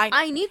time. Like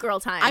I need girl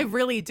time. I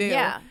really do.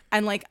 Yeah.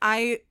 And like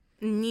I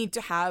need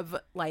to have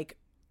like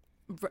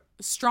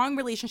strong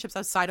relationships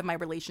outside of my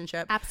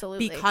relationship.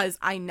 Absolutely. Because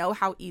I know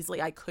how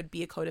easily I could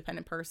be a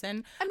codependent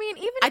person. I mean,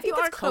 even if you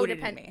are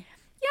codependent.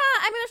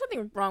 Yeah, I mean, there's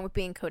nothing wrong with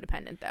being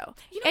codependent, though.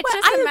 You know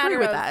what? I agree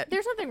with that.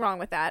 There's nothing wrong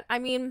with that. I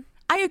mean,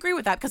 I agree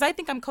with that because I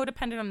think I'm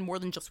codependent on more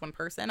than just one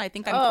person. I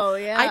think I'm. Oh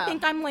yeah. I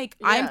think I'm like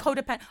I'm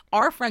codependent.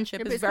 Our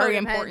friendship is very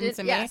important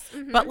to me,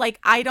 but like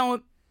I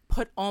don't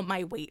put all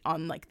my weight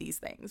on like these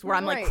things where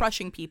I'm like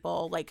crushing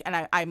people, like,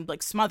 and I'm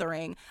like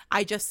smothering.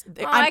 I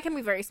can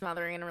be very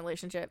smothering in a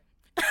relationship.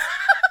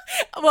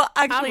 Well,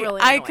 actually,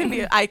 really I can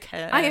be. I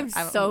can. I am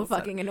so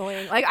fucking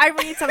annoying. Like I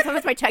read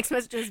sometimes my text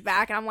messages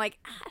back, and I'm like,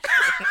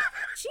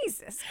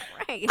 Jesus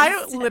Christ. I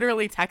don't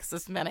literally text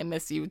this man, I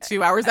miss you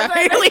 2 hours after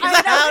he leaves the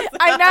house.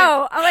 I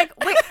know. I'm like,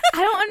 wait,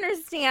 I don't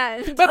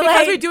understand. But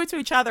because we do it to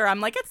each other, I'm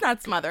like, it's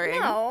not smothering.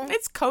 No.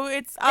 It's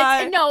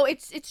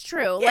it's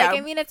true. Yeah. Like,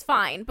 I mean, it's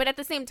fine. But at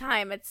the same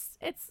time, it's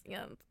you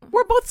know.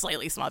 We're both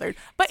slightly smothered.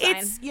 But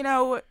it's you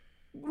know,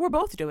 we're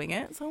both doing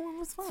it, so it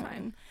was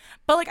fine.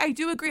 But like, I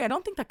do agree. I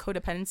don't think that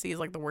codependency is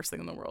like the worst thing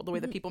in the world, the way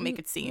that people make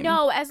it seem.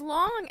 No, as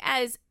long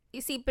as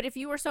you see, but if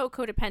you were so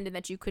codependent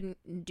that you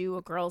couldn't do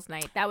a girls'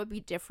 night, that would be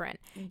different.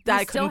 That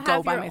I couldn't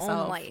go by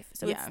myself. Own life,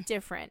 so it's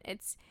different.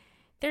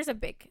 There's a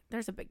big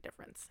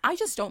difference. I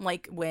just don't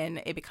like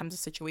when it becomes a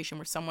situation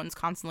where someone's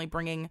constantly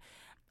bringing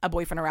a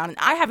boyfriend around, and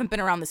I haven't been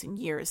around this in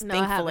years,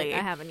 thankfully. I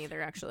haven't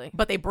either, actually.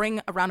 But they bring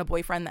around a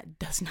boyfriend that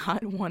does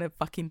not want to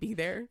fucking be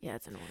there. Yeah,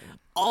 it's annoying.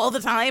 All the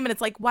time, and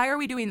it's like, why are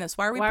we doing this?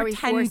 Why are we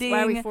pretending?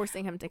 Why are we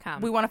forcing him to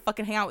come? We want to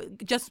fucking hang out.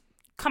 Just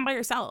come by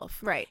yourself.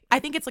 Right. I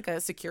think it's like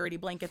a security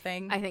blanket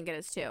thing. I think it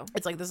is too.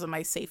 It's like, this is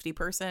my safety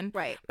person.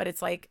 Right. But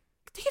it's like,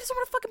 he doesn't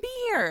want to fucking be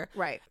here.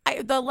 Right.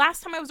 The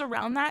last time I was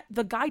around that,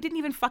 the guy didn't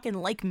even fucking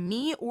like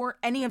me or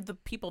any of the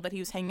people that he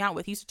was hanging out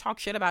with. He used to talk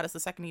shit about us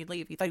the second he'd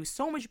leave. He thought he was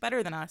so much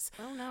better than us.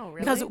 Oh, no, really?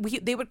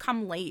 Because they would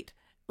come late,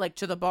 like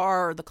to the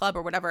bar or the club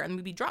or whatever, and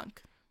we'd be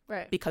drunk.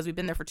 Right. Because we've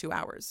been there for 2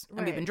 hours.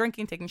 And we've been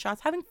drinking, taking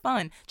shots, having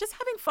fun. Just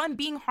having fun,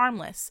 being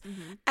harmless.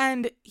 Mm-hmm.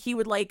 And he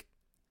would like,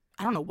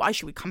 I don't know, why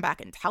should we come back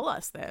and tell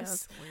us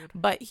this? Yeah, weird.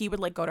 But he would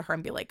like go to her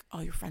and be like,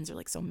 oh, your friends are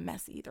like so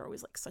messy. They're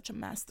always like such a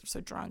mess. They're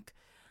so drunk.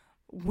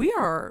 We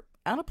are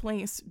at a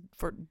place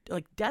for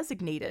like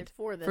designated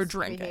for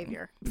drinking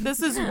behavior.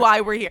 This is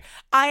why we're here.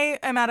 I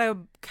am at a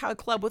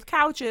club with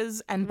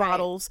couches and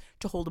bottles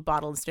to hold a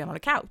bottle and stand on a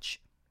couch.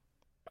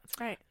 That's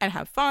right. And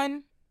have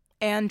fun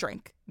and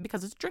drink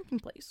because it's a drinking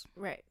place.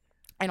 Right.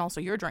 And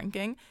also you're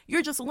drinking.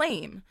 You're just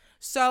lame.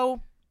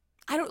 So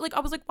I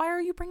was like, why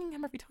are you bringing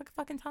him every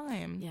fucking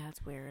time? Yeah,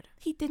 it's weird.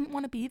 He didn't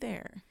want to be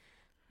there.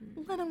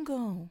 Let him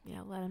go.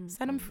 Yeah, let him.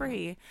 Set him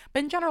free.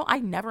 But in general, I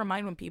never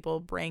mind when people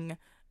bring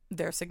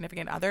their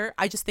significant other.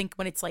 I just think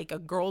when it's like a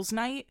girls'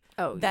 night,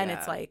 then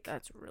it's like,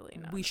 that's really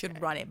not we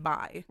should run it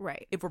by.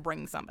 Right. If we're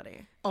bringing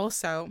somebody.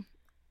 Also,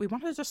 we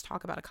wanted to just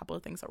talk about a couple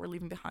of things that we're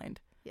leaving behind.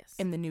 Yes.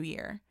 In the new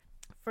year.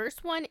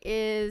 First one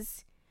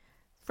is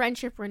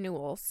friendship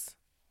renewals.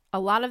 A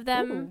lot of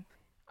them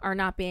are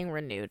not being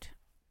renewed.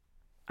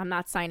 I'm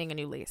not signing a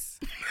new lease.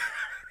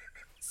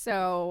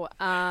 So,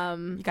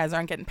 you guys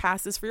aren't getting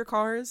passes for your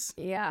cars?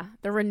 Yeah.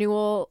 The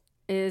renewal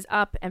is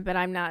up, but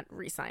I'm not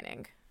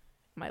re-signing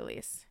my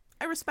lease.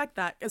 I respect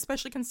that,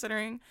 especially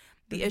considering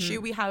the issue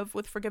we have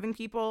with forgiving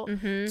people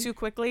too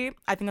quickly.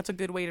 I think that's a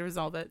good way to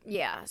resolve it.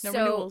 Yeah. No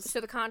renewals.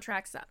 So the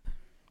contract's up,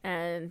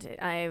 and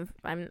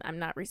I'm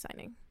not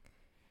re-signing.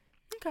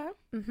 Okay.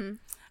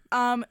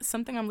 Mm-hmm.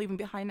 Something I'm leaving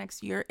behind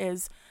next year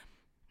is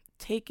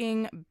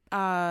taking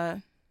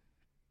bad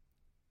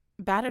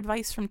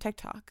advice from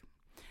TikTok.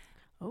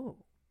 Oh,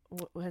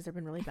 has there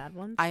been really bad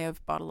ones? I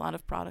have bought a lot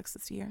of products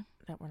this year.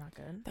 That were not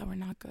good?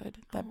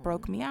 That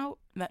broke me out,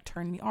 that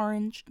turned me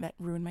orange, that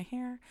ruined my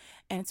hair.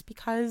 And it's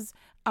because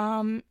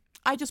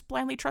I just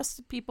blindly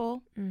trusted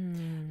people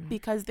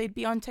because they'd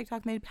be on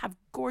TikTok and they'd have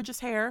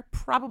gorgeous hair,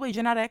 probably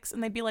genetics,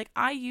 and they'd be like,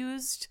 I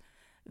used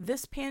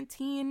this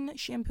Pantene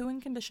shampoo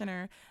and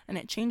conditioner and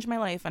it changed my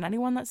life. And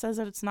anyone that says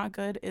that it's not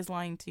good is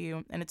lying to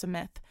you and it's a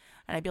myth.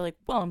 And I'd be like,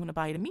 well, I'm going to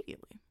buy it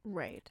immediately.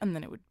 Right. And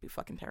then it would be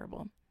fucking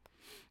terrible.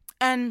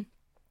 And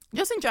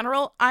just in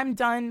general, I'm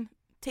done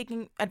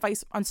taking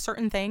advice on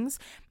certain things.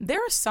 There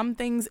are some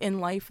things in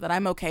life that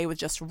I'm okay with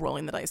just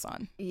rolling the dice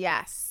on.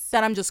 Yes.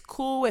 That I'm just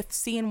cool with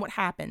seeing what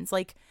happens.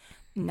 Like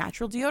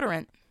natural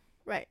deodorant.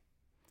 Right.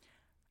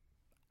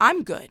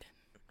 I'm good.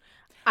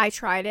 I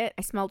tried it.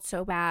 I smelled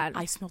so bad.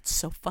 I smelled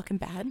so fucking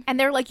bad. And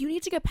they're like, you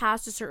need to get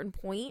past a certain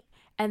point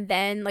and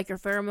then like your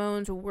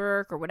pheromones will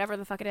work or whatever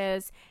the fuck it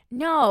is.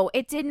 No,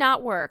 it did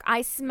not work.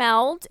 I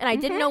smelled and I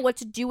didn't know what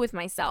to do with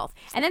myself.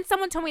 And then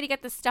someone told me to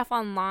get this stuff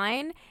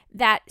online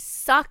that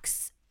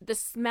sucks the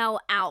smell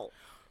out.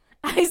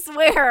 I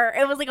swear.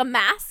 It was like a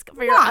mask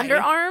for your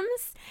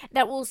underarms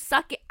that will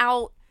suck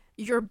out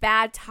your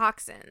bad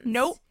toxins.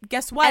 Nope.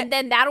 Guess what? And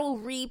then that'll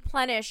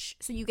replenish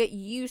so you get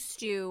used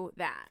to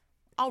that.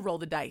 I'll roll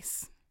the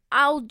dice.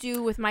 I'll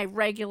do with my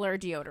regular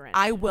deodorant.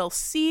 I will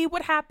see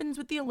what happens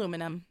with the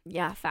aluminum.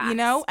 Yeah, facts. You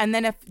know? And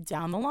then if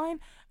down the line,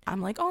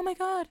 I'm like, oh my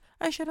God,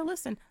 I should have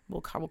listened.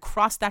 We'll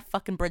cross that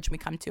fucking bridge when we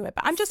come to it.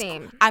 But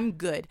I'm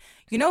good.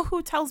 You know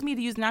who tells me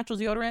to use natural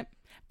deodorant?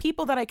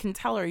 People that I can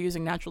tell are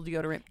using natural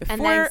deodorant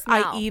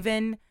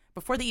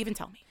before they even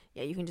tell me.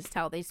 Yeah, you can just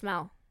tell they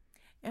smell.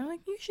 And I'm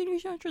like, you should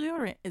use natural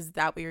deodorant. Is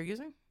that what you're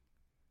using?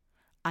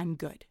 I'm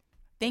good.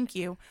 Thank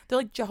you. They're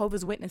like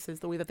Jehovah's Witnesses,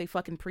 the way that they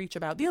fucking preach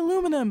about the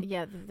aluminum.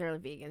 Yeah, they're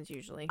vegans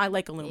usually. I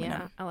like aluminum.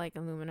 Yeah, I like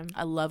aluminum.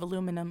 I love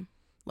aluminum.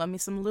 Love me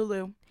some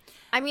Lulu.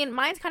 I mean,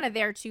 mine's kind of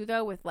there too,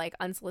 though, with like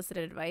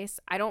unsolicited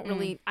advice. I don't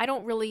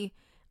really,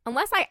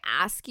 unless I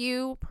ask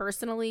you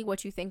personally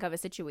what you think of a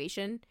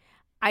situation,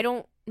 I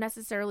don't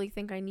necessarily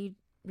think I need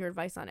your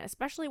advice on it,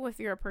 especially if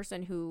you're a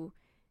person who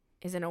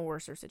is in a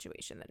worse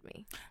situation than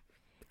me.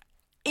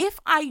 If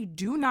I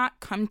do not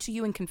come to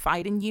you and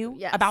confide in you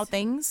about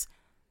things,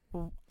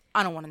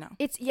 I don't want to know.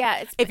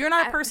 If you're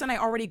not a person I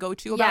already go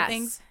to about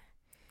things,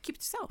 keep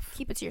it to yourself.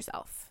 Keep it to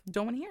yourself.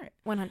 Don't want to hear it.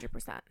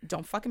 100%.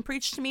 Don't fucking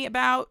preach to me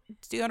about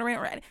deodorant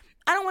or anything.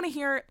 I don't want to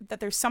hear that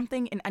there's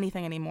something in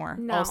anything anymore.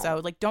 No.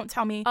 Also, like, don't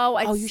tell me,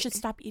 you should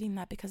stop eating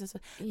that because it's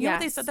you know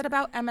what they said that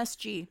about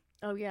MSG?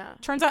 Oh, yeah.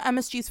 Turns out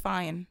MSG's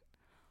fine.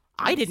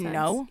 I didn't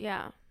know.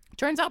 Yeah.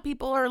 Turns out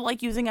people are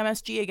like using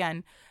MSG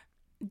again.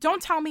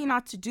 Don't tell me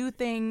not to do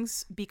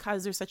things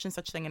because there's such and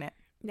such thing in it.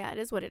 Yeah, it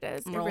is what it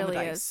is. It really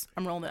is.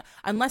 I'm rolling it.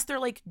 Unless they're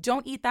like,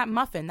 don't eat that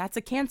muffin. That's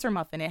a cancer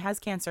muffin. It has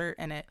cancer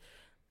in it.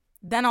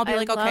 Then I'll be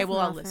like, okay, well,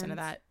 I'll listen to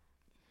that.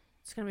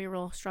 It's going to be a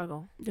real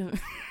struggle.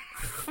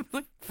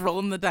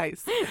 Rolling the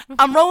dice.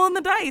 I'm rolling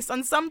the dice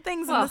on some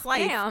things in this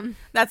life. Damn.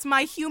 That's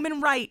my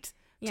human right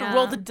to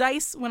roll the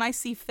dice when I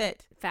see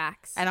fit.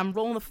 Facts. And I'm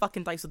rolling the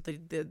fucking dice with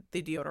the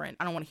deodorant.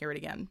 I don't want to hear it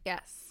again.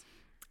 Yes.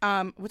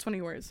 Which one are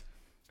yours?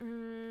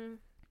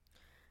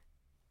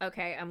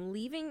 Okay, I'm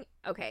leaving.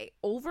 Okay,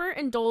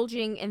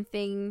 overindulging in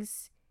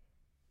things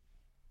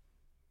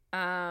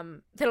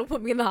that'll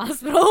put me in the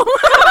hospital.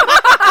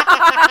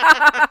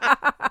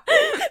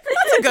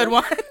 That's a good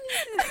one.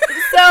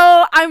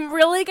 So I'm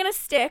really gonna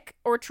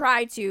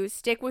try to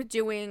stick with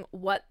doing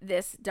what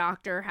this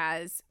doctor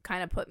has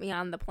kind of put me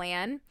on the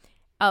plan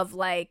of,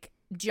 like,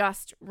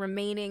 just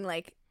remaining,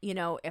 like, you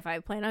know, if I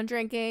plan on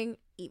drinking,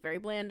 eat very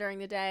bland during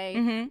the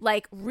day,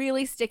 like,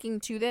 really sticking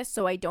to this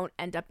so I don't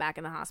end up back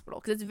in the hospital,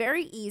 because it's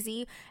very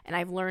easy, and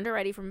I've learned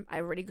already I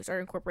already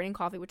started incorporating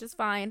coffee, which is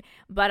fine,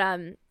 but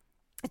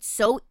it's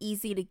so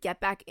easy to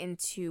get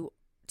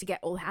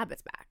old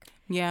habits back.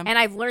 Yeah. And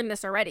I've learned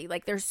this already.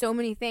 Like, there's so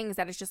many things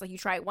that it's just like you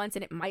try it once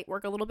and it might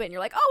work a little bit and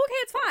you're like, oh, okay,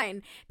 it's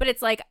fine. But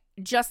it's like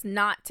just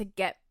not to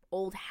get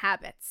old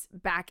habits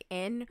back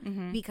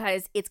in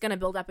because it's going to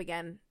build up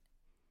again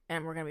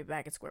and we're going to be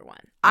back at square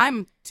one.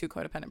 I'm too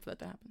codependent for that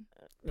to happen,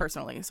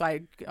 personally. So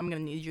I'm going to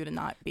need you to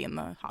not be in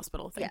the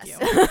hospital. Thank you.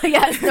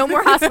 Yes, no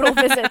more hospital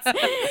visits.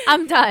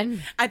 I'm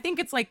done. I think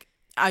it's like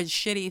a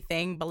shitty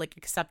thing, but like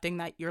accepting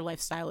that your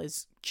lifestyle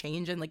is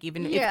changing, like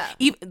even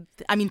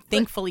I mean,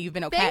 thankfully you've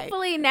been okay.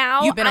 Thankfully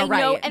now you've been all right.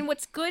 know, and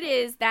what's good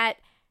is that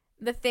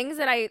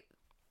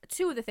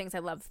two of the things I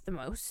love the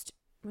most,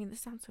 I mean, this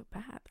sounds so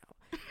bad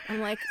though,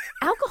 I'm like,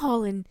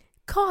 alcohol and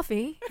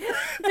coffee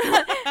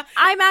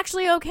I'm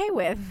actually okay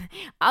with.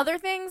 Other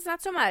things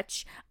not so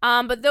much,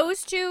 but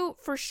those two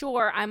for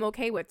sure I'm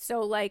okay with.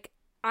 So like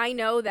I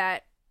know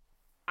that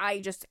I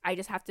just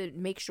have to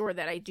make sure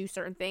that I do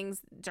certain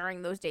things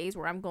during those days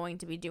where I'm going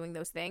to be doing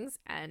those things,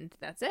 and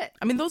that's it.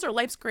 I mean, those are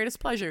life's greatest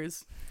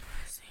pleasures.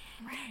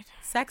 Right.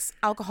 Sex,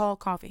 alcohol,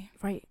 coffee.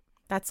 Right.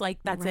 That's it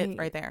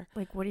right there.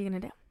 Like, what are you gonna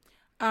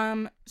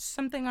do?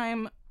 Something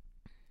I'm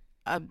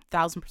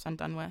 1,000%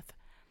 done with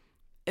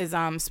is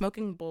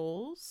smoking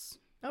bowls.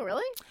 Oh,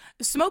 really?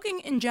 Smoking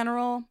in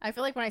general. I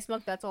feel like when I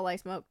smoked, that's all I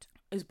smoked.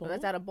 Is bowls?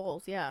 That's out of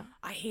bowls, yeah.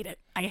 I hate it.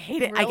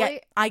 Really?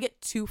 I get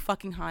too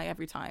fucking high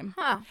every time.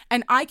 Huh.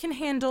 And I can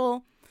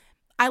handle,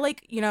 I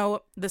like, you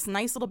know, this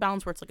nice little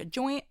balance where it's like a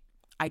joint.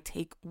 I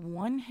take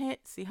one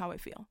hit, see how I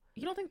feel.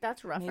 You don't think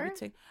that's rougher?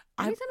 Anytime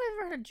I've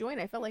ever had a joint,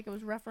 I felt like it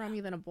was rougher on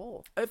me than a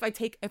bowl. If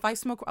I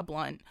smoke a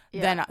blunt,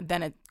 then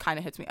it kind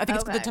of hits me. I think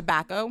it's the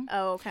tobacco.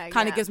 Oh, okay.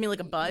 Kind of gives me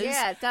like a buzz.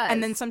 Yeah, it does.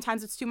 And then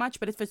sometimes it's too much.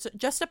 But if it's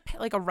just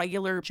a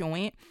regular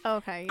joint,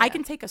 okay, I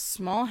can take a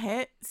small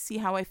hit, see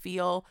how I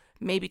feel,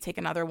 maybe take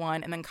another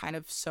one, and then kind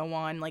of so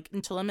on, like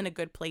until I'm in a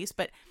good place.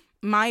 But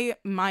my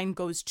mind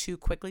goes too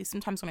quickly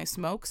sometimes when I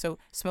smoke. So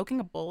smoking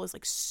a bowl is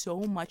like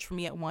so much for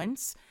me at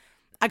once.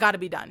 I got to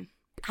be done.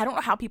 I don't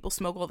know how people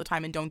smoke all the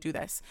time and don't do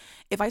this.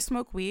 If I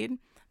smoke weed,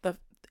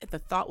 the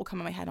thought will come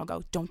in my head and I'll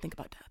go, don't think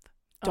about death.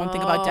 Don't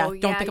think about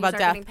death. Don't think about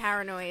death. Getting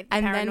paranoid.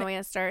 And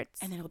paranoia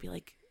starts. And then it'll be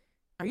like,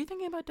 are you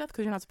thinking about death?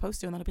 Because you're not supposed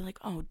to. And then I'll be like,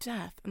 oh,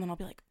 death. And then I'll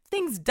be like,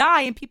 things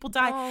die and people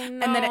die. Oh,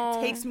 no. And then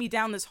it takes me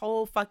down this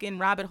whole fucking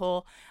rabbit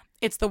hole.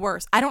 It's the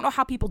worst. I don't know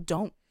how people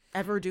don't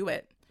ever do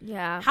it.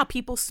 Yeah. How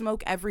people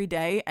smoke every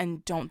day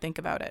and don't think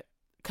about it.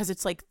 Because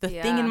it's like the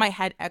thing in my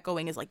head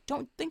echoing is like,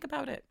 don't think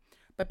about it.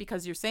 But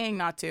because you're saying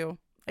not to,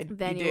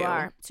 then you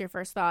are. It's your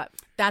first thought.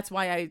 That's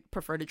why I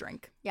prefer to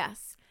drink.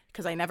 Yes.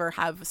 Because I never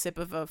have a sip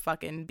of a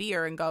fucking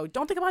beer and go,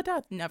 don't think about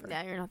death. Never.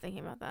 Yeah, you're not thinking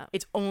about that.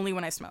 It's only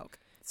when I smoke.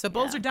 So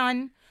bowls are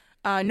done.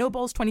 No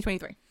bowls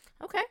 2023.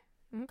 Okay.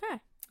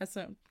 It's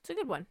a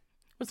good one.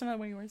 What's another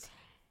one of yours?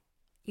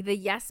 The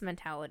yes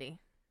mentality.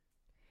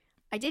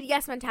 I did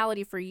yes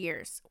mentality for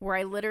years, where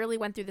I literally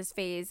went through this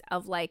phase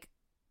of like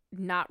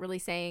not really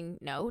saying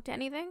no to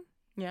anything.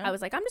 Yeah. I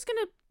was like, I'm just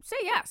going to say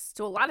yes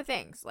to a lot of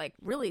things. Like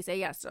really say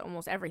yes to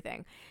almost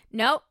everything.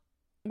 Nope.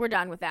 We're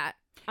done with that.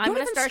 I'm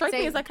going to start strike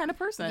saying, me as that kind of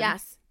person.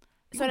 Yes.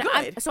 So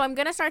I'm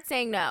going to start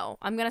saying no.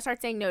 I'm going to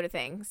start saying no to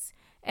things.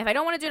 If I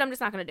don't want to do it, I'm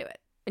just not going to do it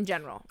in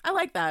general. I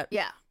like that.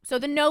 Yeah. So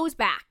the no's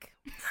back.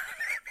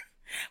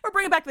 We're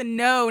bringing back the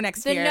no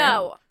next year. The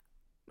no.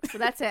 So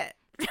that's it.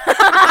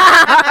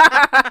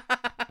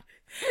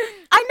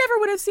 I never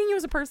would have seen you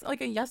as a person,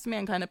 like a yes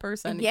man kind of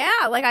person. Yeah.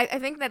 Like I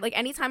think that like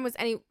anytime was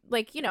any,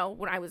 like, you know,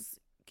 when I was,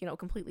 you know,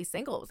 completely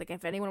single, it was like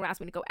if anyone would ask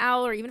me to go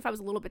out, or even if I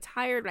was a little bit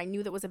tired but I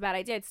knew that was a bad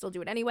idea, I'd still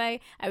do it anyway.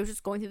 I was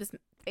just going through this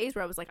phase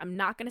where I was like, I'm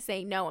not going to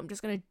say no. I'm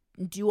just going to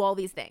do all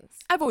these things.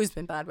 I've always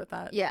been bad with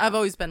that. Yeah. I've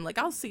always been like,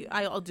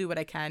 I'll do what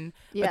I can.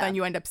 Yeah. But then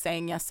you end up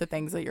saying yes to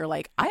things that you're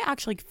like, I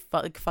actually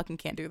fucking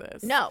can't do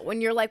this. No. When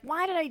you're like,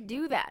 why did I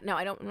do that? No,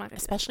 I'm not going to.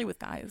 Especially with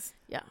guys.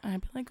 Yeah. And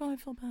I'd be like, oh, I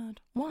feel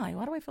bad. Why?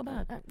 Why do I feel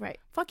bad? Right.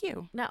 Fuck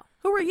you. No.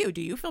 Who are you?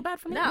 Do you feel bad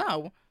for me?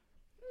 No.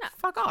 No.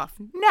 Fuck off.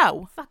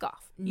 No. Fuck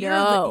off.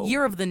 No.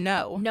 Year of the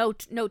no.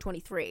 No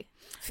 23.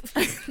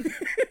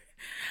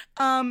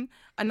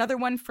 Another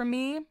one for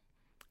me,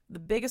 the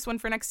biggest one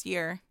for next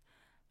year,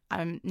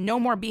 no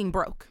more being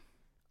broke.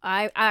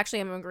 I actually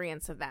am in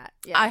agreement of that.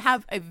 Yes. I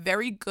have a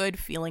very good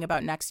feeling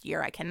about next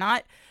year. I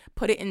cannot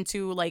put it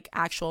into like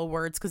actual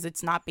words because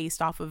it's not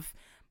based off of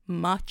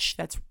much.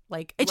 That's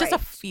like, it's just a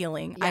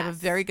feeling. Yes. I have a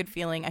very good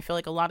feeling. I feel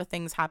like a lot of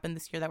things happened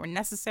this year that were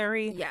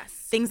necessary. Yes.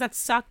 Things that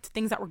sucked,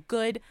 things that were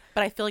good,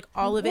 but I feel like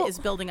all of it is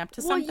building up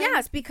to something. Well,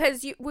 yes,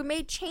 because we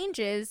made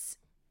changes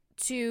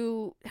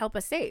to help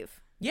us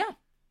save. Yeah.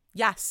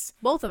 Yes.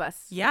 Both of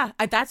us. Yeah.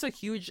 That's a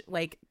huge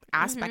like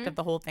aspect of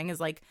the whole thing, is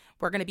like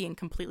we're going to be in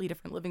completely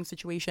different living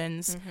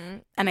situations.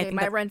 And I think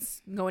my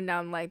rent's going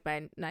down like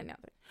by 9 now.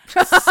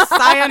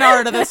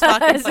 Sayonara to this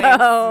fucking place.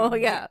 So,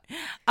 yeah.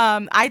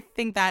 I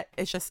think that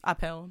it's just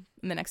uphill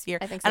in the next year.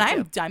 I think so, and too.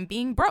 I'm done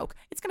being broke.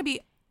 It's going to be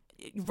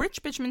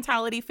rich bitch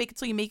mentality, fake it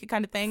till you make it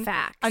kind of thing.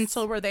 Facts.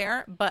 Until we're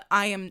there. But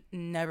I'm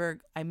never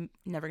going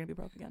to be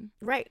broke again.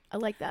 Right. I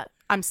like that.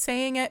 I'm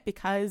saying it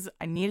because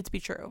I need it to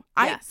be true.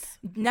 Yes.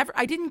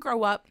 I didn't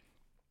grow up,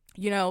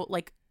 you know,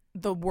 like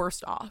the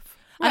worst off.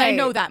 Right. And I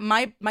know that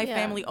my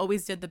family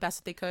always did the best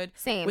that they could.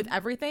 Same. With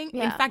everything.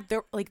 Yeah. In fact,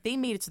 they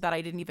made it so that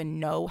I didn't even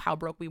know how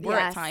broke we were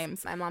at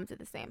times. My mom did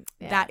the same.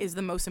 Yeah. That is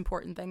the most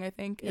important thing, I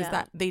think, is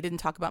that they didn't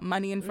talk about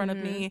money in front of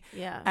me.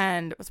 Yeah.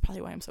 And it's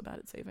probably why I'm so bad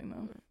at saving,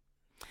 though.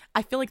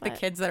 I feel like the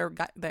kids that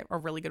are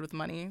really good with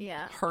money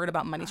heard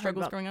about money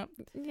struggles growing up.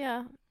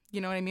 Yeah. You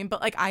know what I mean?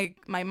 But like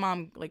my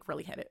mom like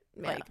really hit it.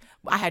 Yeah. Like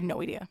I had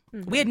no idea.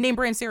 We had name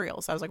brand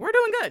cereal, so I was like, we're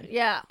doing good.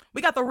 Yeah.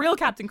 We got the real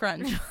Captain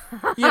Crunch.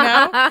 You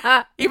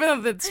know? Even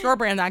though the store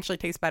brand actually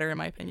tastes better in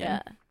my opinion.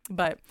 Yeah.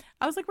 But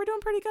I was like, we're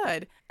doing pretty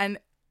good. And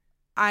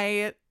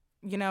I,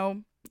 you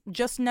know,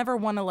 just never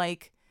want to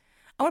like,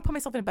 I want to put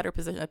myself in a better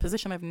position, a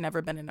position I've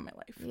never been in my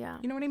life. Yeah.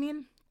 You know what I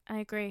mean? I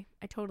agree.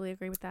 I totally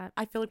agree with that.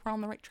 I feel like we're on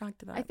the right track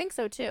to that. I think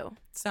so too.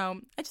 So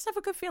I just have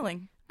a good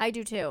feeling. I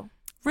do too.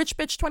 Rich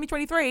bitch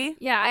 2023.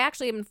 Yeah, I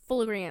actually am in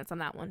full agreement on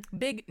that one.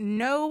 Big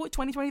no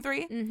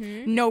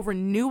 2023. No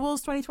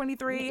renewals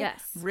 2023.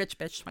 Yes. Rich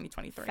bitch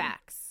 2023.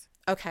 Facts.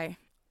 Okay.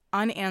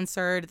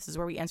 Unanswered. This is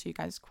where we answer you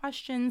guys'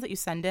 questions that you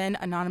send in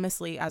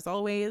anonymously, as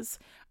always.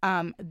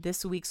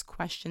 This week's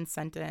question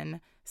sent in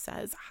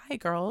says, "Hi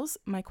girls,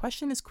 my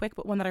question is quick,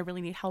 but one that I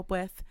really need help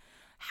with.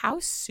 How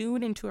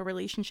soon into a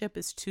relationship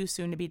is too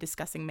soon to be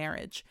discussing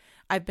marriage?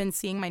 I've been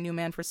seeing my new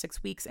man for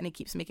 6 weeks and he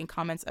keeps making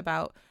comments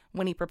about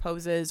when he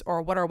proposes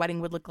or what our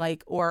wedding would look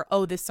like or,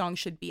 oh, this song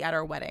should be at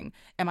our wedding.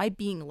 Am I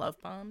being love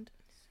bombed?"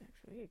 6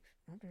 weeks.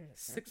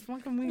 6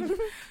 fucking weeks.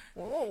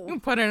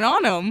 You put it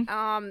on him.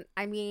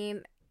 I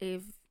mean,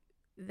 if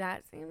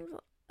that seems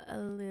a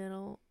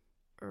little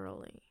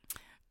early.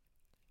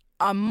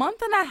 A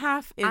month and a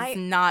half is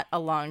not a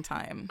long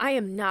time. I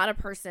am not a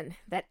person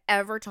that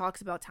ever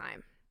talks about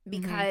time.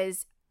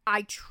 Because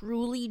I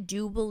truly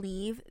do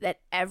believe that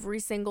every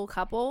single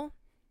couple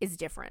is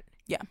different.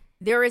 Yeah.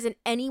 There isn't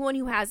anyone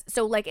who has...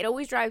 So, like, it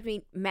always drives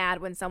me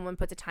mad when someone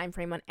puts a time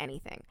frame on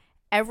anything.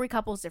 Every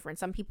couple is different.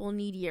 Some people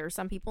need years.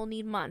 Some people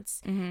need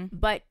months.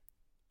 But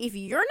if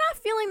you're not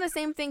feeling the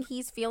same thing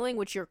he's feeling,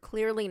 which you're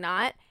clearly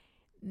not,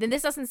 then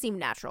this doesn't seem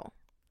natural.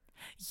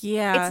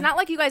 Yeah. It's not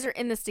like you guys are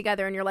in this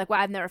together and you're like, wow,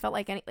 I've never felt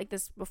like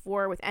this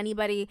before with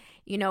anybody.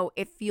 You know,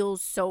 it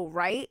feels so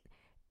right.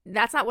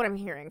 That's not what I'm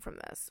hearing from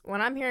this. What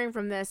I'm hearing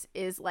from this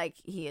is like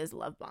he is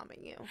love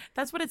bombing you.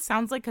 That's what it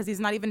sounds like, because he's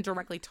not even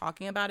directly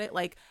talking about it.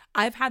 Like,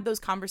 I've had those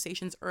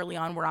conversations early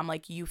on where I'm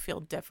like, you feel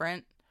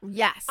different.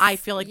 Yes. I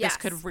feel like this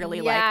could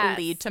really like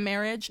lead to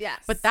marriage.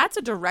 Yes. But that's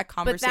a direct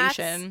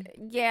conversation.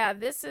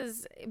 This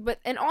is,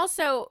 and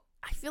also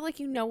I feel like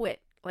you know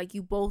it. Like,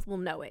 you both will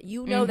know it.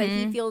 You know that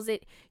he feels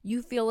it.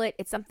 You feel it.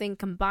 It's something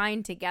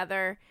combined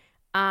together.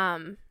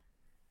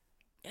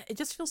 It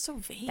just feels so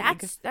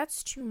vague.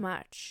 That's too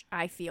much,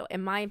 I feel.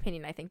 In my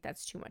opinion, I think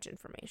that's too much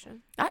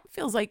information. That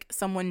feels like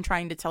someone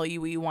trying to tell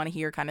you what you want to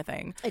hear kind of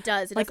thing. It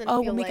does. It like, doesn't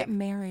oh, feel when we like, get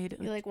married.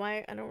 You're like,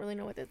 why? I don't really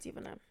know what that's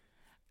even a...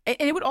 And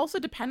it would also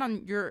depend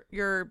on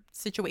your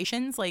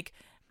situations. Like,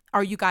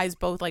 are you guys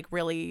both like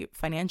really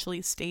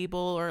financially stable,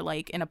 or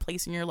like in a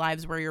place in your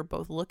lives where you're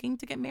both looking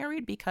to get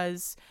married?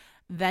 Because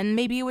then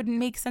maybe it would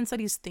make sense that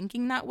he's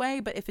thinking that way.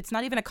 But if it's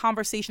not even a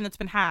conversation that's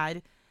been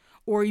had,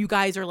 or you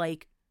guys are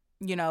like,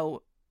 you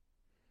know,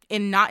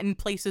 not in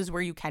places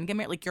where you can get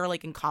married, like you're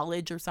like in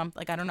college or something.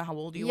 Like, I don't know how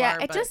old you are. Yeah,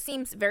 it just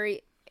seems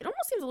it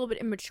almost seems a little bit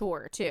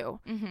immature too.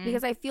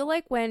 Because I feel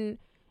like when,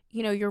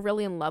 you know, you're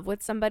really in love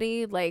with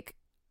somebody, like,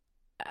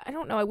 I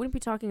don't know, I wouldn't be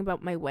talking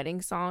about my wedding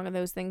song and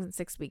those things in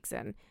 6 weeks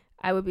in.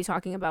 I would be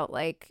talking about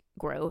like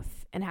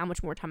growth and how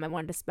much more time I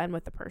wanted to spend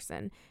with the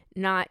person,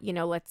 not, you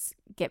know, let's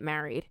get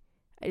married.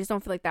 I just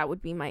don't feel like that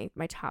would be my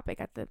topic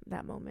at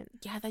that moment.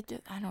 Yeah, I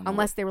don't know.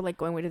 Unless they were like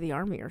going away to the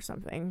army or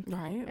something.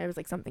 Right. It was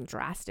like something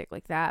drastic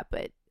like that,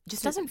 but it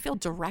just doesn't feel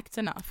direct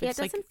enough. Yeah, it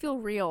doesn't feel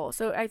real.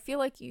 So I feel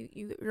like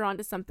you're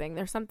onto something.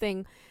 There's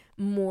something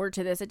more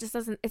to this. It just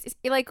doesn't. It's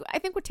like, I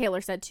think what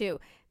Taylor said too.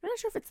 I'm not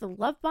sure if it's the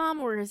love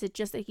bomb or is it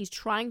just that he's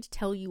trying to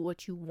tell you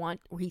what you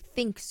want, or he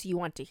thinks you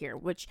want to hear.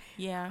 Which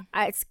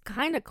it's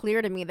kind of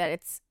clear to me that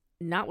it's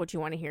not what you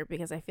want to hear,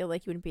 because I feel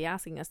like you wouldn't be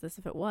asking us this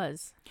if it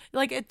was.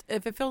 Like,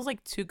 if it feels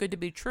like too good to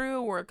be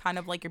true, or kind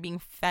of like you're being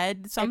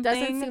fed something. It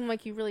doesn't seem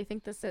like you really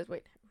think this is.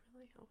 Wait,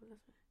 really?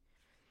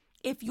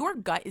 If your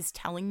gut is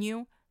telling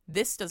you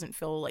this doesn't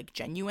feel like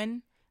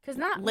genuine,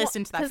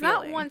 listen to that feeling. Because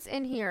not once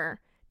in here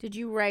did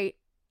you write,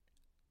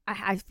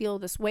 I feel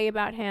this way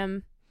about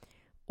him,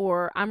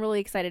 or I'm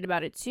really excited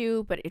about it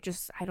too, but it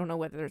just, I don't know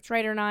whether it's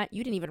right or not.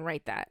 You didn't even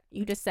write that.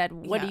 You just said,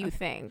 what do you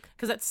think?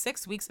 Because at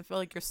 6 weeks, I feel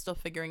like you're still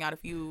figuring out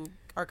if you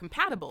are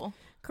compatible.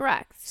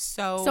 Correct.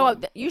 So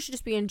you should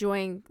just be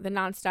enjoying the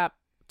nonstop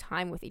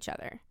time with each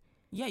other.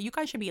 Yeah, you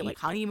guys should be like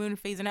honeymoon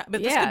phase,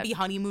 but this could be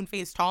honeymoon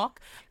phase talk.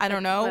 I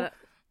don't know,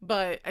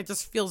 but it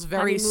just feels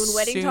very honeymoon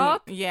wedding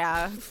talk.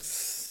 Yeah.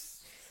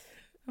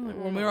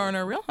 When we were on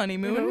our real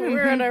honeymoon.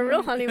 We're on our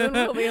real honeymoon.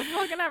 We'll be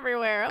fucking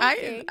everywhere.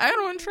 Okay. I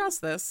don't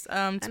trust this,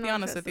 to be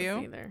honest with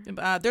you.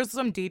 There's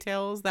some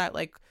details that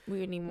like we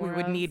would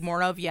need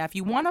more of. Yeah, if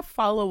you want to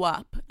follow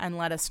up and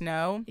let us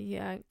know,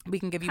 we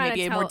can give you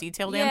maybe a more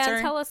detailed answer.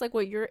 Yeah, tell us like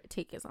what your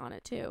take is on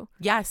it too.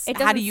 Yes, it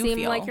doesn't how do you seem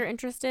feel? Like you're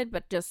interested,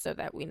 but just so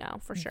that we know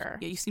for sure.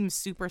 Yeah, you seem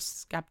super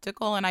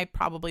skeptical, and I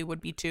probably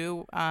would be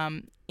too.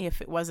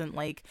 If it wasn't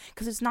like,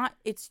 because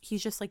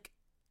he's just like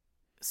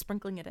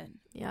sprinkling it in.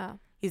 Yeah.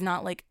 He's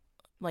not like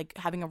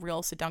having a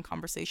real sit down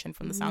conversation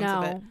from the sounds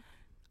of it.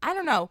 I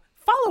don't know.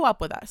 Follow up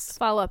with us.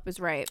 Follow up is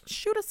right.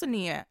 Shoot us an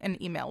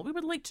email. We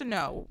would like to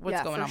know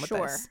what's going on with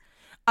this.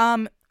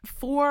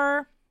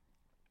 For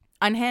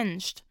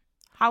Unhinged,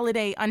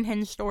 holiday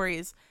Unhinged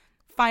stories,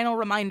 final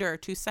reminder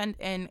to send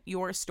in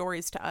your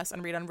stories to us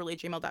on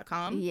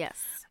readunreally@gmail.com.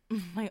 Yes.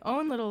 My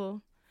own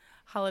little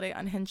holiday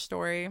Unhinged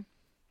story.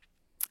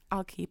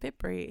 I'll keep it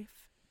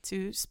brief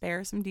to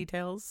spare some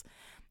details,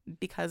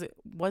 because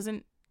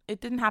it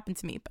didn't happen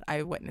to me, but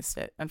I witnessed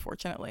it,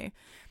 unfortunately.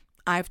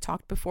 I've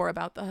talked before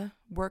about the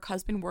work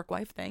husband, work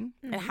wife thing,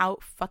 and how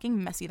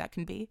fucking messy that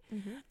can be.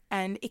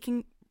 And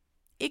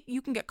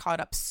you can get caught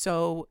up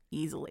so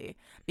easily,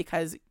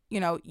 because, you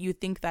know, you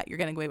think that you're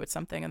getting away with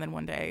something, and then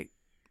one day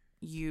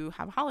you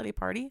have a holiday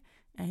party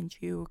and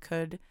you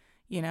could,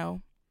 you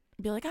know,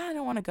 be like, I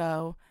don't want to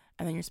go.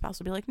 And then your spouse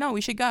will be like, no,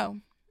 we should go.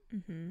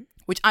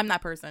 Which I'm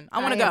that person.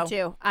 I want to go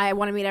too. I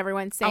want to meet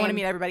everyone. Same. I want to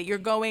meet everybody. You're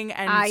going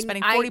and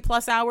spending 40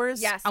 plus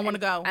hours. Yes. I want to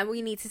go. And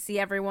we need to see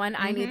everyone.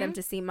 I need them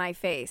to see my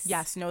face.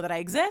 Yes. Know that I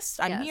exist.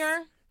 I'm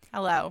here.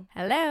 Hello.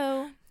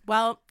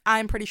 Well,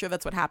 I'm pretty sure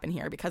that's what happened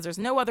here, because there's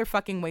no other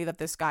fucking way that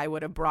this guy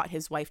would have brought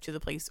his wife to the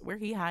place where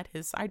he had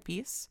his side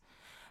piece.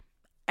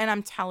 And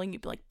I'm telling you,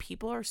 like,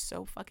 people are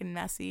so fucking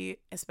messy,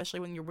 especially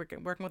when you're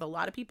working with a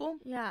lot of people.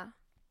 Yeah.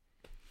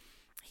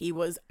 He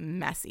was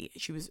messy.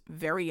 She was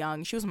very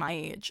young. She was my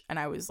age, and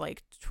I was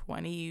like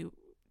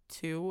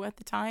 22 at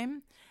the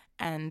time.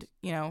 And,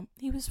 you know,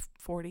 he was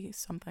 40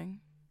 something.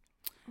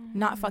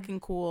 Not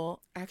fucking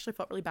cool. I actually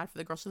felt really bad for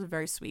the girl. She was a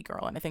very sweet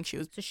girl, and I think she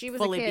was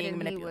fully being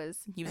manipulated.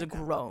 He was a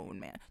grown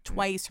man,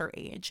 twice her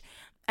age.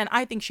 And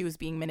I think she was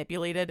being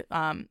manipulated.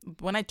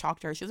 When I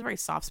talked to her, she was a very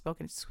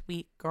soft-spoken,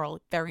 sweet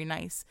girl, very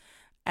nice.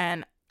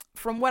 And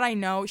from what I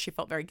know, she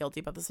felt very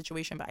guilty about the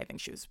situation, but I think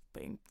she was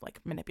being like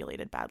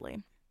manipulated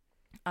badly.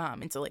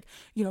 And so, like,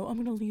 you know, I'm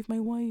gonna leave my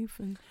wife,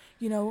 and,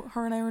 you know,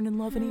 her and I aren't in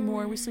love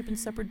anymore. We sleep in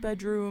separate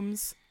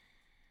bedrooms.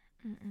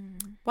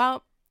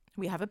 Well,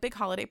 we have a big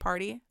holiday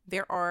party.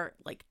 There are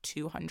like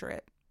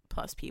 200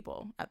 plus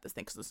people at this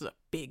thing because this is a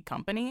big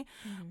company.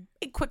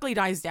 It quickly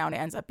dies down. It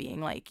ends up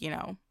being like, you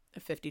know,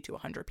 50 to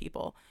 100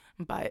 people.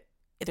 But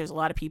there's a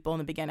lot of people in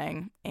the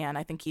beginning, and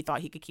I think he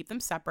thought he could keep them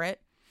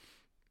separate.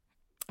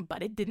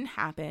 But it didn't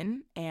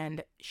happen.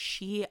 And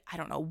I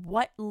don't know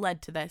what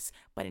led to this,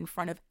 but in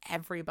front of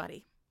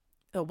everybody,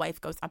 the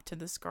wife goes up to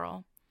this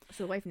girl.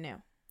 So the wife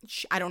knew.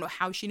 I don't know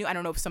how she knew. I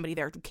don't know if somebody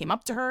there came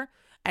up to her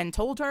and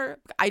told her.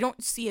 I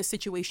don't see a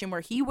situation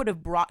where he would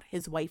have brought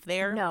his wife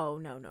there.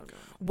 No.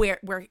 Where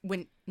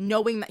when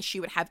knowing that she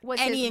would have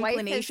any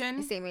inclination. Was his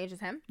wife the same age as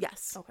him?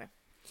 Yes. Okay.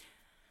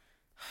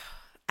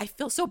 I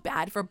feel so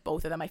bad for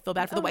both of them. I feel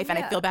bad for the wife and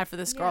I feel bad for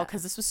this girl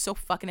because this was so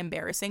fucking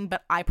embarrassing,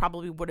 but I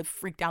probably would have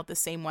freaked out the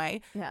same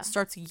way. Yeah.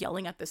 Starts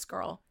yelling at this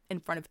girl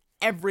in front of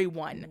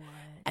everyone. What?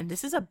 And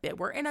this is a bit,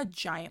 we're in a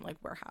giant like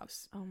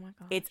warehouse. Oh my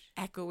god. It's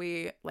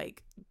echoey,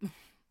 like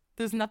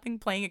there's nothing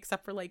playing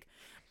except for like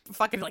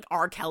fucking like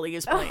R. Kelly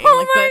is playing. Oh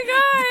like my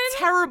god. The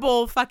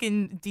terrible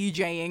fucking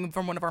DJing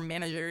from one of our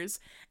managers.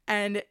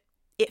 And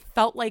it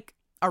felt like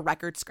a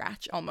record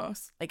scratch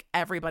almost. Like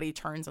everybody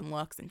turns and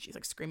looks and she's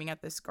like screaming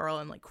at this girl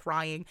and like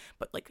crying,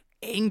 but like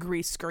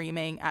angry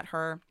screaming at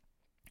her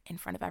in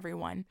front of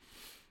everyone.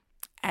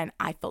 And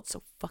I felt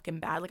so fucking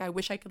bad. Like I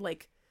wish I could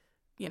like,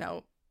 you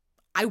know,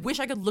 I wish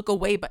I could look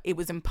away, but it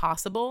was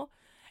impossible.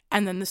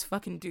 And then this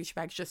fucking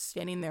douchebag's just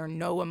standing there,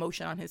 no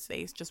emotion on his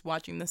face, just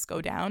watching this go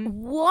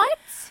down. What?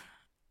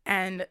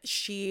 And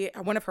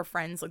one of her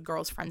friends, like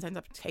girl's friends, ends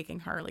up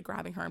taking her, like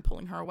grabbing her and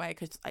pulling her away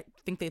because I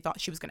think they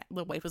thought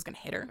the wife was gonna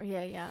hit her.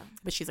 Yeah.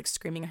 But she's like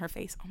screaming in her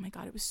face. Oh my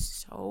god, it was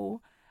so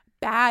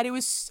bad. It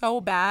was so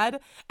bad.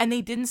 And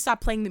they didn't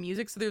stop playing the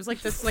music, so there was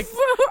like this like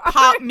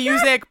pop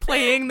music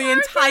playing the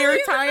entire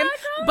time.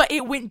 But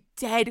it went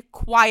dead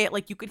quiet.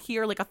 Like you could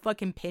hear like a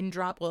fucking pin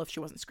drop. Well, if she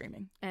wasn't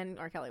screaming. And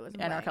R. Kelly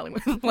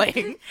wasn't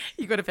playing.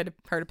 You could have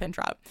heard a pin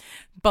drop.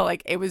 But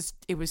like it was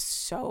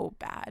so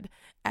bad.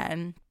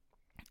 And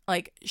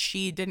like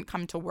she didn't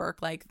come to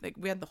work. Like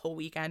we had the whole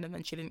weekend, and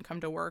then she didn't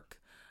come to work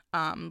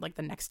like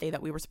the next day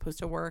that we were supposed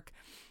to work.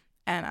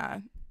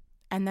 And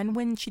then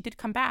when she did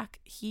come back,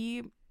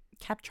 he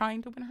kept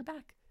trying to win her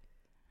back.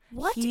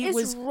 What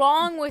is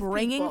wrong with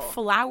bringing people?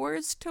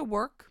 Flowers to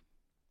work,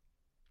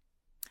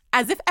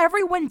 as if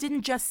everyone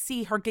didn't just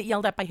see her get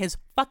yelled at by his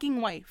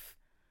fucking wife.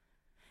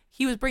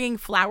 He was bringing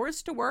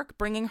flowers to work,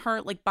 bringing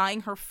her, like,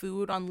 buying her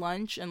food on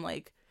lunch, and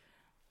like,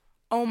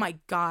 oh my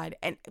god.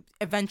 And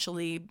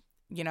eventually,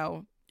 you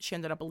know, she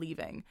ended up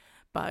leaving,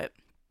 but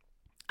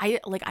I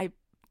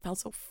felt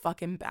so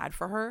fucking bad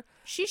for her.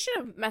 She should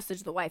have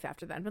messaged the wife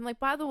after that and been like,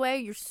 by the way,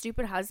 your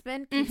stupid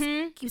husband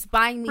keeps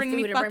buying me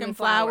food and bringing me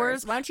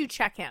flowers. Why don't you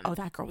check him? Oh,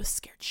 that girl was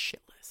scared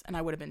shitless. And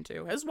I would have been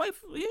too. His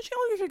wife, she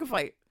only take a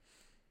fight.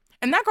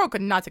 And that girl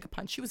could not take a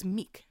punch. She was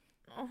meek.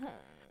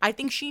 I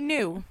think she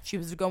knew she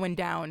was going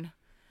down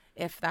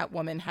if that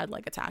woman had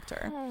like attacked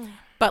her.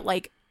 But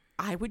like,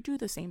 I would do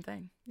the same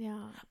thing.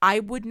 Yeah. I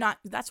would not.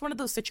 That's one of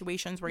those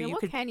situations where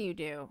what can you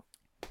do?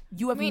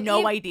 You have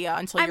no idea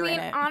until you're in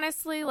it.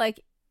 Honestly, like,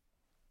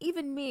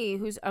 even me,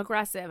 who's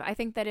aggressive, I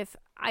think that if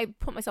I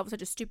put myself in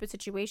such a stupid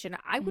situation,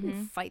 I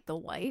wouldn't fight the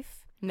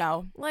wife.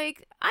 No.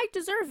 Like, I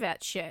deserve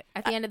that shit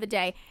at the end of the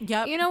day.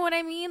 Yep. You know what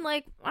I mean?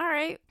 Like, all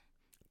right.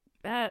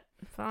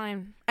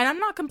 Fine. And I'm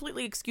not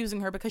completely excusing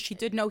her because she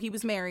did know he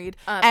was married.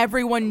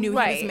 Everyone knew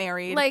he was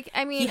married. Like,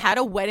 I mean, he had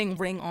a wedding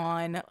ring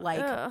on. Like,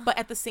 but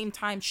at the same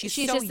time, she's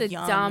so just a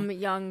young. dumb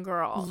young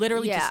girl.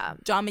 Literally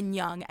just dumb and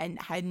young, and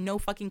had no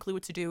fucking clue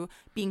what to do.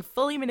 Being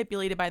fully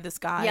manipulated by this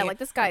guy. Yeah, like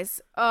this guy's.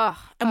 And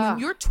when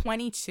you're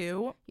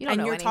 22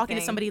 and you're talking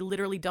to somebody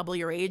literally double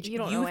your age,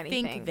 you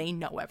think they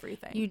know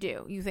everything. You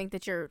do. You think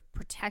that you're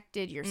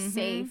protected. You're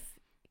safe.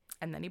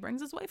 And then he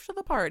brings his wife to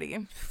the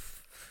party.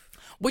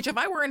 Which, if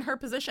I were in her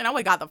position, I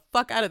would have got the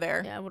fuck out of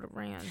there. Yeah, I would have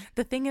ran.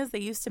 The thing is, they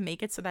used to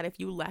make it so that if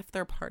you left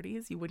their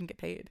parties, you wouldn't get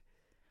paid.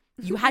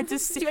 You had to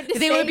stay.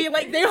 They would be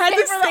like, they had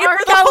to stay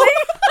for the whole.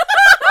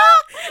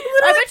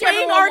 I bet you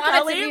everyone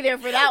wanted to be there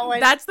for that one.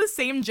 That's the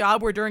same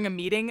job where during a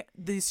meeting,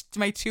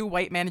 my two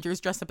white managers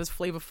dressed up as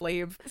Flava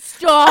Flav.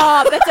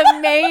 Stop! That's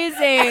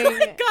amazing.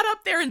 I got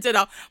up there and did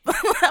a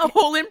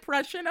whole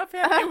impression of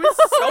him. It was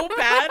so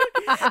bad.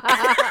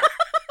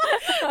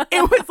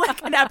 It was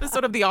like an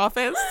episode of The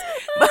Office.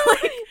 But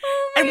like,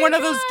 and one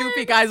of those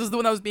doofy guys was the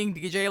one that was being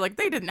DJ. Like,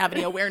 they didn't have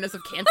any awareness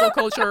of cancel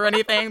culture or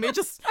anything. They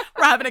just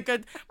were having a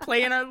good,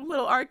 playing a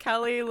little R.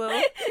 Kelly,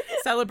 little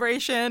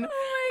celebration.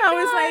 I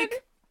was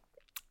like,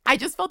 I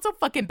just felt so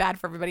fucking bad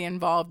for everybody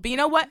involved. But you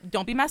know what?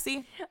 Don't be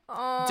messy.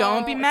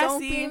 Don't be messy. Don't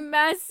be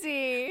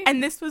messy.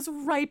 And this was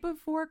right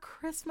before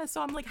Christmas.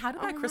 So I'm like, how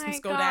did that Christmas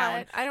go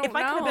down? I don't know. If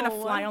I could have been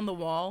a fly on the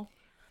wall.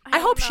 I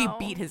hope she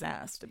beat his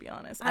ass, to be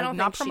honest. I'm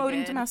not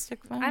promoting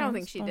domestic violence. I don't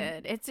think she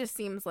did. It just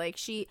seems like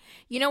she,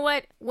 you know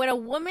what? When a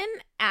woman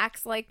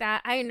acts like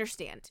that, I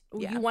understand.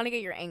 Yeah. You want to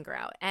get your anger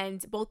out.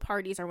 And both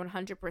parties are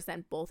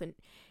 100% both in,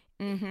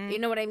 you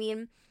know what I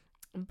mean?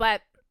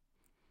 But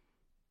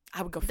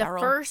I would go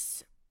feral.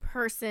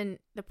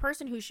 The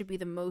person who should be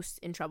the most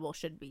in trouble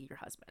should be your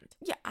husband.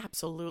 Yeah,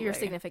 absolutely. Your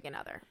significant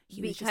other.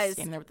 He was just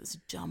standing there with this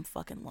dumb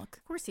fucking look.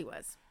 Of course he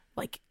was.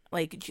 Like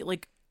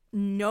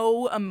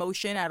no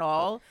emotion at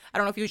all. I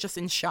don't know if he was just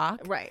in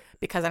shock. Right.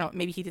 Because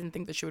maybe he didn't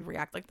think that she would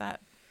react like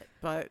that.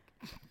 But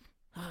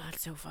oh,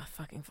 that's so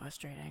fucking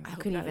frustrating. I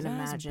couldn't even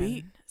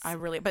imagine. I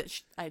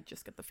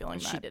just get the feeling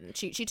that she didn't.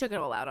 She took it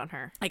all out on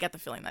her. I get the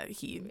feeling that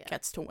he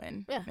gets to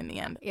win in the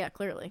end. Yeah,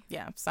 clearly.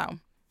 Yeah, so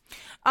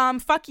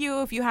fuck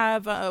you if you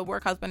have a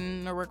work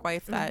husband or work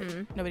wife that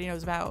nobody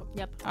knows about.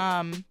 Yep.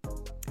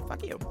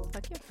 Fuck you.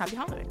 Fuck you. Happy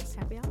holidays.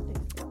 Happy holidays.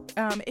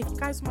 If you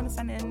guys want to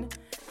send in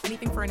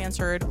anything for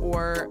Unanswered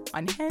or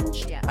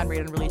Unhinged,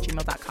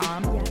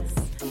 unratedunreally@gmail.com.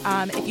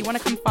 Yes. If you want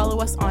to come follow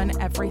us on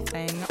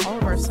everything, all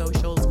of our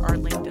socials are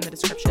linked in the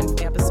description of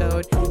the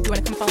episode. If you want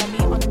to come follow me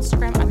on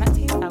Instagram,